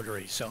about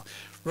Rotary. So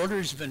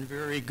Rotary's been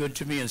very good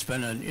to me. It's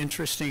been an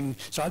interesting,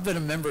 so I've been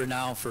a member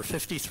now for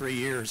 53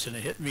 years, and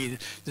it hit me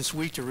this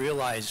week to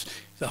realize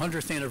the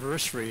 100th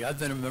anniversary, I've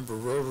been a member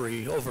of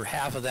Rotary over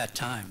half of that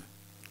time.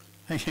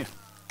 Thank you.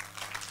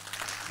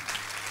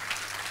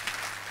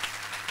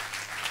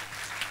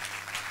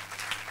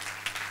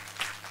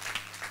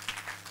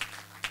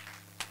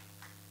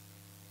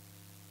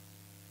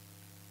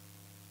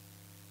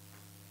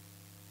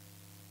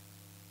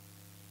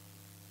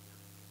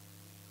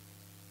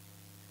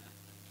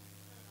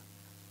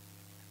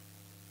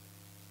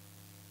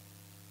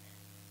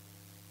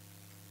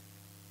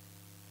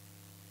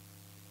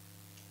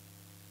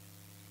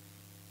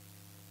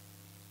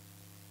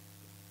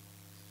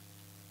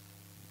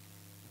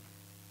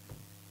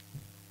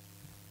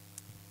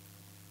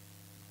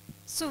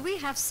 So we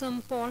have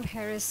some Paul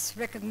Harris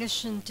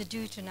recognition to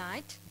do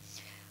tonight.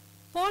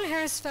 Paul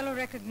Harris Fellow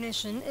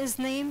Recognition is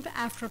named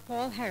after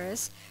Paul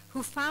Harris,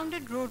 who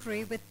founded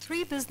Rotary with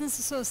 3 business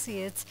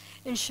associates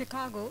in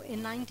Chicago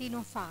in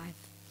 1905.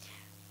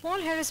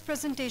 Paul Harris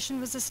Presentation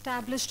was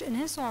established in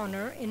his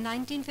honor in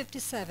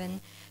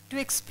 1957 to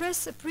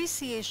express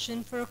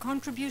appreciation for a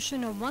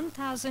contribution of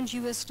 $1,000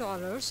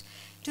 US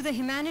to the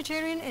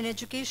humanitarian and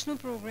educational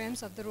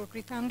programs of the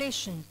Rotary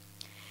Foundation.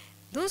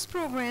 Those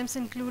programs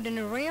include an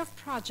array of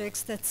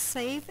projects that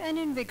save and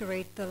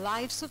invigorate the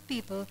lives of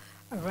people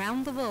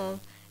around the world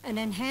and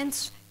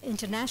enhance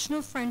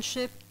international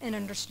friendship and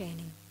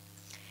understanding.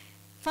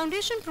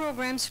 Foundation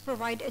programs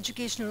provide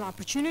educational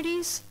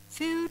opportunities,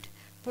 food,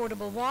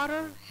 portable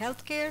water,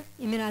 healthcare,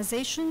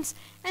 immunizations,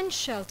 and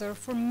shelter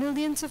for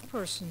millions of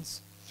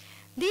persons.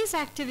 These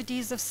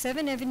activities of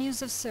 7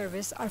 avenues of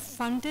service are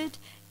funded,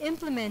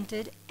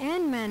 implemented,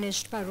 and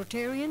managed by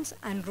Rotarians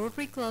and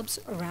Rotary clubs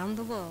around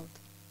the world.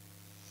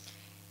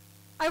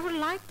 I would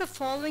like the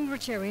following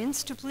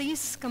Rotarians to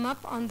please come up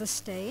on the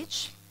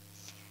stage.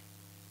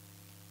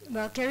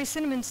 Well, Carrie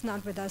Cinnamon's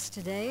not with us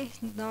today,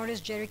 nor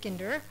is Jerry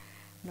Kinder,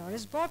 nor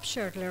is Bob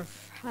Schertler.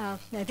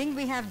 I think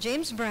we have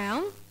James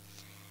Brown,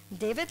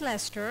 David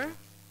Lester,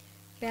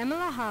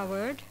 Pamela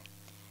Howard,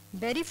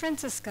 Betty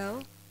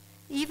Francisco,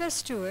 Eva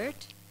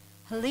Stewart,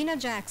 Helena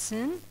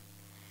Jackson,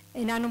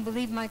 and I don't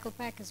believe Michael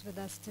Pack is with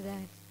us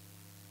today.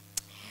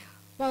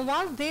 Well,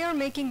 while they are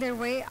making their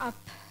way up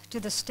to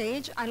the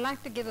stage, I'd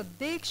like to give a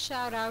big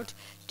shout out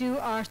to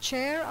our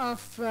chair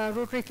of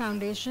Rotary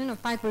Foundation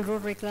of Pikeville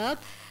Rotary Club,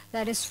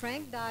 that is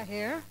Frank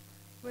Daher.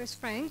 Where's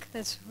Frank?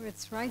 It's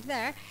right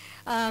there.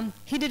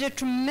 He did a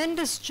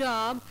tremendous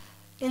job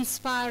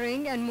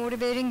inspiring and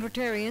motivating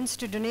Rotarians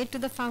to donate to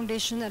the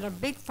foundation at a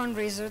big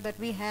fundraiser that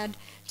we had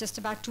just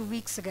about 2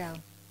 weeks ago.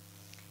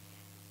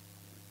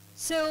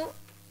 So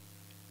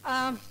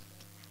I'm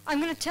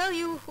going to tell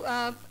you,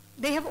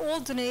 they have all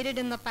donated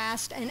in the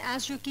past, and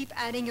as you keep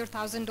adding your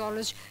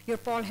 $1,000, your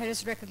Paul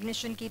Harris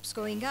recognition keeps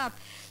going up.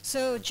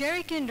 So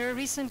Jerry Kinder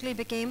recently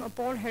became a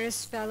Paul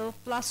Harris Fellow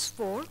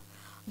 +4,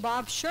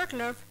 Bob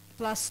Schertler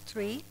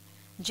 +3,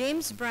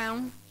 James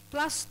Brown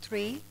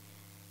 +3,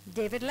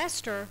 David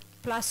Lester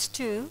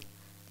 +2,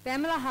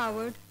 Pamela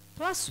Howard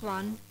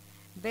 +1,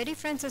 Betty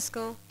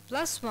Francisco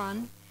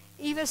 +1,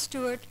 Eva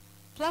Stewart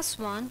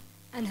 +1,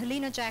 and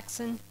Helena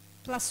Jackson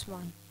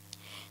 +1.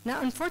 Now,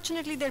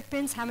 unfortunately, their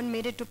pins haven't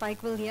made it to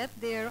Pikeville yet.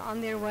 They're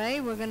on their way.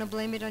 We're going to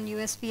blame it on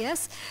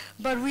USPS.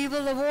 But we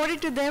will award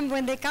it to them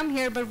when they come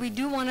here, but we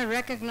do want to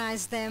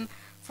recognize them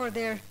for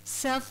their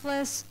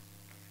selfless,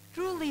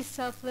 truly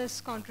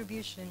selfless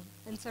contribution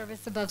and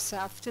service above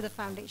self to the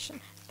foundation.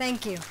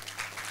 Thank you.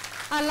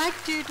 I'd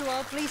like you to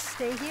all please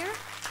stay here.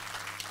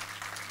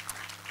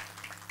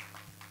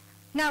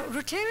 Now,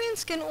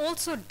 Rotarians can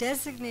also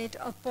designate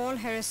a Paul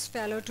Harris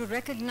Fellow to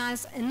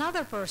recognize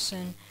another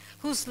person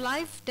whose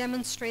life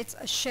demonstrates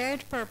a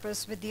shared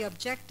purpose with the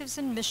objectives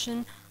and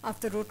mission of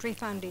the Rotary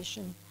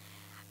Foundation.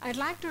 I'd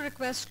like to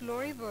request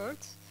Lori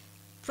Wirth,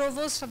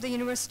 Provost of the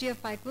University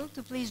of Pikeville,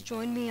 to please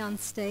join me on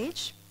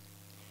stage.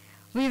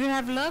 We would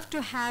have loved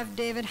to have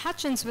David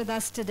Hutchins with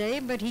us today,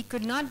 but he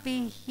could not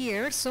be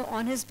here, so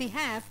on his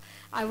behalf,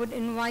 I would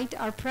invite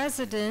our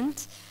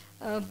president,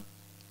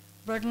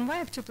 Burton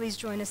Webb, to please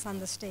join us on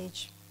the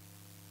stage.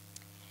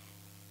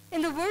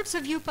 In the words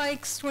of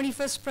UPike's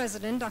 21st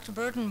president, Dr.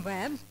 Burton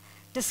Webb,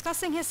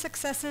 discussing his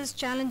successes,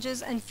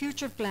 challenges, and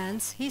future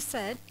plans, he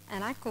said,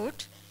 and I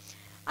quote,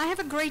 "I have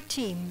a great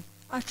team.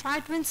 I try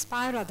to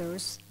inspire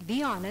others,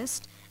 be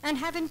honest, and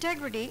have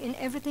integrity in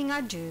everything I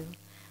do.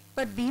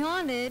 But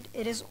beyond it,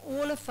 it is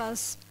all of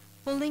us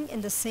pulling in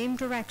the same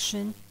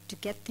direction to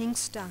get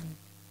things done."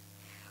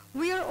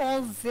 We are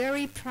all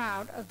very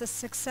proud of the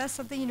success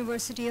of the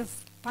University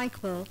of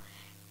Pikeville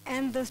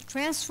and the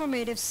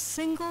transformative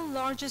single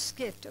largest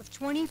gift of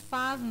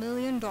 $25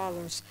 million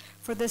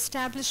for the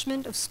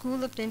establishment of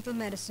School of Dental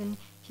Medicine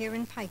here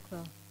in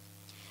Pikeville.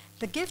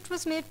 The gift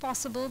was made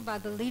possible by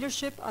the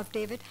leadership of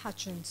David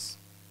Hutchins.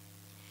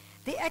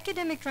 The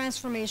academic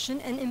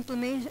transformation and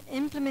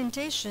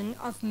implementation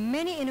of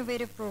many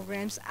innovative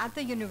programs at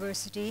the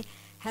university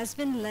has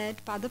been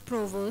led by the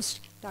provost,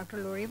 Dr.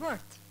 Lori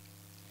Worth.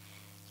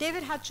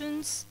 David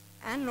Hutchins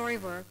and Lori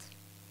Worth,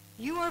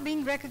 you are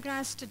being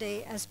recognized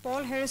today as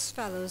Paul Harris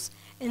Fellows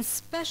in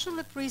special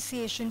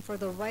appreciation for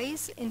the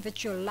ways in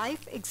which your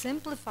life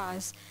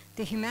exemplifies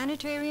the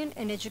humanitarian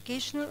and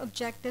educational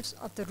objectives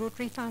of the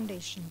Rotary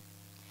Foundation.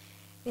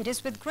 It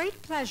is with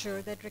great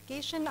pleasure that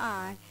Rakesh and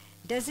I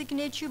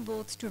designate you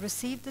both to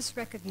receive this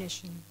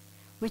recognition.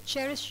 We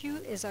cherish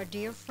you as our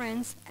dear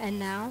friends and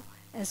now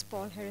as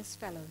Paul Harris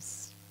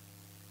Fellows.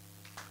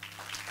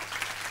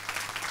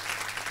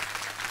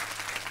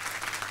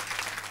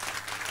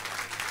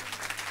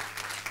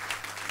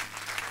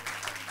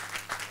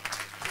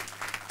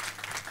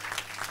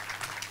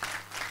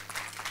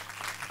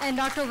 And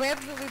Dr. Webb,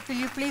 will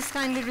you please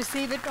kindly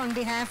receive it on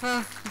behalf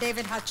of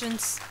David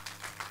Hutchins?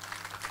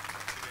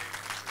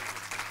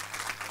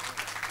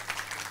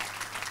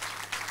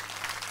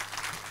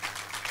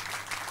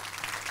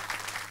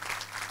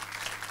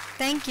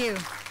 Thank you.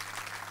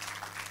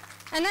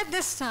 And at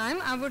this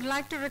time, I would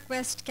like to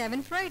request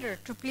Kevin Prater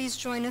to please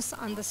join us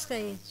on the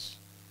stage.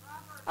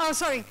 Oh,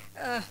 sorry.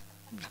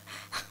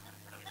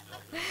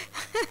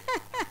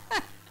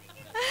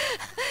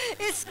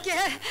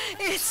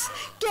 It's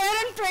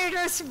Karen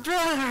Prater's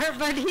brother,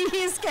 but he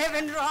is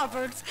Kevin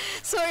Roberts.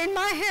 So in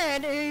my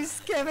head, he's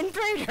Kevin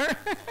Prater.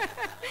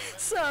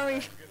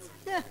 Sorry.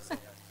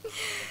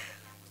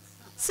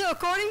 So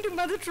according to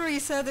Mother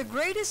Teresa, the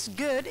greatest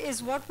good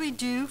is what we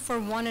do for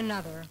one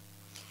another.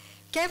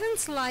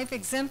 Kevin's life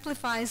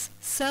exemplifies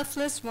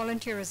selfless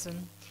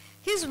volunteerism.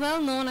 He's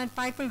well known at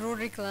Pikeville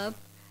Rotary Club,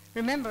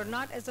 remember,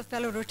 not as a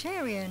fellow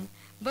Rotarian,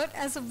 but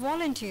as a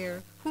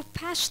volunteer who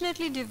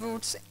passionately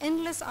devotes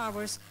endless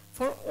hours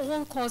for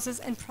all causes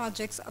and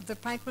projects of the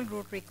Pikeville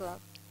Rotary Club.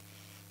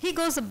 He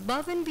goes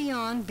above and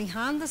beyond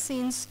behind the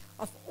scenes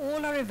of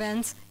all our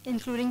events,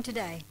 including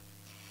today.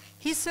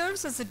 He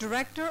serves as the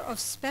Director of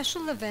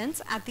Special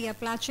Events at the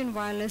Appalachian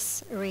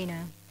Wireless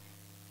Arena.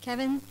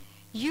 Kevin,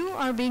 you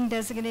are being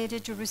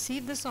designated to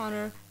receive this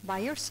honor by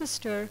your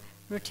sister,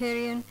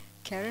 Rotarian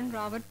Karen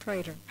Robert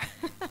Prater.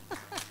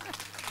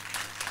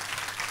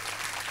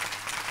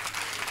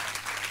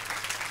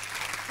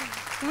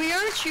 We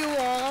urge you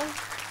all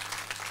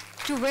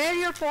to wear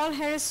your Paul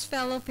Harris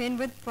Fellow pin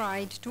with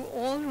pride to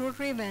all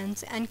Rotary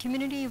events and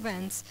community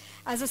events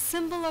as a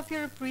symbol of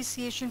your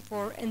appreciation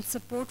for and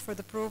support for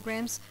the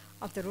programs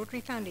of the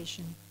Rotary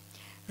Foundation.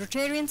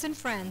 Rotarians and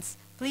friends,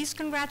 please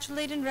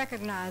congratulate and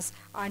recognize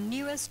our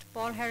newest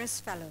Paul Harris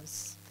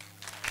Fellows.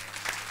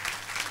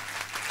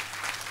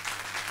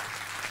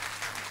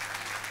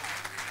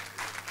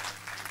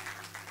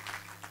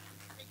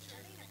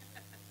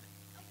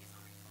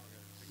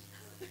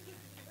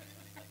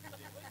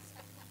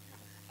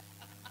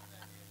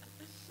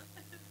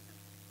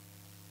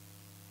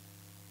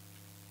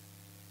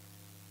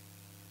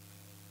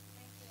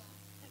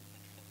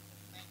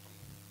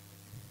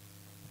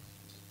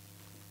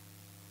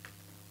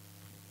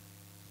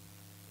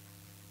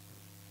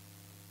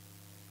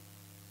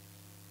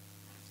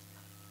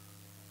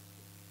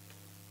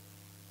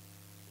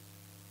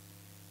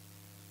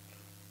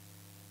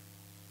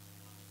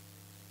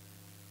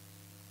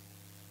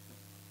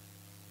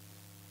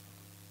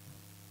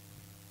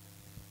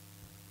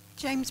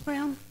 James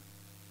Brown.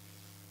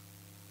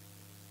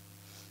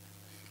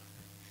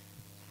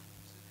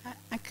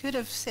 I could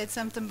have said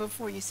something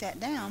before you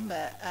sat down,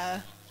 but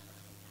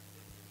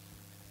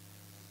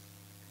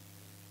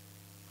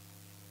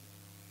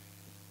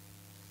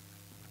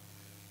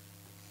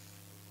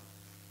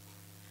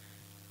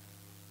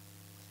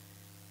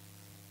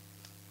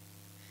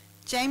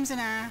James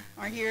and I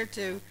are here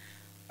to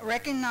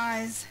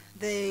recognize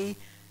the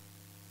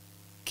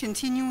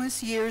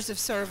continuous years of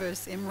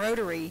service in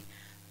Rotary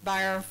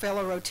by our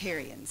fellow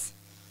Rotarians.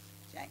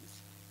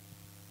 James.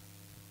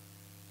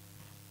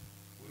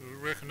 We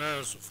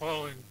recognize the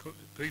following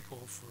people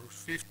for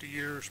 50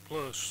 years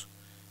plus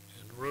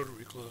in the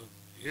Rotary Club.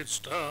 Ed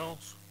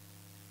Stiles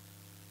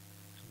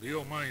and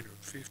Bill Maynard,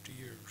 50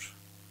 years.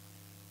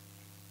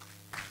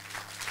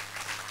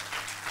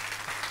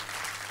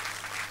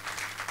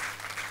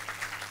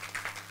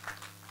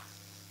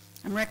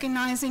 I'm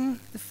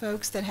recognizing the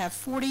folks that have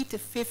 40 to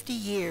 50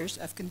 years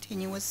of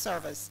continuous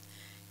service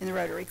in the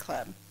Rotary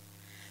Club.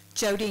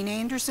 Jodine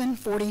Anderson,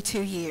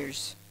 42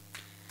 years.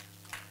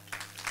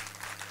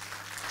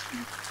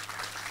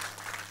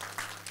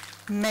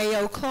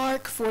 Mayo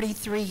Clark,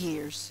 43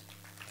 years.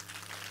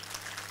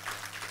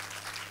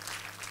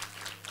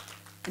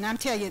 And I'm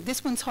telling you,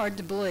 this one's hard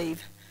to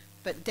believe,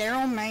 but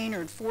Daryl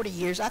Maynard, 40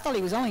 years. I thought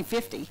he was only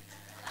 50,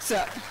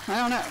 so I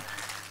don't know.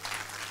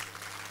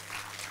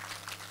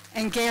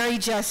 And Gary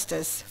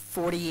Justice,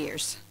 40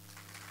 years.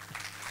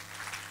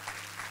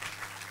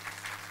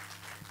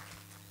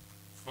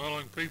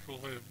 following people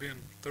have been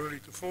 30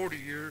 to 40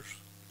 years: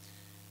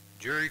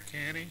 Jerry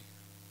Canny,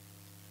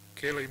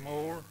 Kelly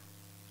Moore,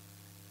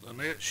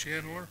 Lynette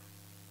Schindler,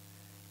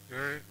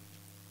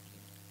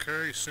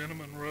 Carrie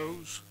Cinnamon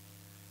Rose,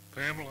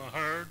 Pamela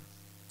Hard,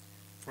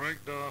 Frank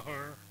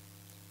Daher,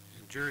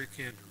 and Jerry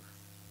Kinder.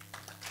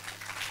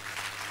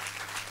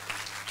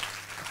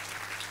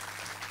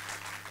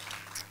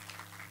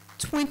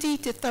 "20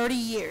 to 30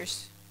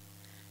 years,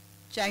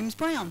 James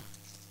Brown.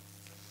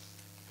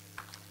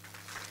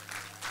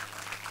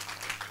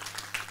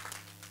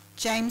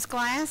 James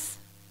Glass,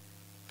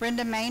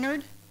 Brenda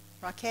Maynard,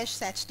 Rakesh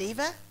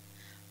Sachdeva,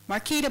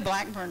 Marquita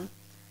Blackburn,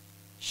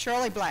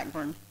 Shirley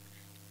Blackburn,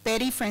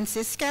 Betty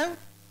Francisco,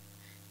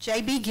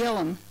 J.B.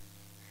 Gillum,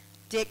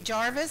 Dick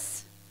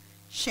Jarvis,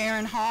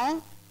 Sharon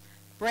Hall,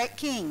 Brett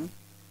King,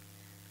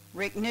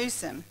 Rick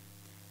Newsom,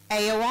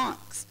 A.O.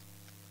 Onks,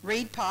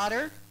 Reed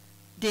Potter,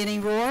 Denny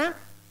Rohr,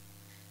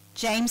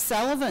 James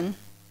Sullivan,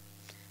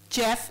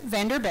 Jeff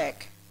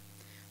Vanderbeck,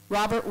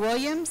 Robert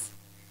Williams,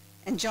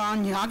 and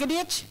John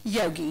Yagadich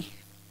Yogi.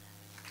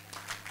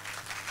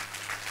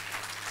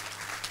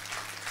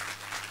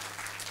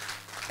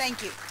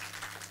 Thank you.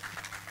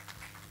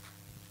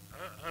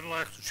 I'd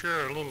like to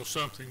share a little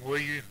something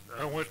with you.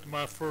 I went to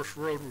my first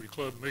Rotary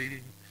Club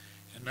meeting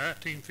in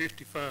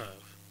 1955. It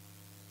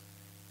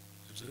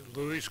was at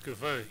Louis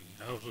Cafe.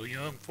 I was a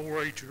young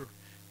 4-H'er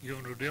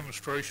giving a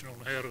demonstration on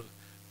how to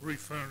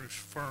refurnish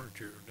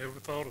furniture. Never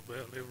thought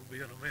about ever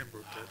being a member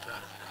at that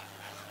time.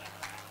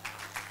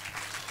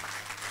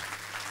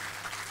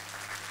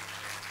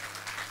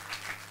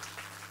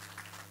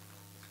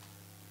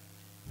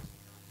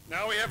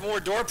 Now we have more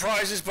door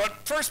prizes,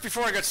 but first,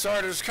 before I get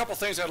started, there's a couple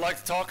things I'd like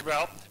to talk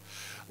about.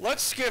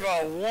 Let's give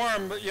a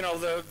warm,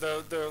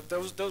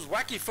 those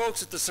wacky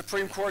folks at the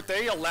Supreme Court,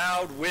 they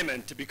allowed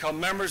women to become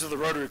members of the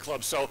Rotary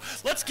Club. So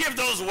let's give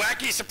those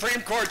wacky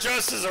Supreme Court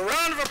justices a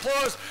round of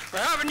applause for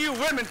having you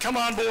women come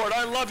on board.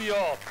 I love you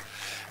all.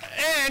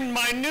 And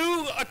my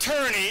new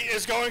attorney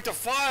is going to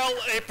file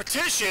a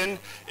petition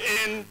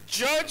in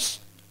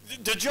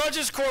the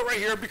judge's court right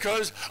here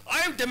because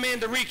I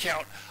demand a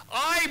recount.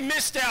 I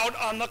missed out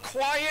on the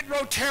quiet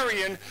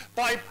Rotarian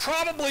by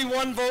probably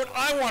one vote.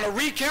 I want a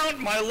recount.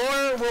 My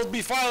lawyer will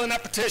be filing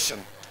that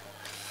petition.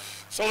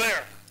 So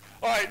there.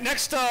 All right,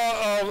 next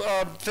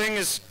thing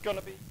is going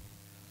to be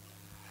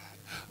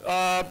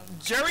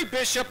Jerry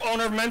Bishop,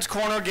 owner of Men's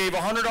Corner, gave a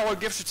 $100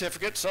 gift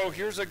certificate. So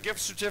here's a gift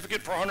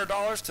certificate for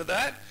 $100 to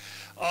that.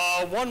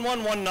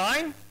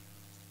 1119.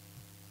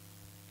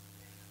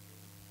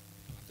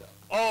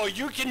 Oh,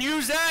 you can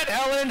use that,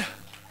 Helen.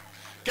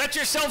 Get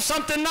yourself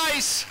something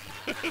nice.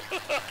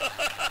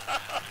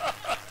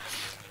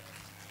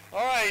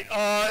 All right,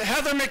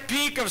 Heather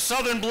McPeak of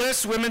Southern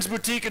Bliss Women's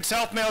Boutique at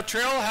South Mail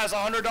Trail has a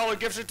 $100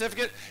 gift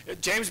certificate.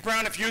 James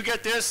Brown, if you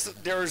get this,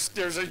 there's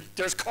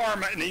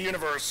karma in the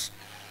universe.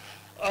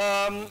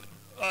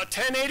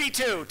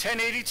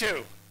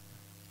 1082.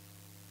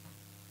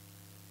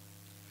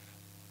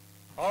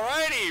 All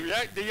righty,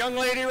 the young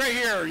lady right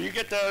here, you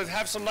get to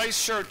have some nice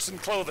shirts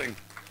and clothing.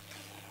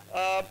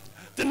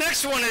 The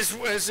next one is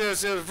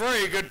a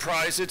very good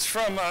prize. It's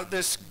from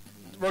this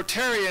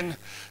Rotarian,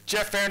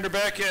 Jeff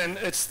Vanderbeck, and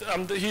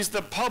he's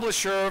the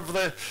publisher of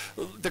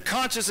the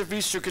Conscience of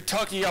Eastern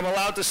Kentucky. I'm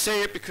allowed to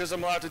say it because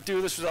I'm allowed to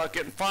do this without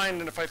getting fined,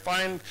 and if I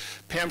find,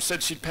 Pam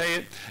said she'd pay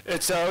it.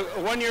 It's a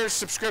one-year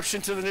subscription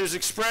to the News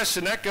Express,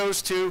 and that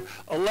goes to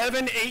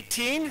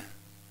 1118.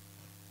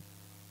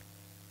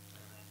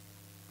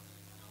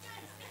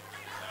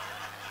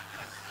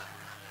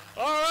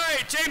 All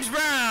right, James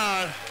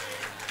Brown.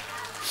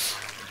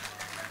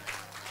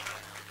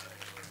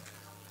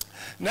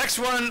 Next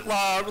one,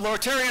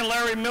 Rotarian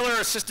Larry Miller,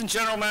 Assistant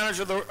General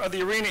Manager of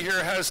the arena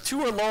here, has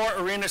 2 or lower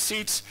arena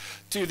seats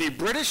to the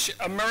British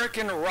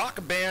American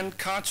Rock Band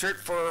concert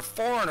for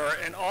Foreigner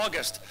in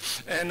August.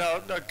 And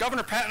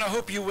Governor Patton, I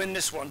hope you win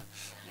this one.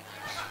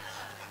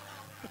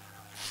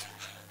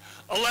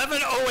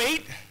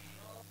 1108.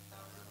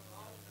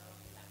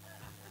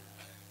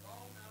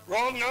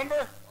 Wrong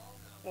number?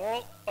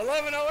 Well,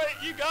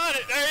 1108, you got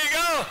it. There you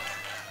go.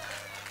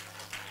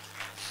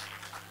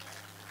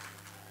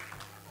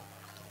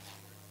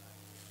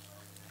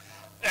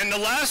 And the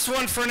last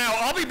one for now,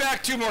 I'll be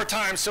back 2 more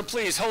times, so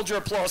please hold your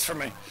applause for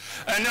me.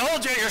 And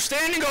hold your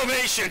standing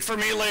ovation for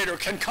me later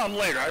can come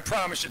later, I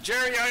promise you.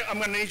 Jerry, I'm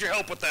going to need your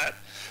help with that.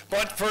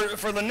 But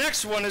for the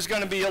next one is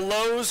going to be a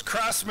Lowe's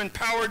Craftsman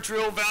power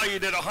drill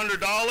valued at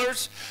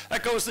 $100.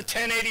 That goes to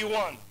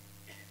 1081.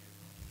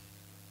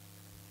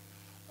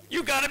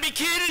 You got to be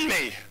kidding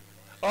me.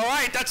 All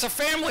right, that's a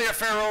family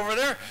affair over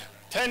there.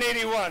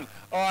 1081.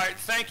 All right,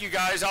 thank you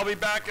guys. I'll be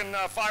back in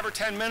 5 or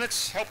 10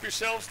 minutes. Help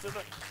yourselves to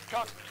the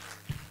cocktail.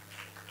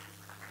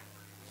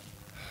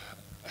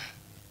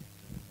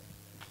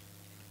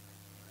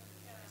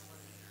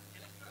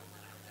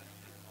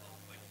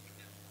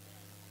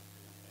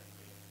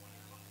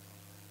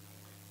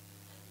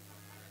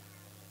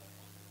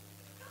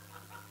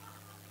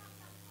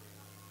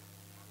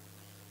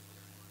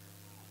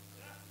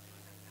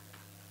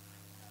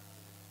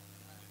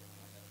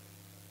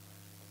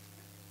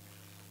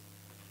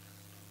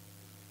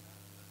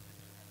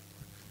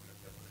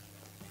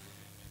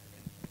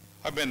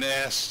 I've been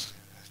asked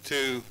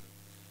to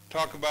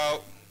talk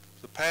about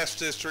the past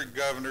district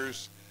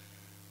governors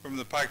from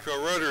the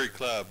Pikeville Rotary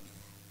Club.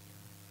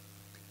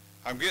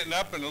 I'm getting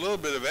up in a little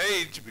bit of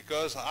age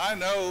because I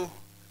know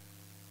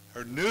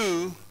or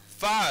knew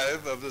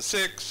 5 of the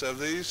 6 of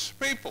these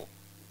people.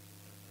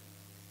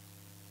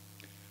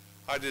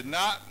 I did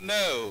not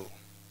know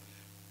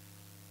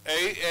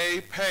A.A.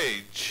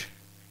 Page,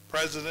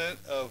 president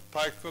of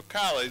Pikeville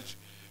College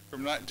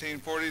from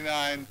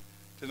 1949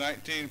 to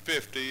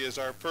 1950 as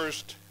our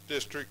first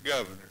district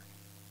governor.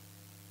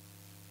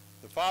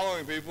 The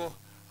following people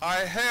I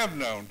have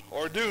known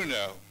or do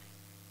know.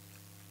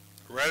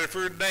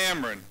 Rutherford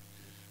Dameron,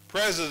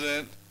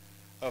 president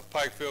of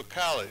Pikeville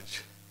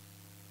College,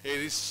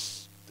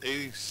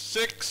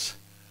 86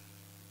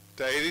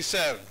 to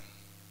 87.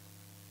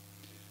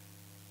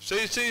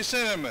 C.C.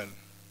 Cinnamon,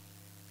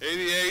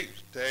 88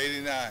 to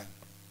 89.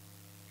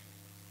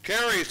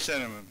 Carrie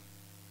Cinnamon,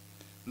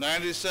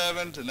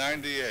 97 to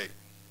 98.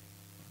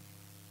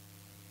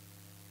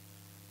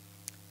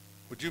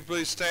 Would you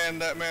please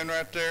stand, that man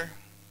right there?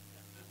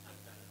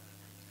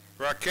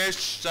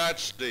 Rakesh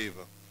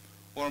Sachdeva,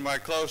 one of my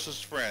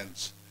closest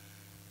friends,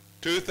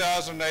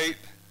 2008,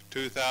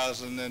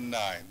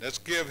 2009. Let's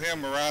give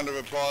him a round of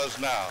applause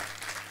now.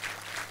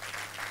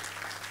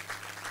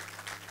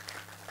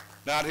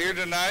 Not here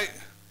tonight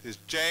is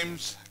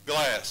James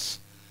Glass,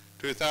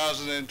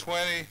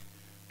 2020,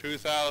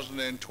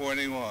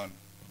 2021.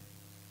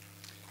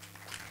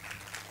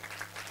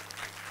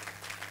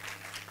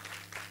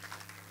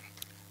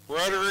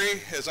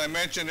 Rotary, as I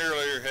mentioned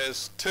earlier,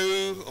 has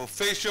 2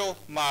 official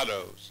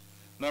mottos.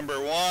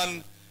 Number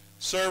 1,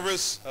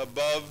 service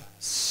above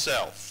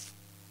self.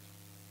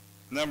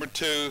 Number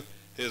 2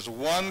 is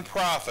one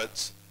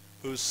profits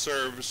who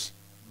serves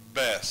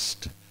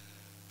best.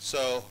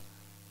 So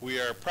we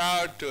are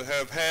proud to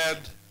have had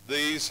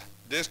these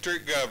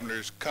district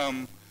governors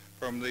come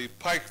from the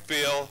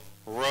Pikeville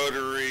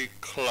Rotary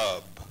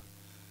Club.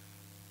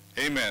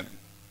 Amen.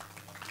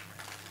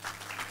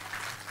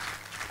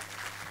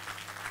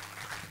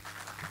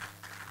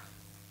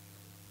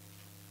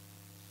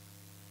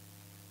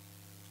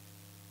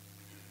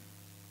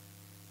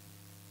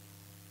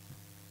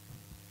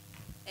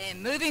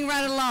 And moving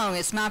right along,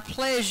 it's my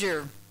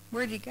pleasure.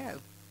 Where'd he go?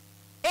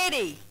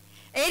 Eddie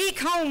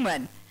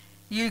Coleman.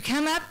 You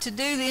come up to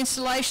do the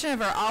installation of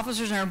our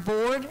officers and our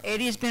board.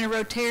 Eddie has been a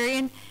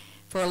Rotarian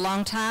for a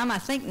long time, I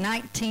think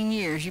 19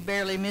 years. You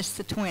barely missed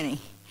the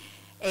 20.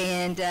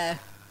 And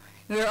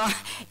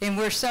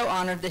we're so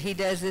honored that he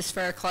does this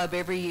for our club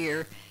every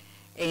year.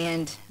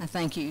 And I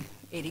thank you,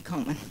 Eddie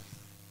Coleman.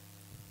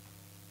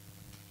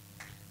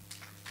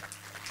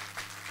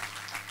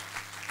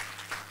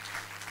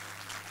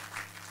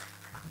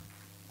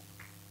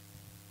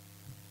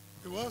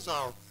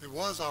 It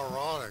was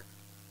ironic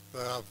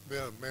that I've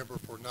been a member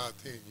for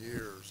 19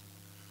 years.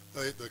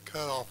 The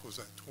cutoff was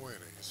at 20,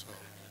 so.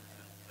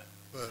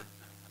 But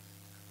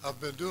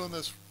I've been doing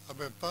this, I've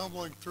been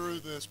fumbling through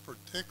this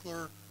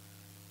particular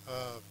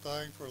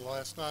thing for the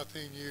last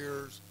 19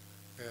 years,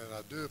 and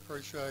I do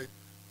appreciate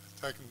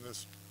taking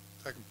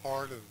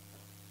part in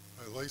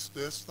at least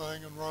this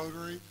thing in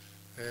Rotary,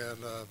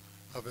 and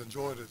I've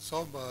enjoyed it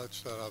so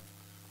much that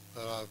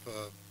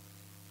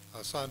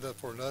I signed up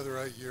for another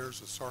 8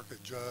 years as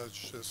circuit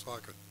judge just so I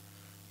could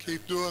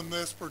keep doing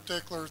this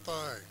particular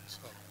thing. So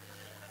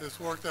it's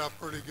worked out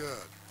pretty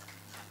good.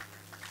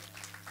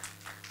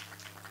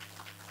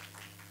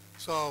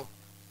 So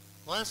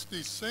last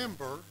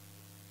December,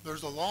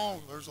 there's a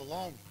long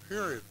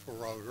period for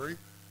Rotary.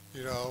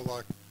 You know,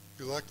 like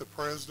you elect the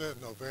president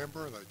in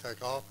November and they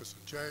take office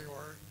in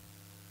January.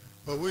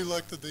 But we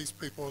elected these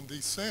people in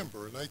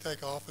December and they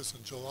take office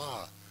in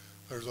July.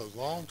 There's a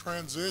long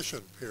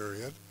transition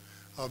period.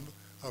 I'm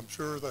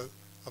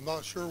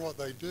not sure what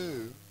they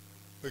do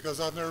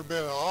because I've never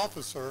been an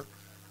officer,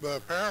 but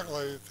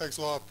apparently it takes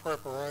a lot of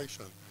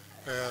preparation.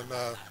 And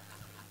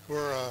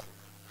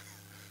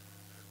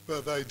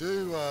but they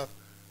do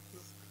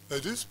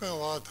spend a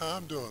lot of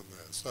time doing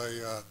this.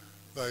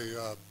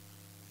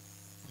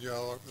 You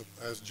know,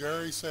 as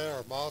Jerry said,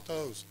 our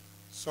motto is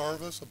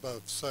service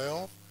above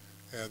self,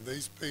 and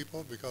these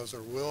people, because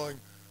they're willing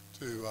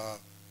to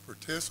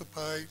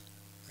participate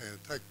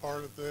and take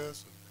part of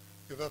this and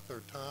give up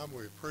their time,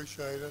 we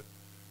appreciate it.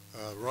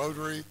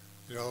 Rotary,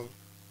 you know,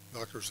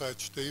 Dr.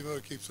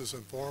 Sachdeva keeps us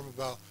informed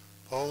about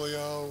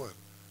polio and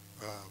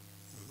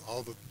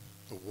all the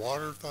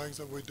water things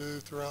that we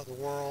do throughout the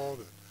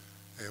world.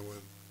 And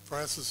when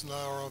Francis and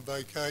I are on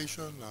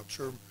vacation, I'm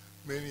sure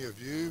many of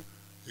you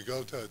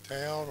go to a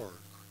town or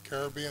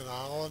Caribbean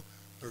island,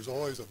 there's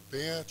always a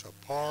bench, a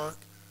park.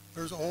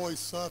 There's always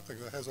something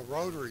that has a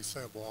Rotary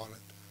symbol on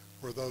it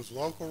where those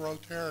local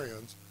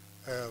Rotarians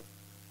have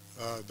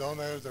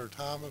donated their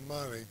time and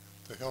money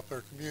to help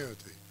their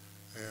community.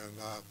 And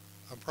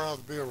I'm proud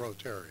to be a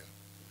Rotarian.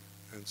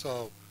 And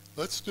so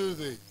let's do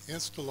the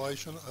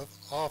installation of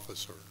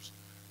officers.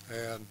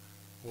 And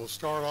we'll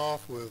start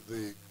off with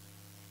the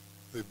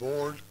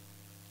board,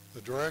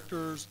 the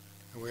directors,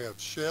 and we have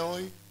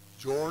Shelley,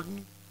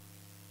 Jordan,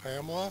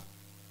 Pamela,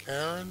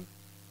 Karen,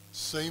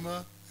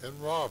 Seema,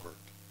 and Robert.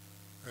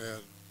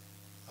 And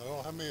I don't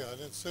know how many, I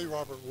didn't see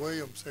Robert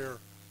Williams here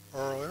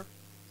earlier.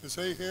 Is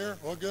he here?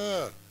 Well,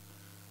 good.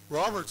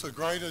 Robert's a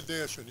great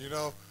addition. You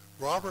know,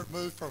 Robert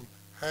moved from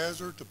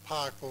Hazard to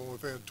Pikeville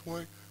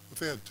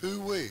within 2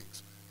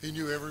 weeks. He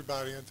knew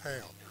everybody in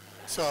town.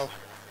 So,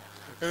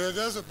 and it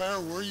doesn't matter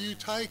where you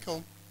take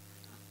him,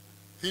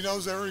 he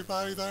knows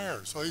everybody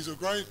there. So he's a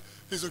great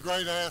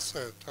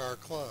asset to our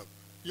club.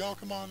 Y'all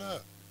come on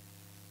up.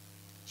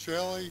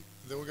 Shelley,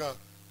 then we got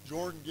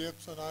Jordan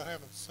Gibson. I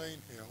haven't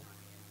seen him.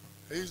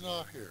 He's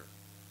not here.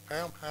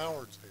 Pam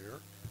Howard's here.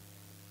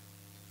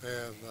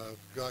 And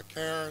got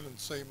Karen and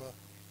Seema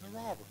and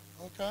Robert.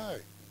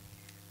 Okay.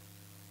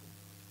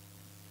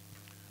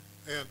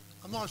 And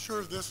I'm not sure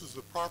if this is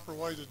the proper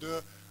way to do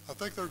it. I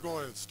think they're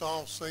going to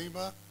install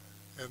Seema,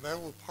 and that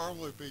will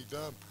probably be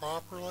done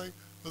properly.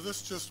 But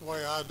this is just the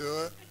way I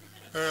do it.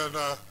 And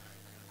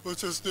we'll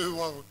just do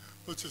what,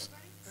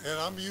 and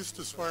I'm used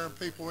to swearing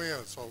people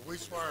in, so we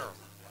swear them.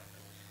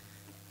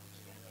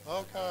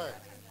 Okay.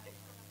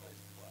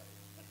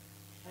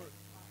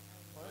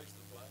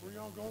 Where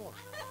y'all going?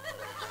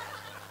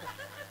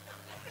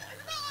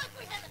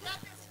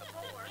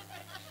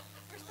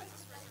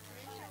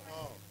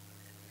 Oh,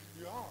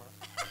 you are?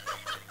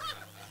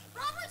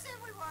 Robert said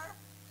we were.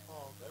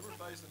 Oh. They were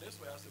facing this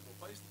way. I said,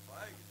 well, face the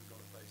flag if you're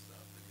going to face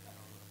something.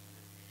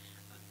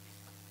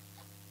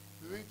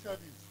 Do each of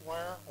you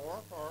swear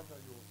or affirm that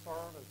you will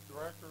serve as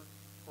director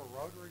for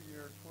Rotary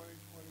year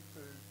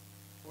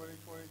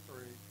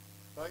 2022-2023,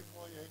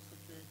 faithfully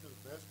executing to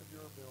the best of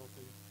your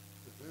ability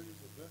the duties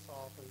of this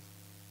office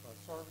by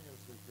serving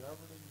as the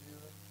governing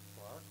unit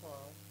for our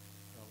club,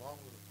 and along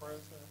with the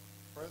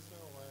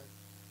president-elect,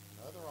 and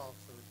other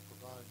officers,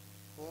 provide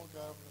full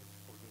governance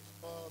for this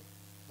club,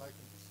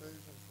 making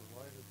decisions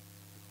related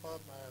to club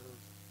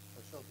matters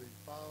that shall be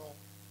final,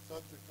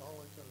 subject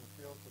only to an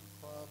appeal to the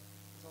club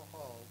as a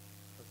whole,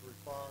 as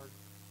required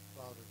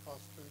by the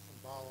Constitution,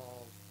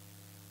 bylaws,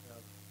 and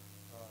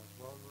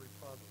Rotary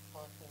Club of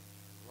Pikeville,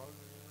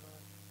 Rotary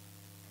International.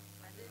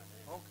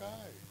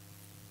 Okay.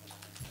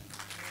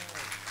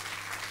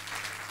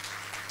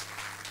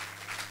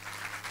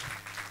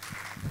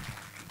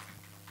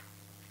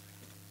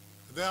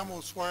 And then I'm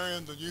going to swear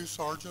in the new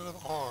Sergeant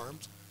of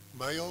Arms,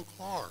 Mayo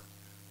Clark.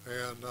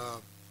 And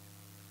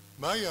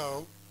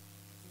Mayo,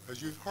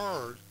 as you've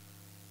heard,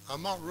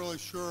 I'm not really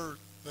sure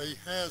that he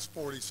has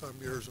 40-some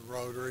years in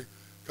Rotary,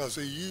 because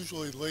he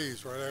usually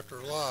leaves right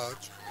after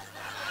lunch.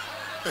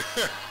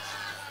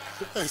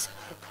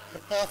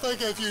 I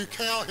think if you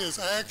count his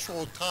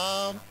actual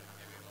time,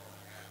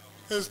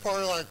 it's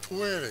probably like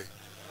 20.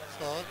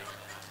 So,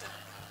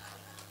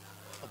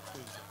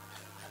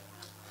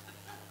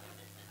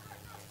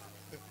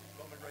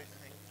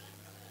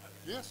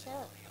 yes,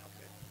 sir.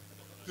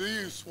 Do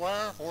you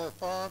swear or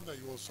affirm that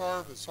you will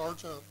serve as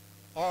Sergeant of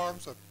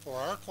Arms for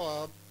our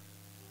club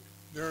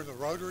during the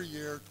Rotary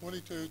year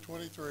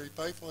 22-23,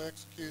 faithfully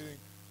executing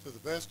to the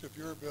best of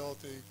your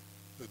ability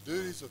the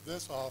duties of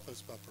this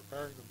office by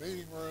preparing the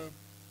meeting room,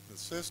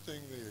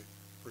 assisting the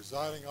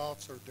presiding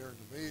officer during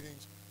the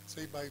meetings, as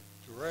he may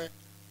direct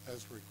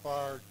as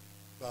required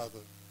by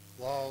the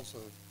laws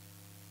of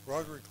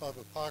Rotary Club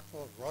of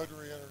Pikeville and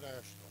Rotary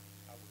International?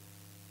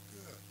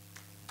 Good.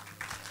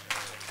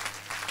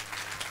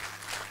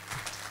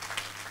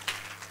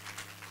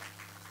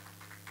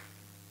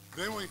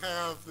 Then we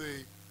have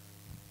the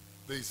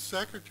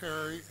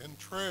secretary and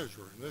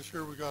treasurer. And this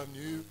year we got a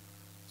new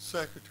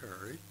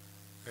secretary.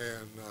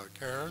 And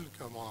Karen,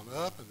 come on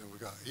up. And then we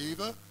got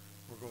Eva.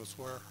 We're going to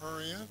swear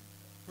her in.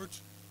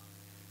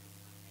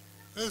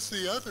 It's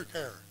the other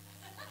Karen.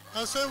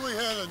 I said we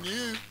had a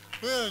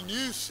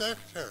new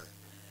secretary.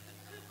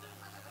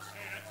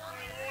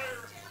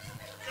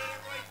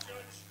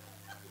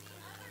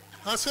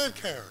 I said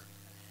Karen.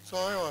 So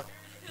anyway,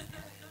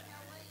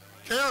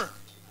 Karen,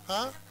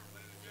 huh?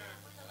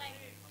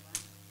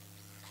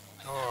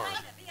 All right.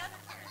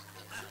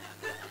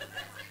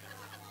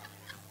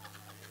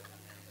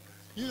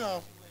 You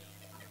know,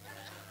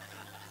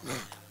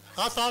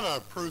 I thought I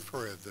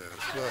proofread this,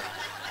 but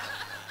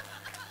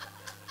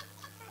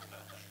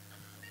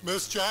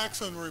Miss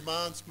Jackson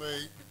reminds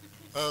me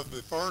of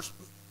the first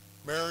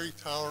Mary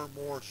Tyler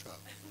Moore show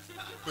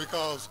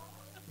because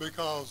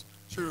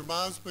she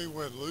reminds me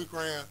when Lou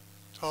Grant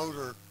told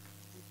her,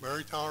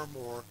 Mary Tyler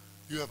Moore,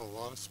 you have a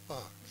lot of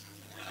spunk.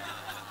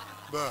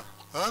 But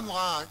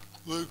unlike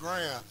Lou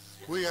Grant,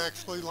 we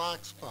actually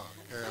like spunk,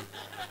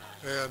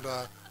 and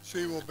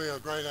she will be a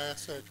great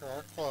asset to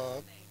our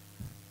club,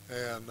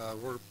 and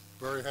we're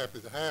very happy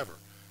to have her.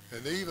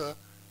 And Eva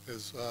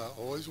is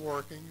always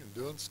working and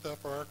doing stuff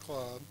for our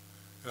club,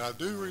 and I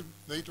do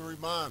need to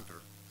remind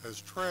her, as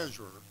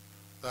treasurer,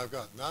 that I've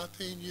got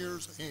 19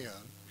 years in,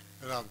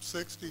 and I'm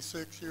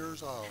 66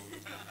 years old.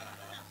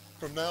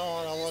 From now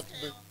on,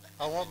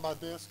 I want my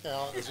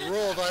discount as a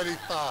rule of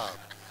 85.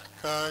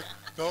 Okay,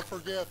 don't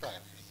forget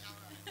that.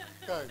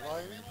 Okay,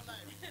 ladies,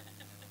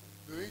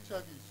 do each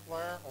of you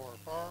swear or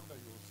affirm that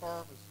you will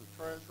serve as the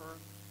treasurer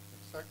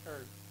and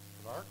secretary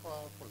of our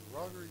club for the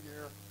Rotary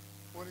year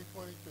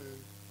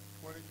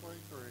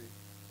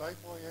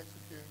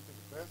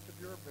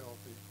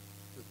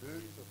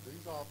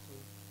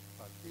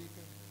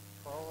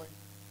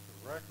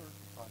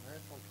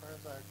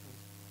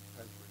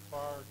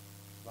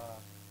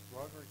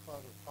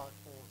of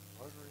Pikeville and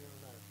Rotary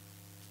International?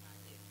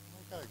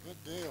 Okay,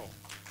 good deal.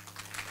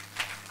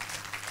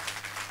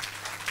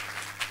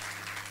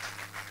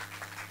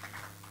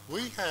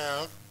 We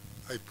have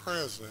a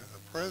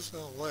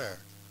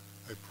president-elect,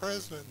 a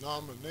president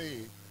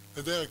nominee,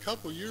 and then a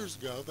couple of years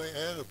ago they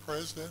added a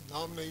president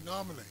nominee,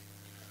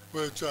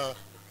 which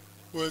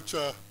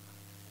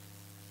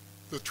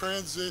the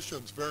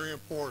transition's very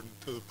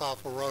important to the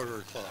Pikeville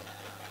Rotary Club.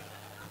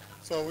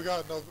 So we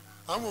got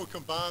I'm going to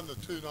combine the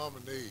two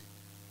nominee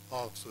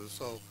offices.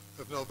 So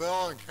if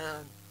Novella and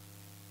Karen,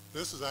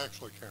 this is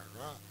actually Karen,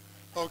 right?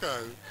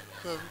 Okay.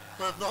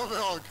 If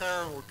Novella and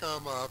Karen will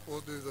come up,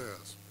 we'll do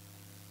this.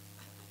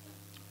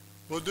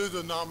 We'll do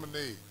the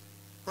nominee,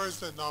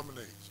 president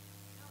nominees.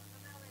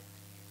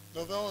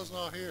 Novella's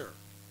not here.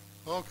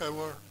 Okay,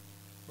 we're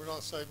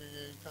not saving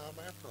any time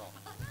after all.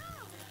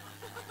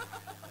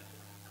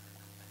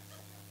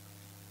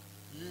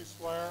 Do you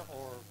swear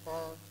or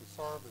affirm to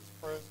serve as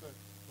president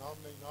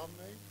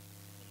nominee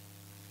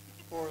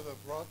for the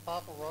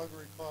Pikeville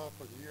Rotary Club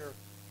for the year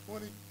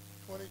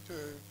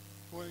 2022,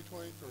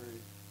 2023,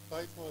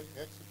 faithfully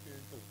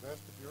executing to the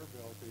best of your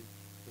ability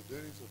the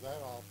duties of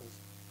that office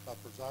by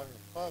presiding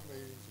at club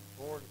meetings and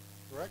board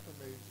director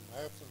meetings in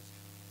the absence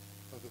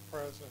of the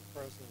president,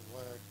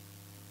 president-elect,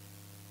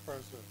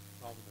 president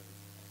nominee,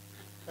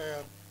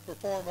 and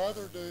perform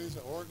other duties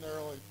that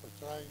ordinarily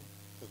pertain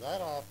to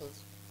that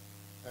office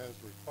as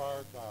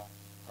required by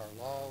our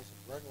laws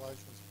and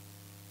regulations of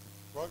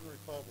the Rotary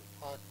Club of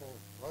Pikeville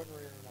and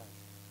Rotary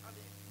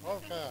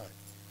International. Okay.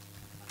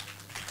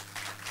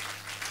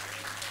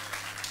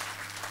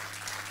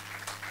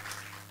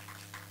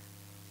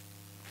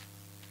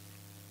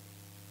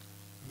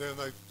 Then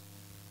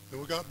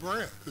we got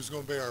Brent, who's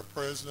going to be our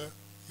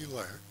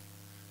president-elect,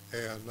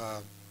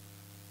 and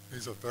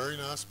he's a very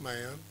nice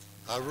man.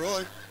 I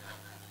really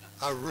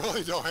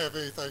don't have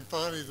anything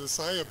funny to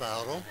say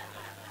about him.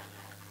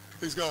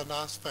 He's got a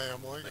nice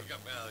family. I think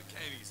I'm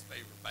Katie's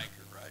favorite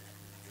banker, right?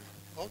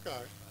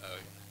 Okay.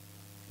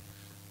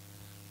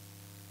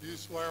 You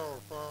swear or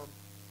affirm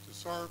to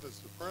serve as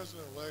the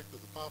president-elect of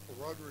the Pikeville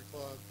Rotary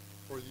Club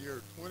for the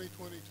year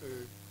 2022,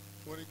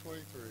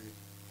 2023,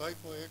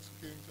 faithfully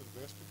executing to the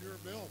best of your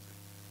ability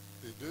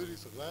the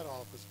duties of that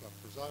office by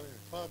presiding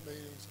at club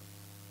meetings and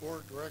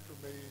board director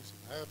meetings in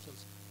the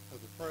absence of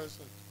the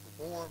president to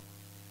perform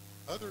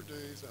other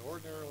duties that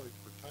ordinarily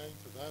pertain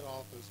to that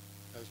office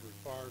as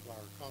required by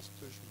our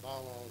Constitution,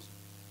 bylaws,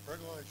 and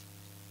regulations.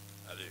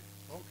 I do.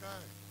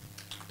 Okay.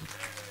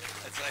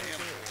 That's a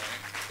handful,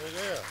 ain't it?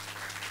 It is.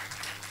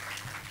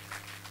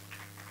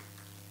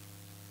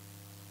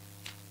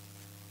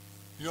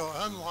 You know,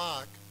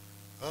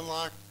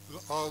 unlike the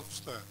oaths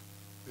that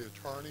the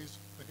attorneys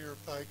here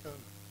have taken,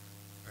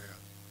 and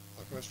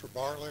like Mr.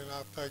 Bartley and I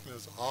have taken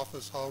as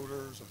office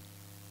holders, and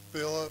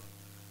Philip,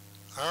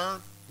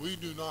 we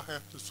do not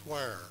have to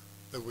swear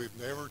that we've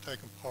never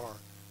taken part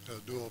in a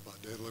duel by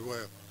deadly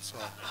weapon. So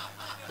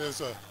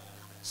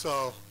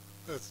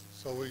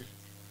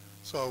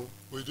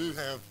we do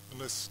have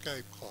an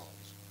escape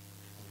clause.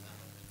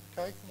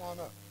 Kay, come on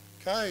up.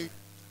 Kay,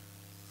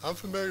 I'm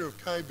familiar with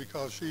Kay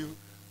because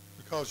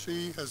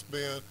she has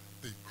been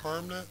the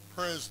permanent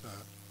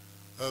president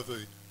of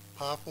the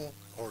Pikeville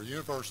or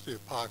University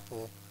of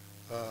Pikeville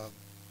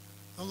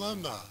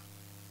alumni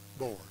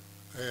board,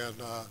 and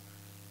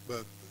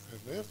but in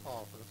this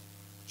office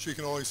she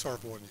can only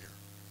serve 1 year.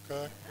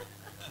 Okay.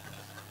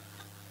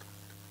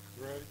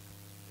 You ready?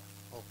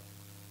 Okay.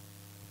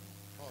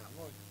 Oh, you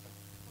want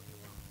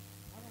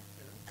I don't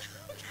care.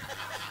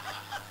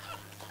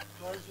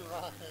 Raise your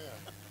right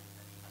hand.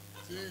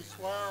 Do you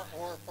swear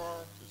or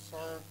affirm to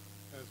serve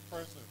as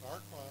president of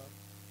our club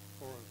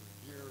for the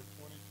year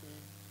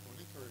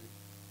 22-23,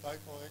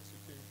 faithfully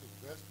executing to the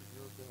best of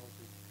your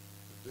ability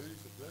the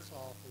duties of this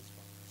office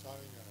by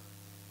presiding at our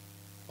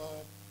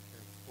club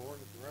and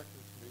board of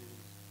directors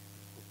meetings,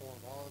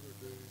 perform all other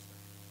duties that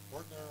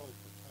ordinarily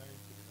pertain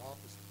to the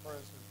office of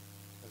president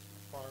as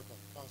required by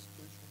the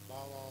Constitution,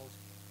 bylaws,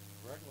 and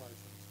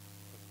regulations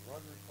of the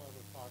Rotary Club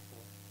of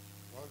Pikeville,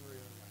 Rotary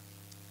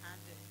International? I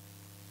do.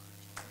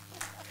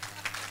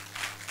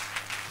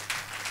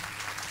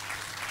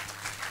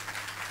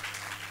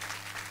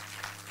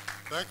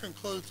 That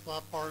concludes my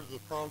part of the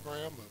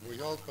program, and we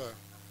hope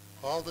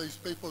all these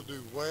people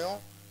do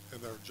well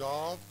in their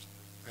jobs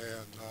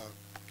and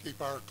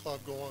keep our club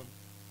going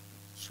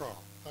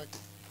strong. Thank you.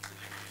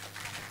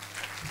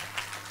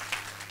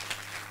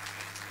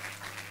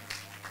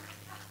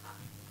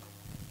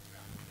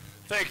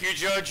 Thank you,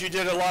 Judge. You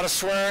did a lot of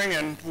swearing,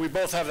 and we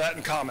both have that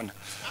in common.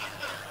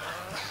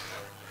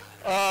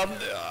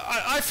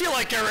 I feel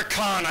like Eric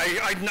Kahn.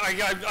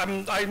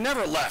 I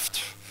never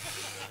left.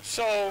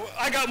 So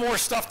I got more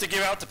stuff to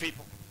give out to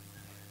people.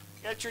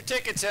 Get your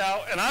tickets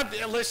out. And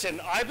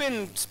listen,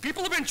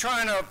 people have been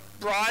trying to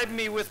bribe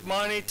me with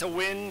money to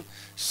win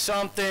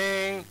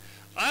something.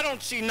 I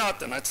don't see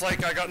nothing. It's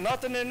like I got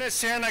nothing in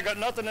this hand, I got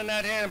nothing in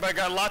that hand, but I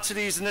got lots of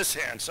these in this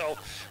hand. So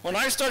when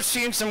I start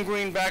seeing some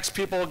greenbacks,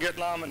 people will get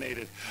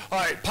nominated. All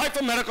right,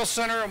 Pikeville Medical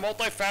Center, a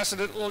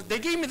multifaceted, they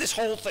gave me this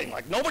whole thing.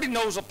 Like, nobody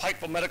knows what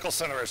Pikeville Medical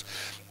Center is.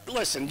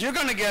 Listen, you're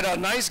going to get a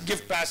nice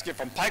gift basket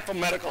from Pikeville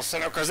Medical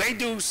Center because they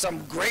do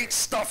some great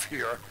stuff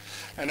here.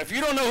 And if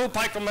you don't know who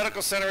Pikeville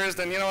Medical Center is,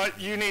 then you know what?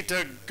 You need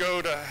to go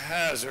to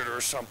Hazard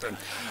or something.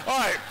 All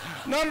right,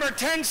 number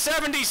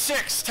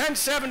 1076,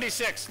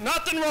 1076.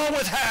 Nothing wrong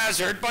with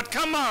Hazard, but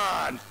come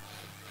on.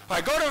 All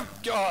right, go to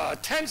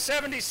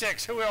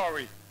 1076. Who are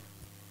we?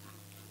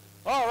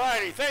 All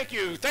righty, thank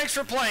you. Thanks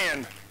for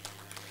playing.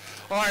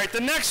 All right, the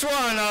next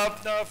one,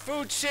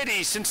 Food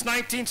City since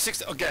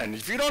 1960. Again,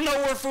 if you don't know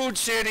where Food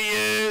City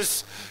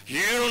is,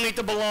 you don't need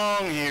to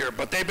belong here.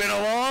 But they've been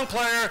a long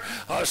player,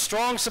 a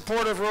strong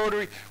supporter of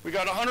Rotary. We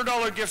got a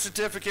 $100 gift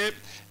certificate,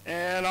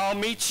 and I'll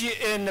meet you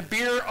in the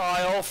beer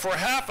aisle for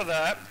half of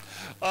that.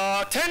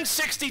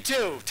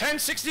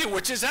 1062,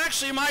 which is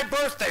actually my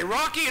birthday.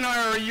 Rocky and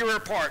I are a year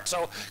apart,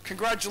 so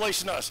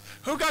congratulations to us.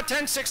 Who got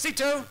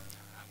 1062?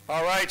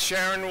 All right,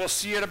 Sharon, we'll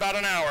see you in about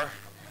an hour.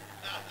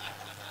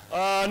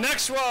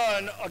 Next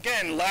one,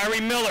 again, Larry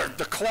Miller,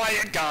 the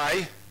quiet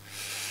guy,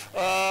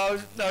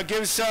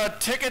 gives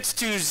tickets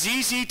to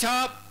ZZ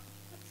Top.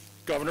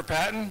 Governor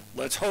Patton,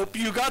 let's hope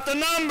you got the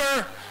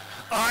number.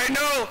 I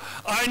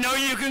know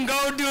you can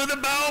go do the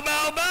bow,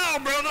 bow, bow,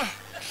 brother.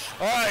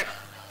 All right,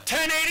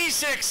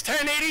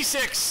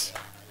 1086.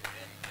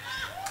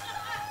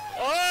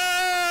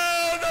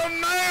 Oh, the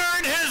mayor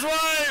and his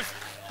wife.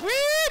 Woo,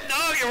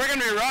 doggy, we're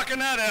gonna be rocking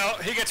that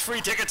out. He gets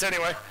free tickets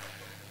anyway.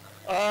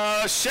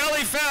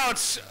 Shelley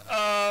Fouts,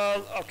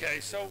 okay,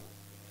 so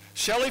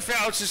Shelley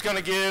Fouts is going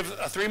to give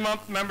a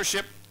 3-month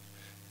membership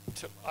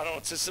to, I don't know,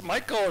 it's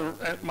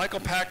Michael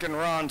Pack and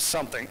Ron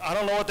something. I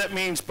don't know what that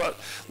means, but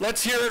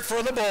let's hear it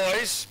for the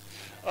boys.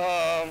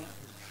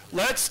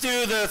 Let's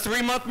do the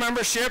 3-month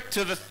membership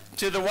to the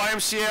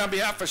YMCA on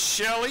behalf of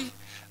Shelley.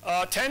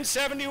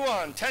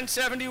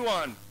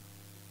 1071.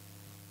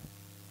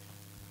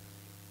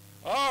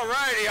 All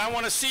righty, I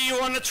want to see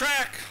you on the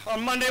track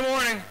on Monday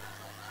morning.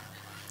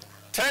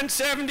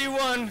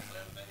 1071.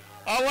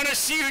 I want to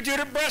see you do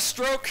the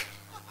breaststroke.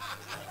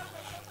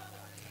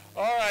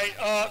 All right.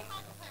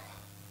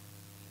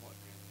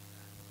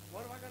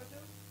 What do I got to do?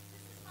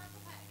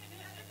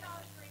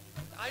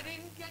 I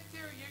didn't get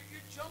there.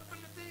 You're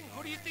jumping the thing.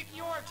 Who do you think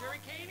you are, Jerry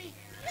Caney?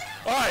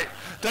 All right.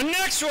 The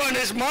next one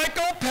is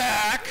Michael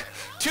Pack.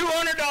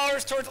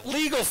 $200 towards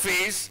legal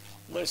fees.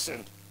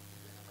 Listen,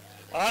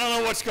 I don't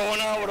know what's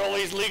going on with all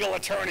these legal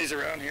attorneys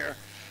around here,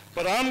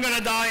 but I'm going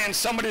to die and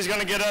somebody's going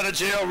to get out of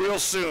jail real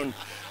soon.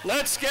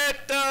 Let's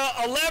get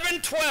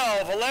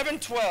 1112,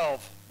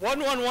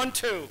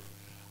 1112.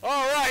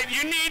 All right,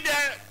 you need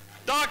that,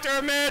 Dr.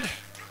 Ahmed.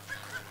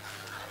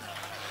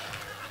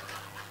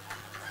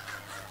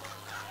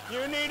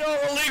 You need all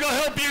the legal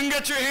help you can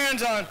get your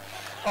hands on.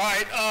 All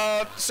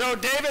right, so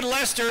David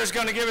Lester is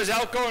going to give his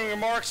outgoing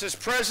remarks as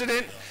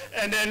president,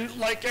 and then,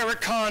 like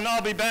Eric Kahn,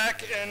 I'll be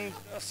back, and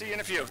I'll see you in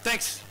a few.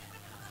 Thanks.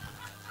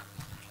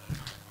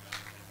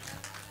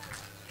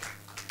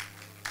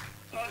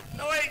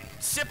 No, wait,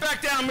 sit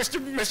back down,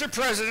 Mr.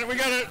 President. We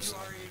got to...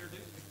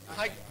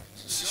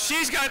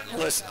 She's got...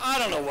 Listen, I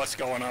don't know what's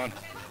going on.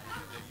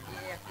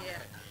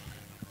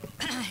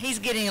 He's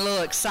getting a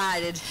little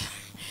excited.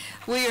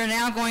 We are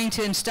now going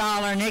to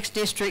install our next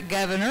district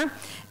governor.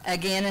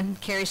 Again, and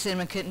Carrie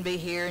Seema couldn't be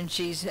here, and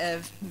she's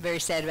very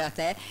sad about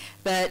that.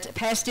 But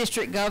past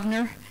district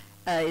governor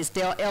is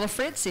Dale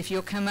Ellifritz. If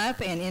you'll come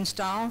up and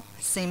install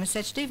Seema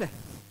Sachdeva.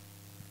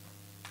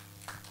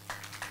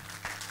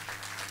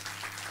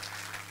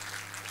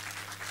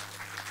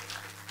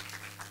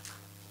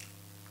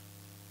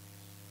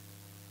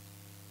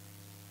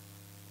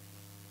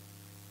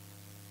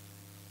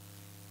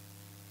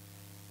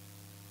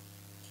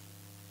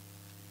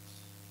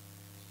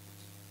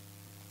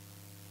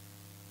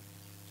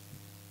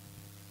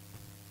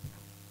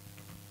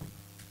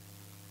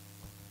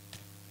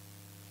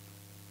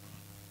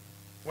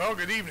 Well,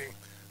 good evening.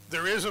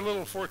 There is a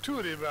little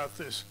fortuity about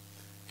this.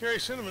 Carrie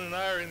Cinnamon and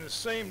I are in the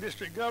same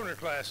district governor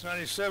class,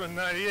 97,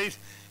 98.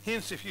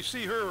 Hence, if you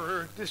see her with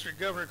her district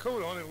governor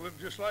coat on, it'll look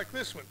just like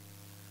this one.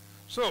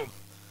 So,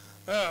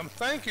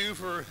 thank you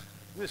for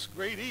this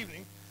great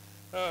evening.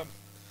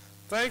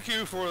 Thank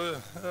you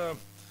for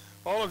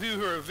all of you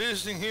who are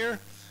visiting here.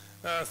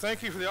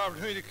 Thank you for the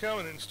opportunity to come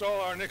and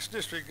install our next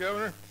district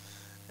governor.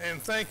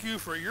 And thank you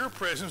for your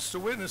presence to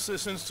witness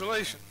this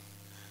installation.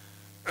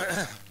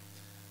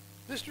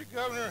 District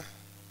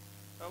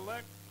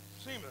Governor-elect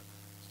Seema,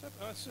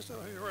 it's just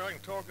over here where I can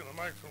talk in the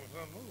microphone.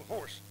 I'm a little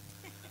hoarse.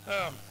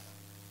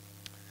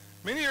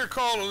 Many are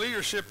called to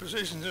leadership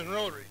positions in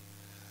Rotary,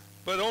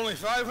 but only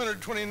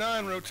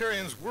 529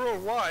 Rotarians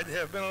worldwide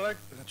have been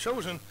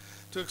chosen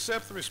to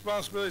accept the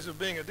responsibilities of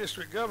being a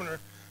district governor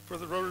for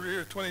the Rotary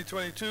year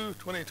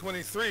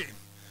 2022-2023.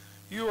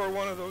 You are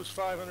one of those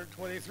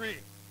 523.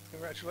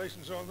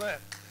 Congratulations on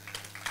that.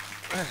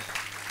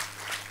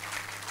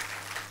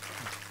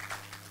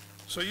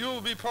 So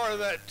you'll be part of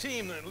that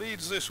team that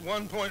leads this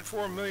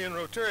 1.4 million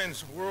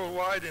Rotarians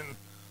worldwide in,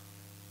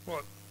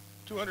 what,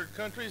 200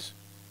 countries?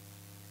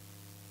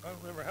 I don't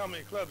remember how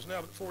many clubs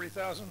now, but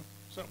 40,000,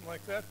 something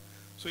like that.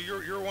 So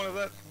you're one of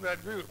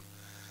that group.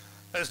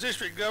 As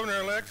district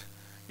governor-elect,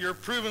 your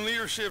proven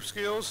leadership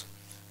skills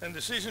and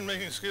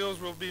decision-making skills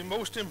will be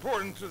most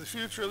important to the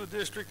future of the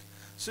District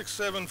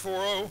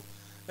 6740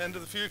 and to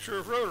the future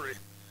of Rotary.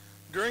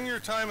 During your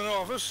time in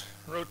office,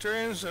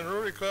 Rotarians and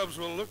Rotary clubs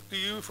will look to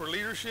you for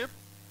leadership,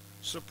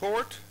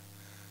 support,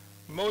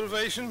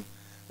 motivation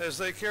as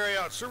they carry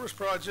out service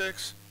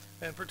projects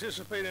and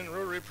participate in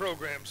Rotary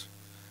programs.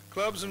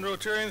 Clubs and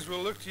Rotarians will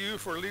look to you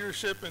for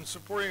leadership in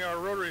supporting our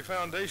Rotary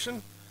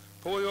Foundation,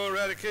 polio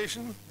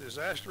eradication,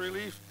 disaster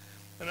relief,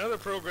 and other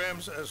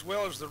programs, as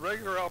well as the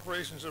regular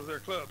operations of their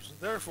clubs.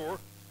 Therefore,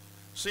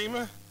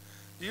 Seema,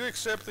 do you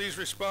accept these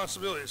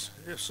responsibilities?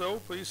 If so,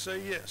 please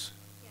say yes.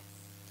 Yes.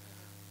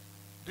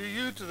 Do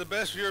you, to the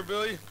best of your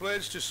ability,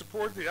 pledge to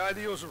support the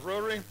ideals of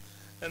Rotary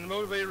and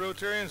motivate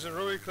Rotarians and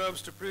Rotary clubs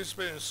to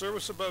participate in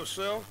service above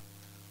self,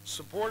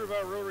 support of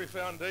our Rotary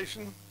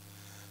Foundation,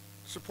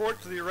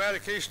 support to the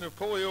eradication of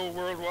polio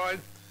worldwide,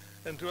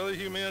 and to other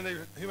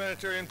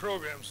humanitarian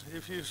programs?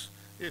 If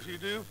you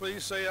do,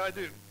 please say I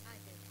do. I do.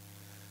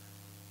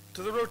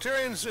 To the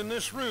Rotarians in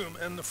this room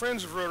and the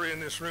friends of Rotary in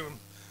this room,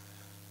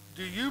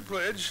 do you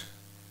pledge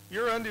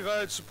your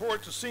undivided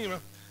support to Seema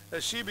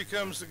as she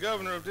becomes the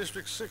governor of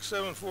District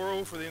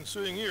 6740 for the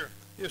ensuing year?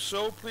 If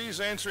so,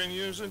 please answer in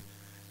unison,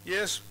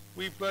 yes,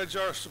 we pledge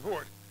our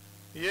support.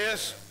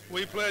 Yes,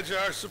 we pledge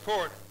our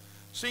support.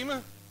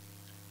 Seema,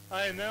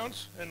 I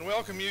announce and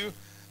welcome you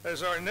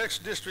as our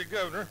next district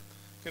governor.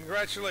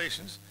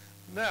 Congratulations.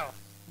 Now,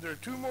 there are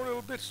two more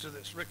little bits to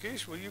this.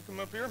 Rakesh, will you come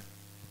up here?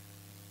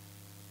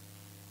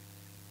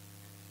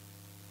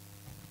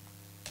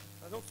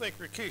 I don't think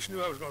Rakesh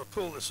knew I was going to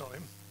pull this on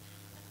him.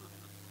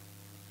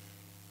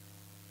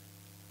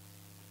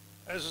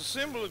 As a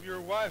symbol of your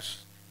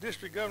wife's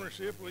district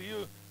governorship, will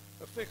you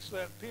affix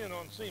that pin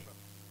on Seema?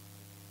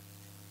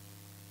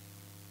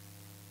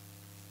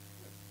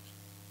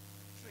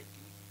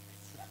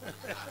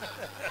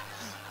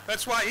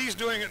 That's why he's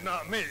doing it,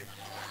 not me.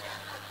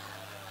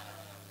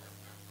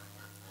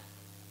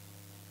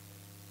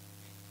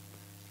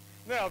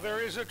 Now,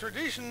 there is a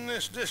tradition in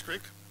this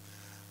district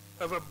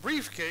of a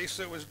briefcase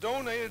that was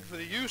donated for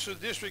the use of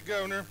the district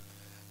governor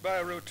by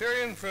a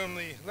Rotarian from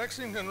the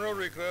Lexington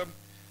Rotary Club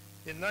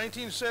in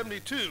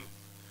 1972.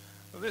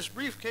 This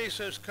briefcase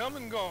has come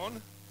and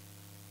gone.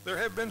 There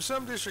have been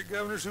some district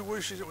governors who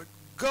wish it would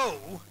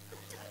go,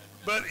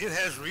 but it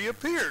has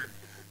reappeared,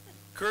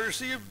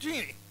 courtesy of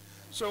Jeannie.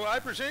 So I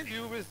present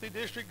you with the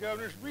district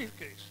governor's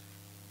briefcase.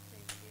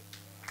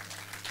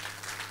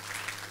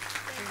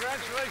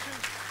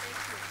 Congratulations.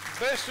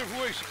 Best of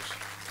wishes.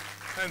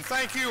 And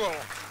thank you all.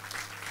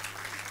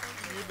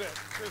 You bet.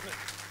 Sure thing.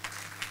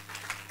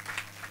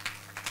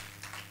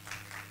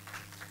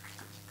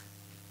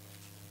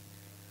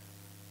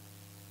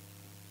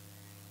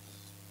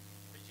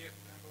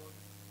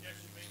 Yes,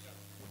 you may go.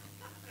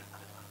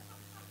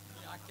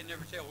 I can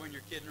never tell when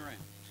you're kidding around.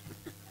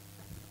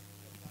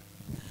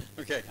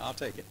 Okay, I'll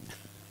take it.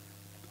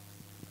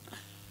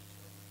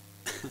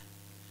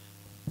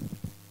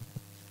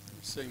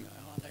 Seema,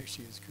 oh, there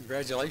she is.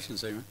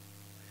 Congratulations, Seema.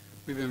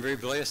 We've been very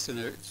blessed in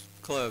the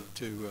club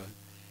to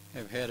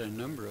have had a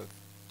number of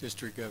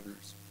district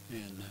governors,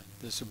 and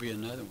this will be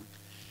another one.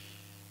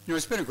 You know,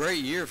 it's been a great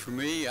year for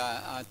me.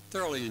 I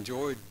thoroughly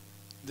enjoyed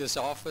this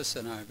office,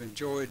 and I've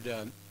enjoyed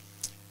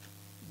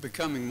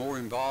becoming more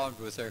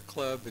involved with our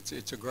club.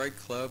 It's a great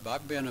club.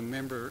 I've been a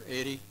member,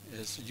 Eddie,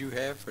 as you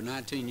have, for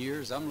 19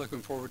 years. I'm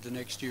looking forward to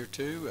next year,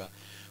 too.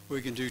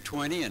 We can do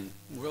 20, and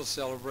we'll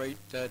celebrate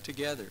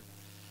together.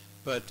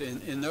 But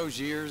in those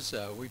years,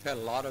 we've had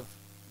a lot of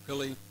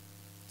really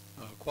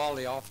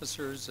quality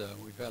officers.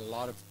 We've had a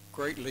lot of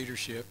great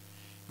leadership,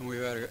 and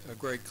we've had a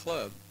great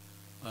club.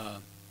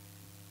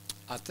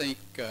 I think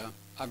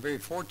I'm very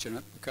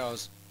fortunate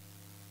because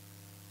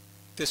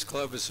this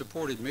club has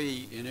supported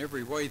me in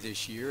every way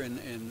this year,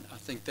 and I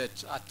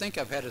think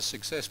I've had a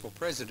successful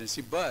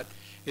presidency, but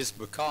it's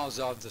because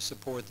of the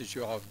support that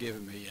you all have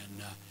given me.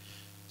 And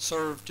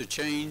serve to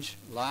change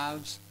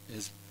lives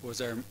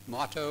was our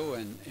motto,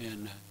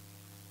 and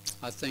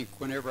I think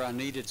whenever I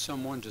needed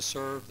someone to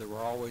serve, there were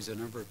always a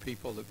number of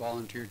people that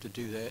volunteered to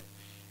do that.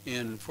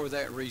 And for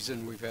that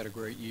reason, we've had a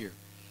great year.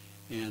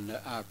 And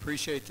I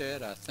appreciate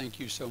that. I thank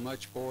you so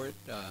much for it.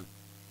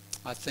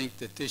 I think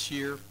that this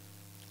year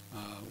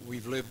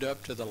we've lived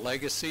up to the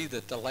legacy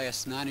that the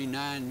last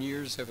 99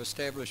 years have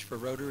established for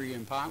Rotary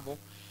in Pikeville.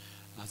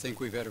 I think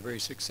we've had a very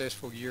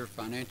successful year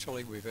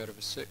financially. We've had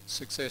a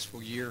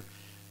successful year.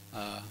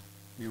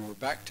 We're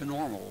back to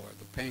normal.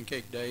 The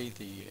Pancake Day,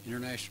 the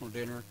International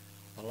Dinner,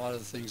 a lot of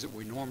the things that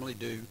we normally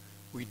do,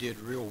 we did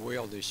real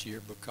well this year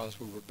because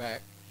we were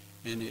back,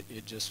 and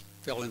it just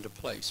fell into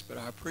place. But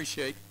I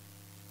appreciate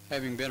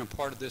having been a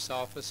part of this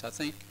office. I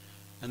think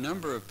a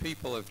number of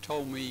people have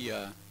told me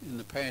in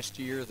the past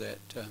year that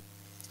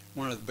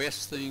one of the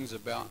best things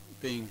about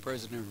being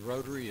president of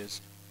Rotary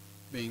is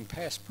being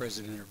past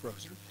president of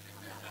Rotary.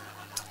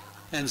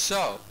 And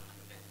so,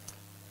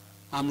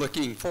 I'm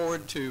looking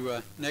forward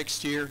to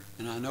next year,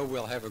 and I know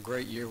we'll have a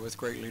great year with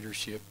great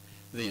leadership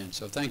then.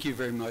 So thank you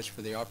very much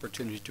for the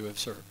opportunity to have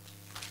served.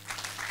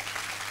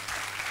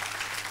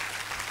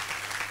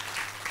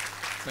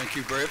 Thank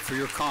you, Brett, for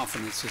your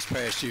confidence this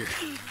past year.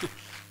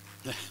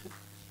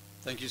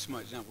 Thank you so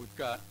much. Now we've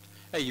got,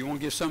 hey, you want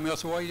to give something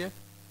else away yet?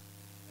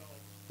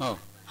 No. Oh.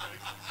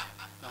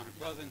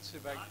 Well, then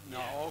sit back. No,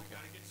 okay.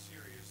 Gotta get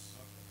serious.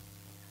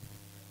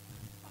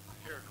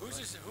 Here,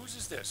 whose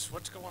is this?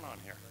 What's going on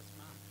here?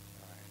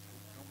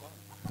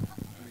 All right.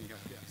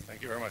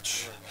 Thank you very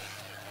much.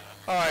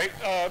 All right.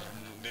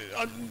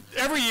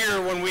 Every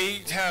year when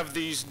we have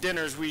these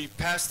dinners, we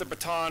pass the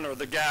baton or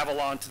the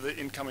gavel on to the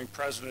incoming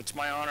president. It's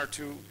my honor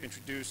to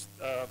introduce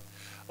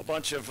a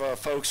bunch of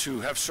folks who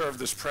have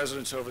served as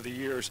presidents over the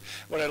years.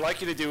 What I'd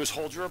like you to do is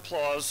hold your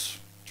applause,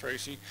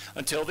 Tracy,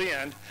 until the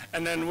end.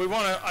 And then we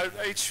want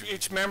to,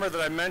 each member that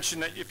I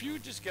mentioned, that if you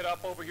would just get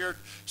up over here,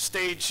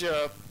 stage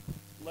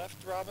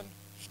left, Robin?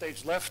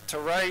 Stage left to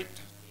right,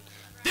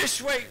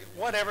 this way,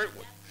 whatever.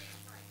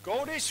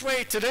 Go this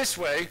way to this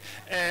way,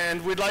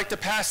 and we'd like to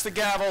pass the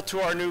gavel to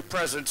our new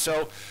president.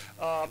 So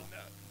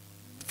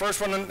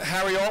first one,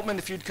 Harry Altman,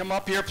 if you'd come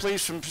up here,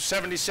 please, from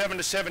 77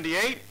 to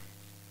 78.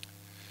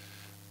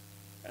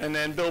 And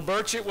then Bill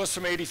Burchett was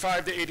from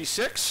 85 to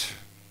 86.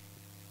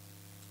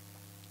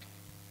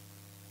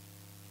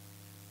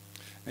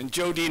 And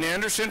Joe Dean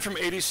Anderson from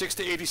 86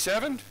 to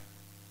 87.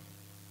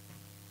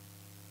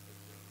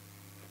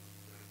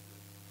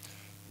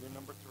 You're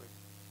number 3.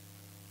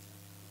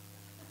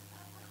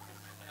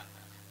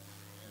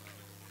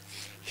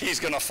 He's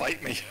going to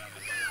fight me.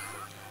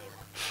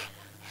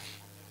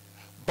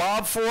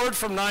 Bob Ford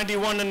from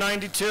 91 to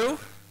 92.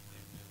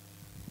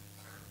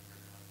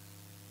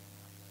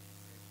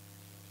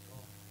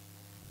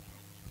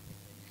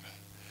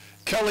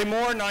 Kelly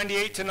Moore,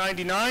 98 to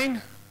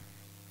 99.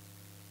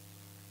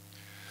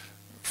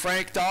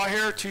 Frank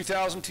Daher,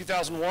 2000,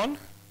 2001.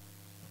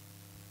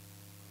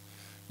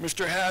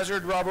 Mr.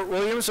 Hazard, Robert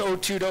Williams,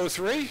 02 to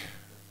 03.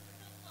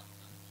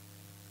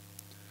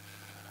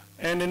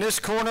 And in this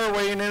corner,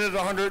 weighing in at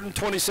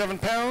 127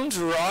 pounds,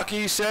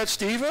 Rocky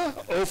Sachdeva,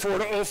 04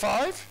 to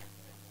 05.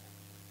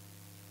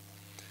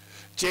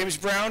 James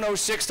Brown,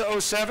 06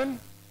 to 07.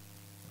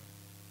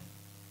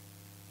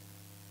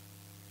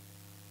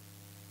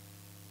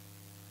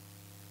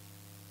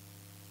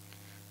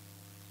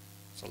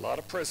 It's a lot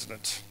of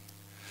presidents.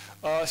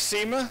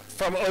 Seema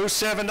from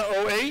 07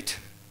 to 08.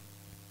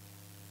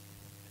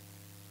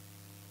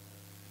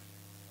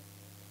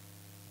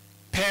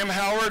 Pam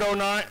Howard,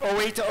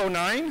 08 to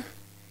 09.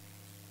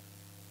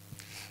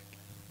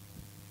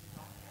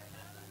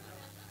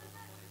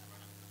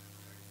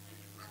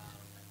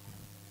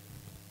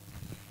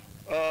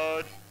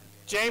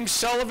 James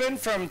Sullivan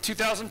from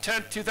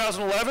 2010 to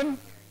 2011.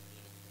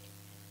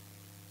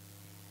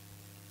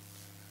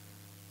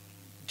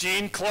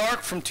 Gene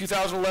Clark from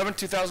 2011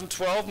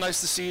 2012.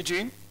 Nice to see you,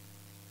 Gene.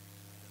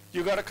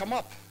 You got to come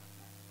up.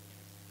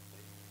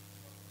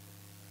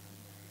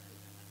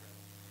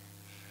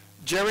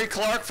 Jerry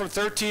Clark from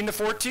 13 to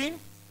 14.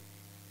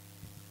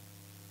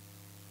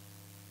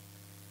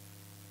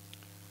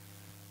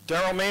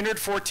 Darrell Maynard,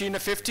 14 to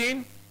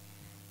 15.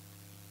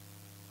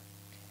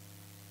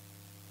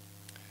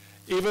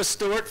 Eva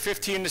Stewart,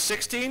 15 to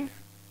 16.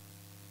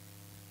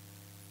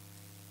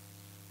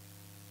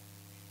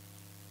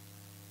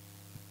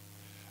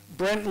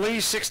 Brent Lee,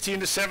 16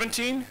 to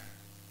 17.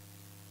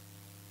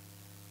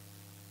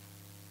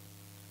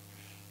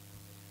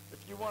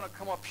 If you want to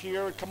come up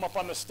here and come up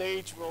on the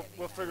stage,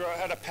 we'll figure out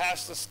how to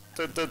pass this,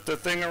 the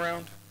thing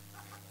around.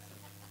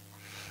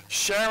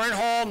 Sharon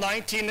Hall,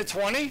 19 to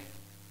 20.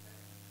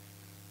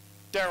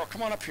 Daryl,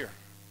 come on up here.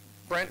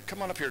 Brent,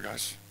 come on up here,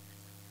 guys.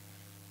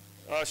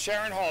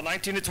 Sharon Hall,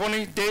 19 to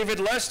 20. David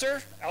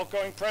Lester,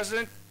 outgoing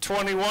president,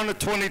 21 to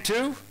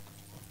 22.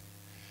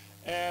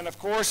 And of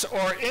course,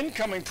 our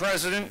incoming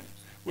president,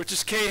 which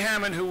is Kay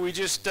Hammond, who we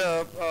just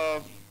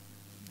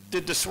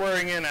did the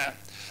swearing in at.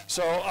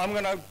 So I'm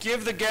going to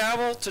give the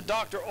gavel to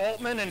Dr.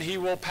 Altman, and he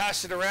will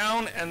pass it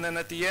around, and then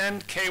at the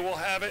end, Kay will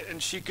have it,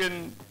 and she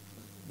can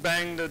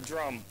bang the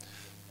drum.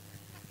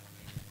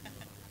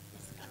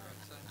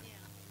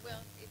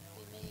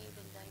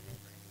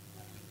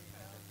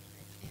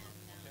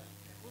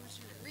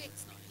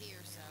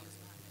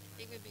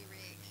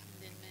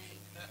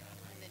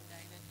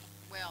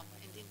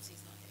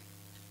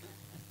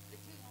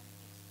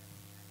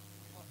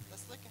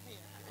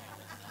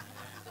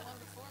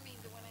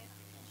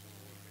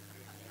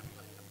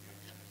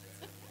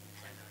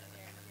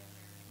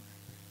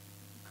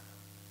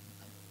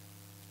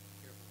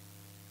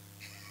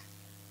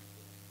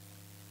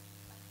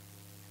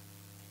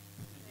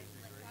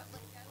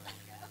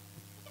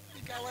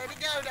 Way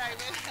to go,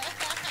 David.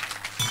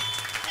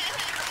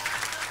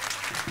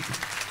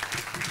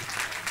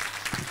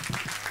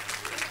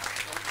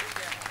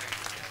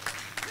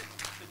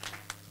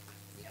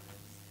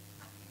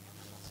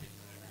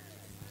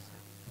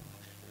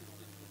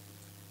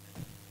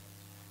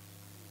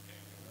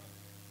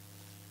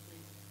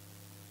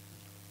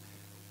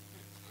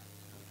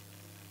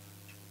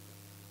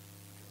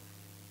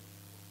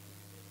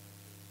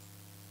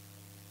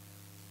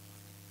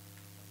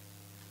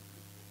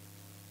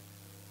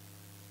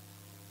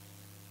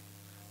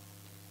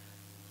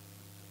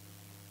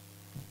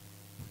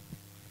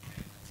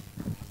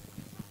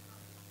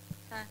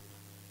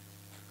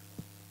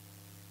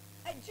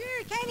 Hey,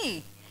 Jerry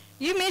Caney.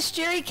 You missed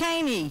Jerry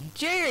Caney.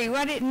 Jerry,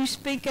 why didn't you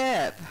speak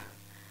up?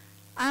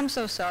 I'm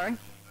so sorry.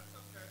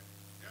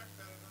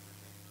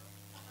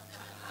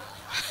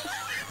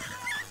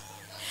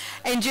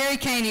 And Jerry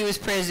Caney was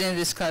president of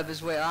this club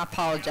as well. I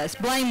apologize.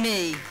 Blame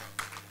me.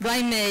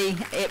 Blame me.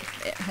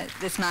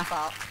 It's my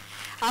fault.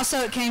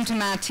 Also, it came to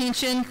my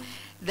attention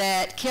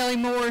that Kelly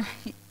Moore,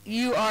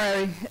 you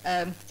are,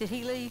 did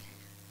he leave?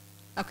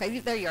 Okay,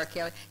 there you are,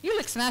 Kelly. You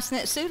look so nice in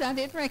that suit. I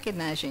didn't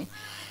recognize you.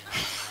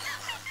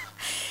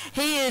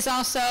 He is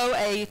also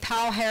a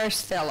Paul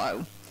Harris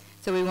Fellow.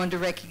 So we wanted to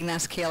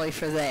recognize Kelly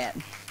for that.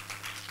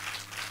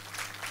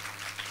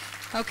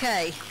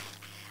 Okay.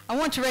 I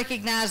want to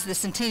recognize the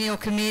Centennial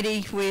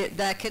Committee.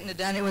 I couldn't have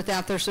done it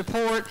without their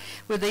support.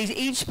 With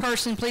each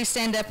person, please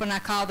stand up when I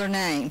call their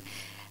name.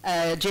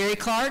 Jerry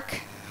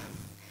Clark,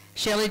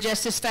 Shelley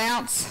Justice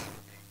Fouts,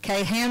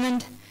 Kay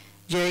Hammond,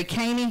 Jerry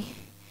Caney,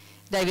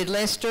 David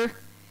Lester,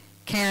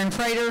 Karen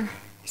Prater,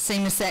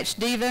 Seema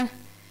Sachdeva,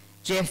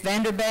 Jeff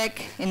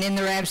Vanderbeck, and in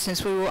their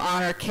absence we will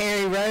honor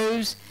Carrie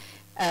Rose,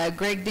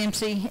 Greg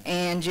Dempsey,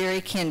 and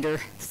Jerry Kinder.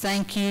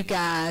 Thank you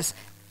guys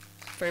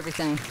for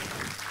everything.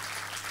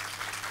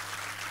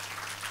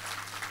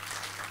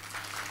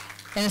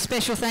 And a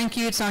special thank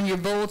you, it's on your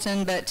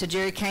bulletin, but to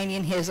Jerry Caney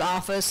in his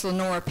office,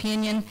 Lenora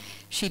Pinion.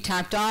 She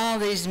typed all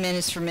these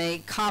minutes for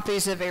me,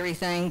 copies of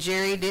everything.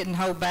 Jerry didn't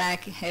hold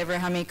back ever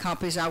how many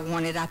copies I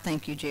wanted. I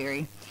thank you,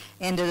 Jerry.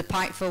 And to the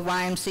Pikeville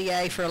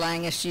YMCA for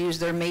allowing us to use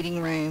their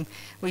meeting room.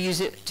 We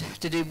use it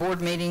to do board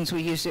meetings.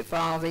 We use it for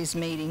all these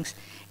meetings.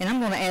 And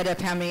I'm going to add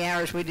up how many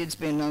hours we did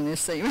spend on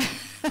this thing.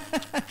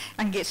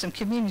 I can get some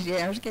community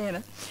hours, can't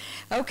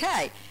I?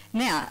 Okay.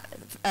 Now,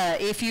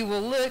 if you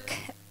will look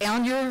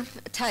on your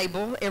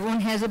table, everyone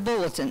has a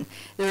bulletin.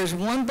 There's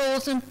one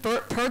bulletin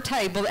per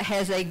table that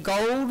has a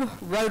gold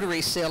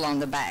Rotary seal on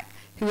the back.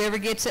 Whoever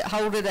gets it,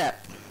 hold it up.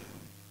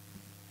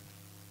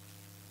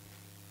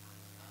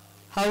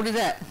 Hold it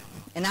up.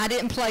 And I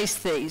didn't place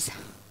these.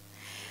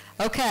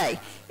 Okay,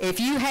 if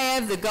you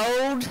have the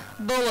gold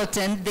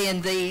bulletin,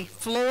 then the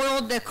floral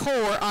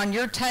decor on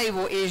your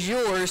table is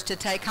yours to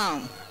take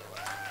home.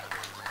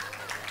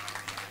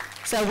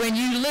 So when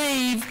you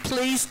leave,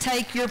 please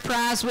take your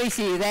prize with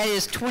you. That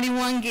is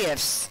 21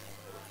 gifts.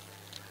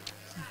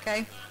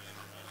 Okay?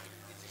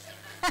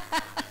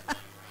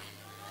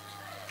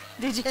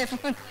 Did you have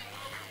one?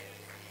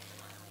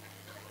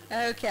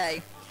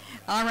 Okay.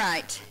 All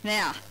right.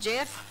 Now,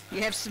 Jeff,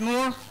 you have some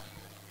more?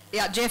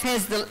 Yeah, Jeff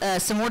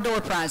has some more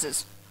door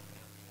prizes.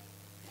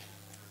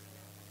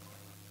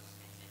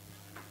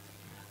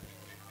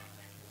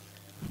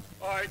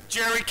 All right,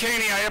 Jerry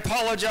Caney, I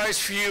apologize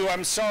for you.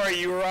 I'm sorry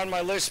you were on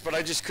my list, but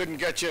I just couldn't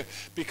get you.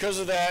 Because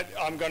of that,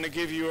 I'm going to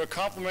give you a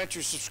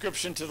complimentary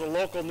subscription to the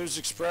local News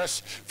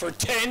Express for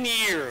 10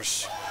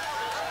 years.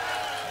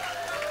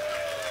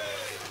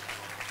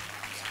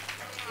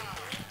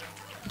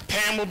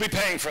 Pam will be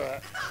paying for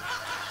that.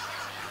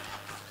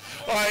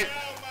 All right.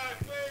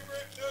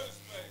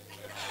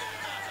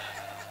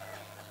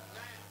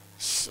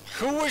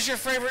 Who was your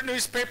favorite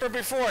newspaper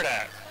before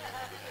that?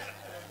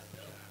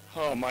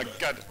 Oh my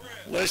God.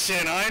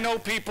 Listen, I know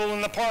people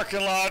in the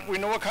parking lot. We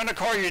know what kind of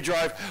car you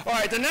drive. All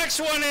right, the next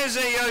one is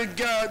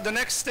the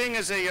next thing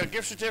is a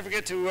gift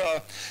certificate to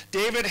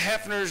David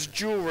Hefner's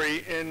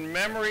Jewelry in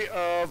memory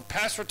of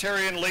past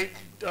Rotarian, late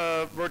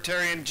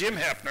Rotarian Jim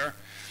Hefner,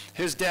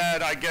 his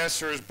dad, I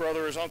guess, or his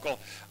brother, or his uncle.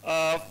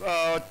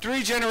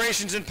 3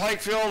 generations in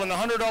Pikeville, and the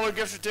 $100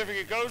 gift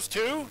certificate goes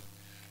to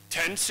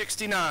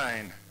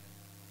 1069.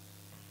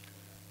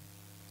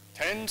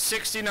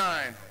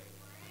 1069.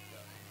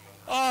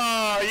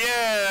 Oh,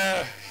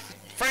 yeah.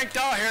 Frank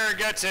Dahlhair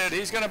gets it.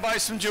 He's going to buy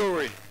some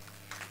jewelry.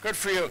 Good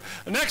for you.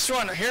 The next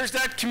one, here's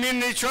that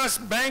Community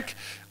Trust Bank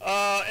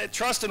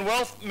Trust and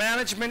Wealth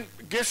Management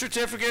gift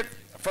certificate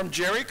from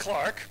Jerry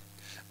Clark.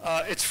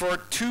 It's for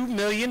 $2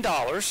 million.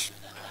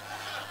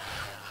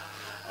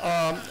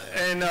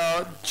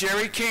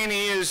 Jerry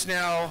Caney is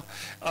now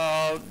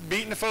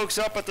beating the folks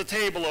up at the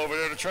table over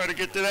there to try to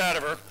get that out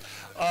of her.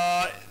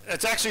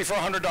 It's actually for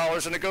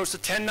 $100, and it goes to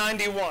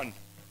 1091.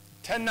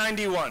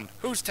 1091.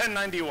 Who's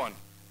 1091?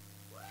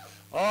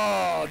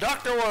 Oh,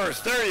 Dr.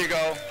 Worth. There you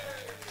go.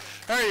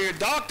 There you go.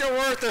 Dr.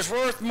 Worth is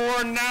worth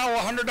more now,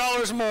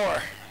 $100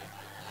 more.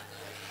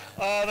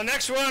 The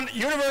next one,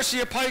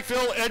 University of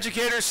Pikeville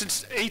educator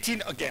since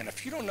again,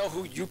 if you don't know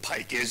who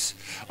UPike is,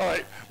 all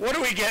right, what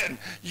are we getting?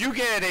 You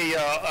get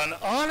an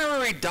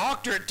honorary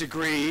doctorate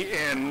degree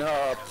in,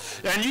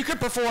 and you could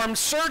perform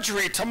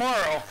surgery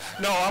tomorrow.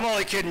 No, I'm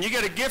only kidding. You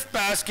get a gift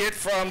basket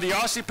from the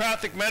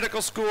Osteopathic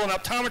Medical School and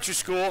Optometry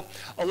School,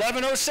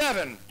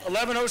 1107,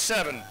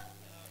 1107.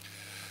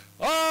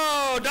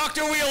 Oh,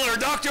 Dr. Wheeler,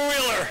 Dr.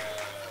 Wheeler.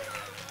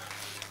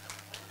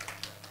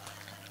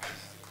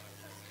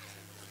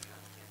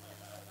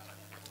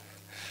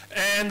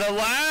 And the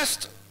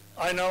last,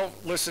 I know,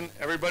 listen,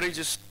 everybody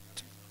just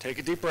take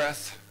a deep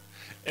breath.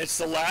 It's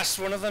the last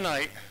one of the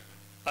night.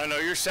 I know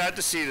you're sad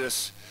to see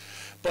this,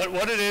 But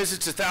what it is,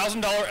 it's a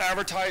 $1,000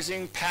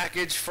 advertising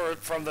package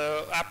from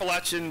the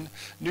Appalachian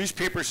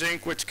Newspapers,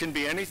 Inc., which can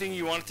be anything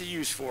you want it to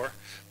use for.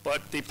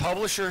 But the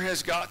publisher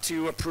has got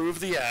to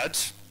approve the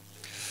ads.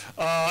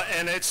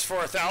 And it's for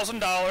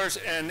 $1,000,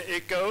 and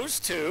it goes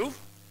to,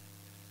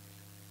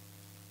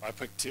 I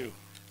picked two,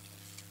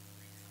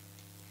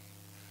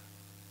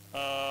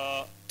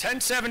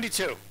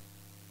 1072.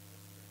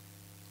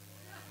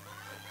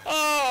 Oh,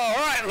 all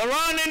right,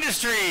 LaRon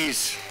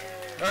Industries.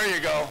 There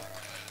you go.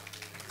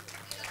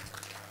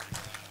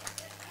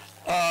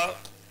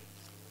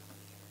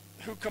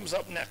 Who comes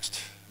up next?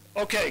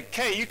 Okay,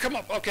 Kay, you come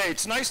up. Okay,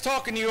 it's nice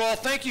talking to you all.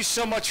 Thank you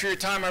so much for your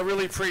time. I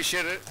really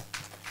appreciate it.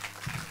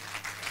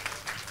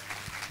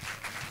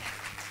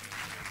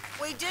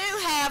 We do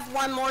have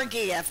one more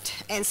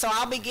gift, and so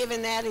I'll be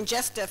giving that in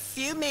just a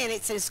few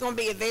minutes, and it's going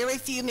to be a very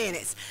few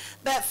minutes.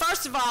 But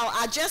first of all,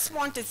 I just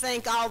want to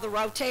thank all the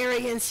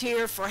Rotarians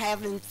here for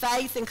having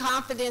faith and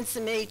confidence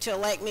in me to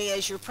elect me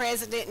as your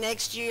president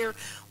next year.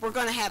 We're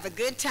going to have a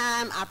good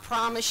time, I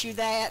promise you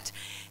that.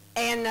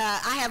 And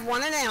I have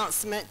one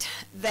announcement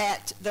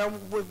that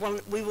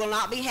we will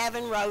not be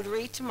having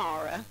Rotary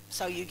tomorrow,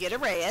 so you get a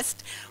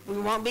rest. We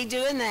won't be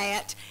doing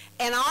that.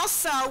 And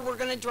also, we're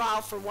going to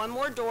draw for one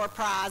more door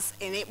prize,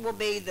 and it will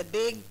be the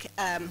big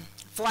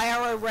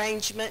flower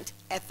arrangement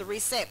at the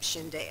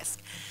reception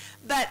desk.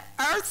 But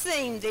our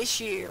theme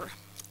this year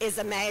is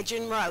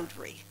Imagine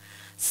Rotary.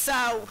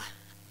 So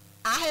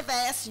I have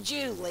asked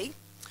Julie,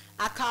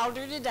 I called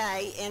her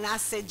today, and I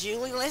said,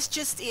 Julie, let's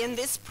just end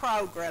this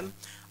program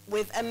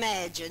with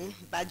Imagine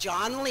by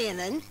John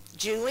Lennon.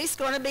 Julie's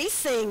going to be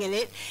singing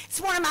it. It's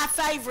one of my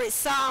favorite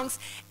songs,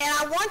 and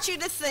I want you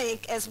to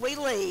think as we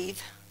leave,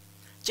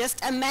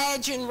 just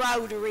imagine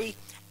Rotary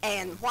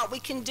and what we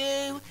can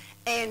do,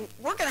 and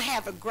we're going to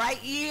have a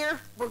great year.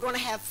 We're going to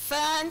have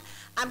fun.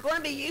 I'm going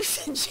to be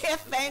using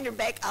Jeff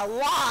Vanderbeck a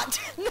lot.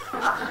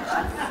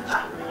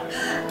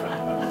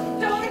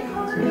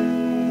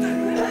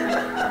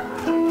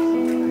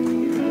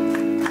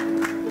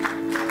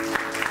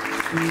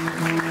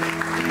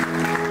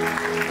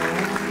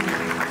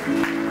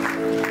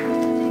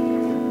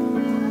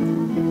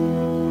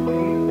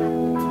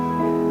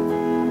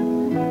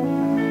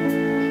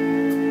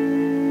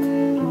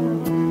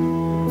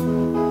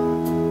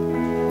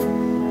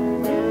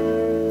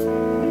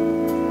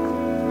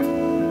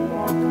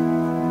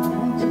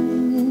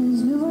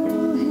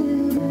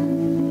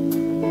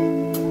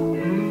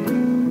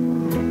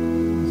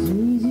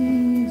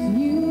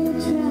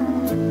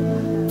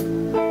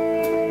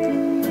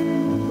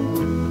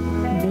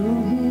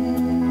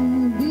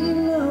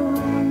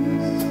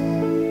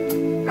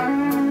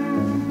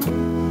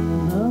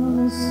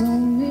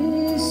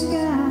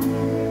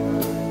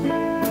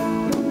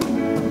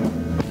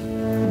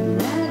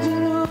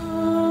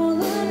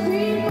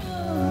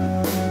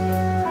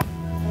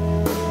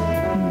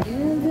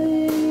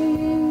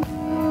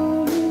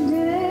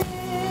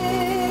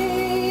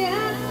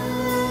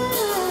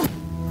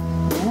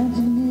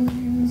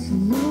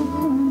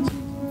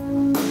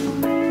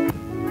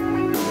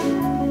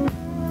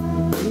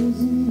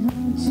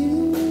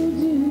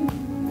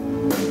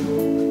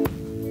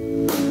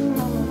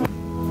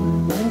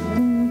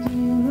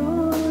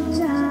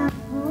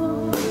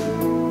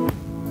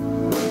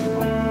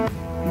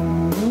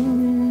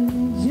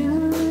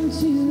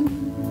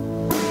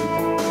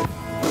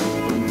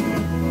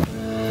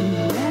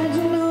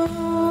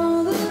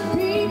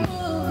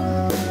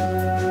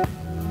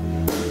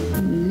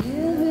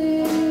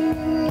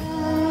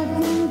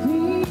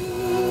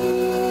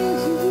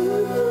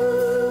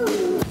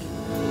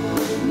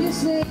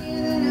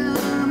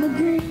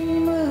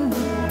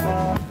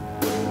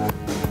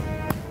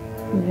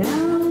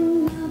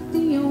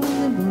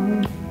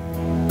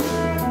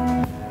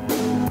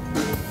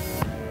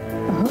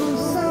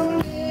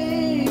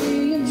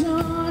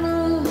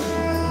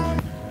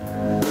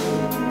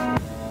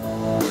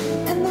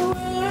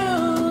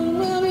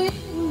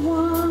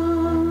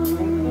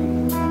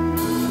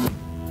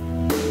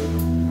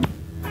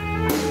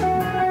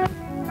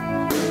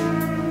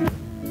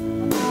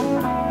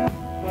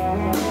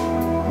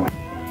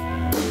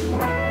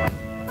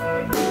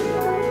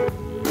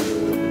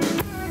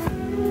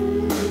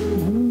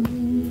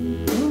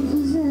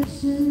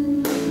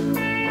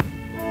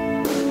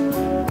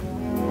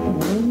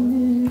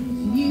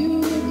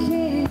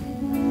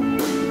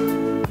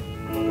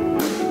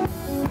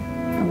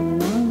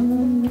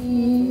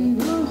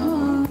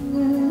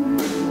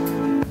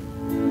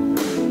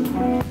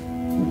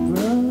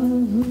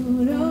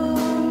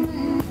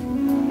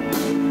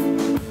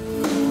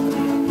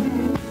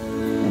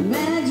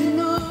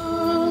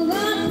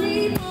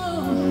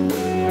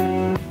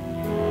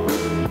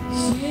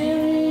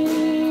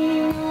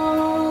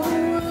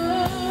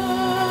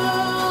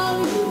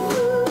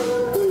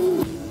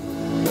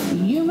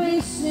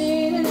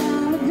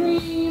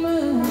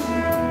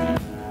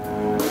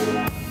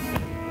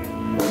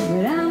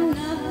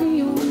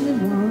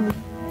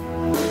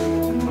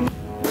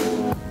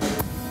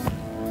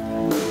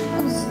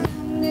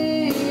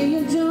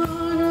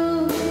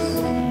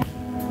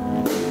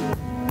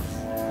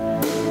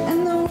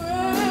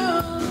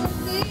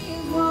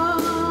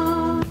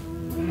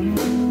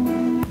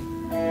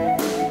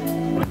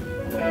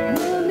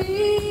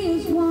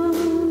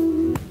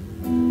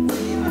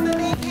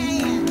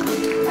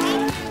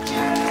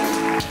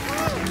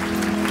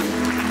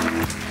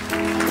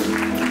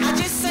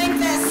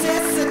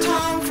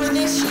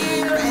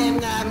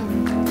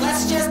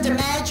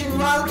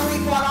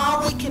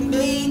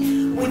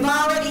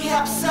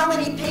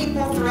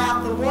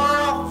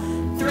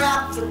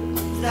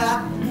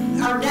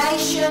 our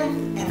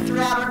nation, and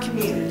throughout our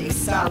community.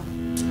 So,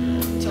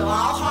 till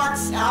all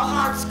hearts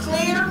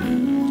clear,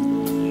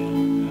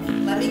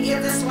 let me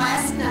give this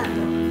last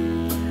number.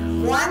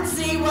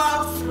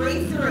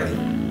 1033.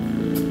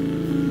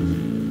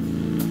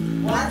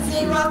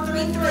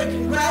 1033.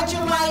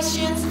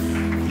 Congratulations.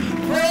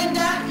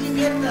 Brenda, you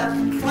get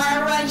the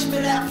flower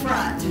arrangement up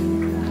front.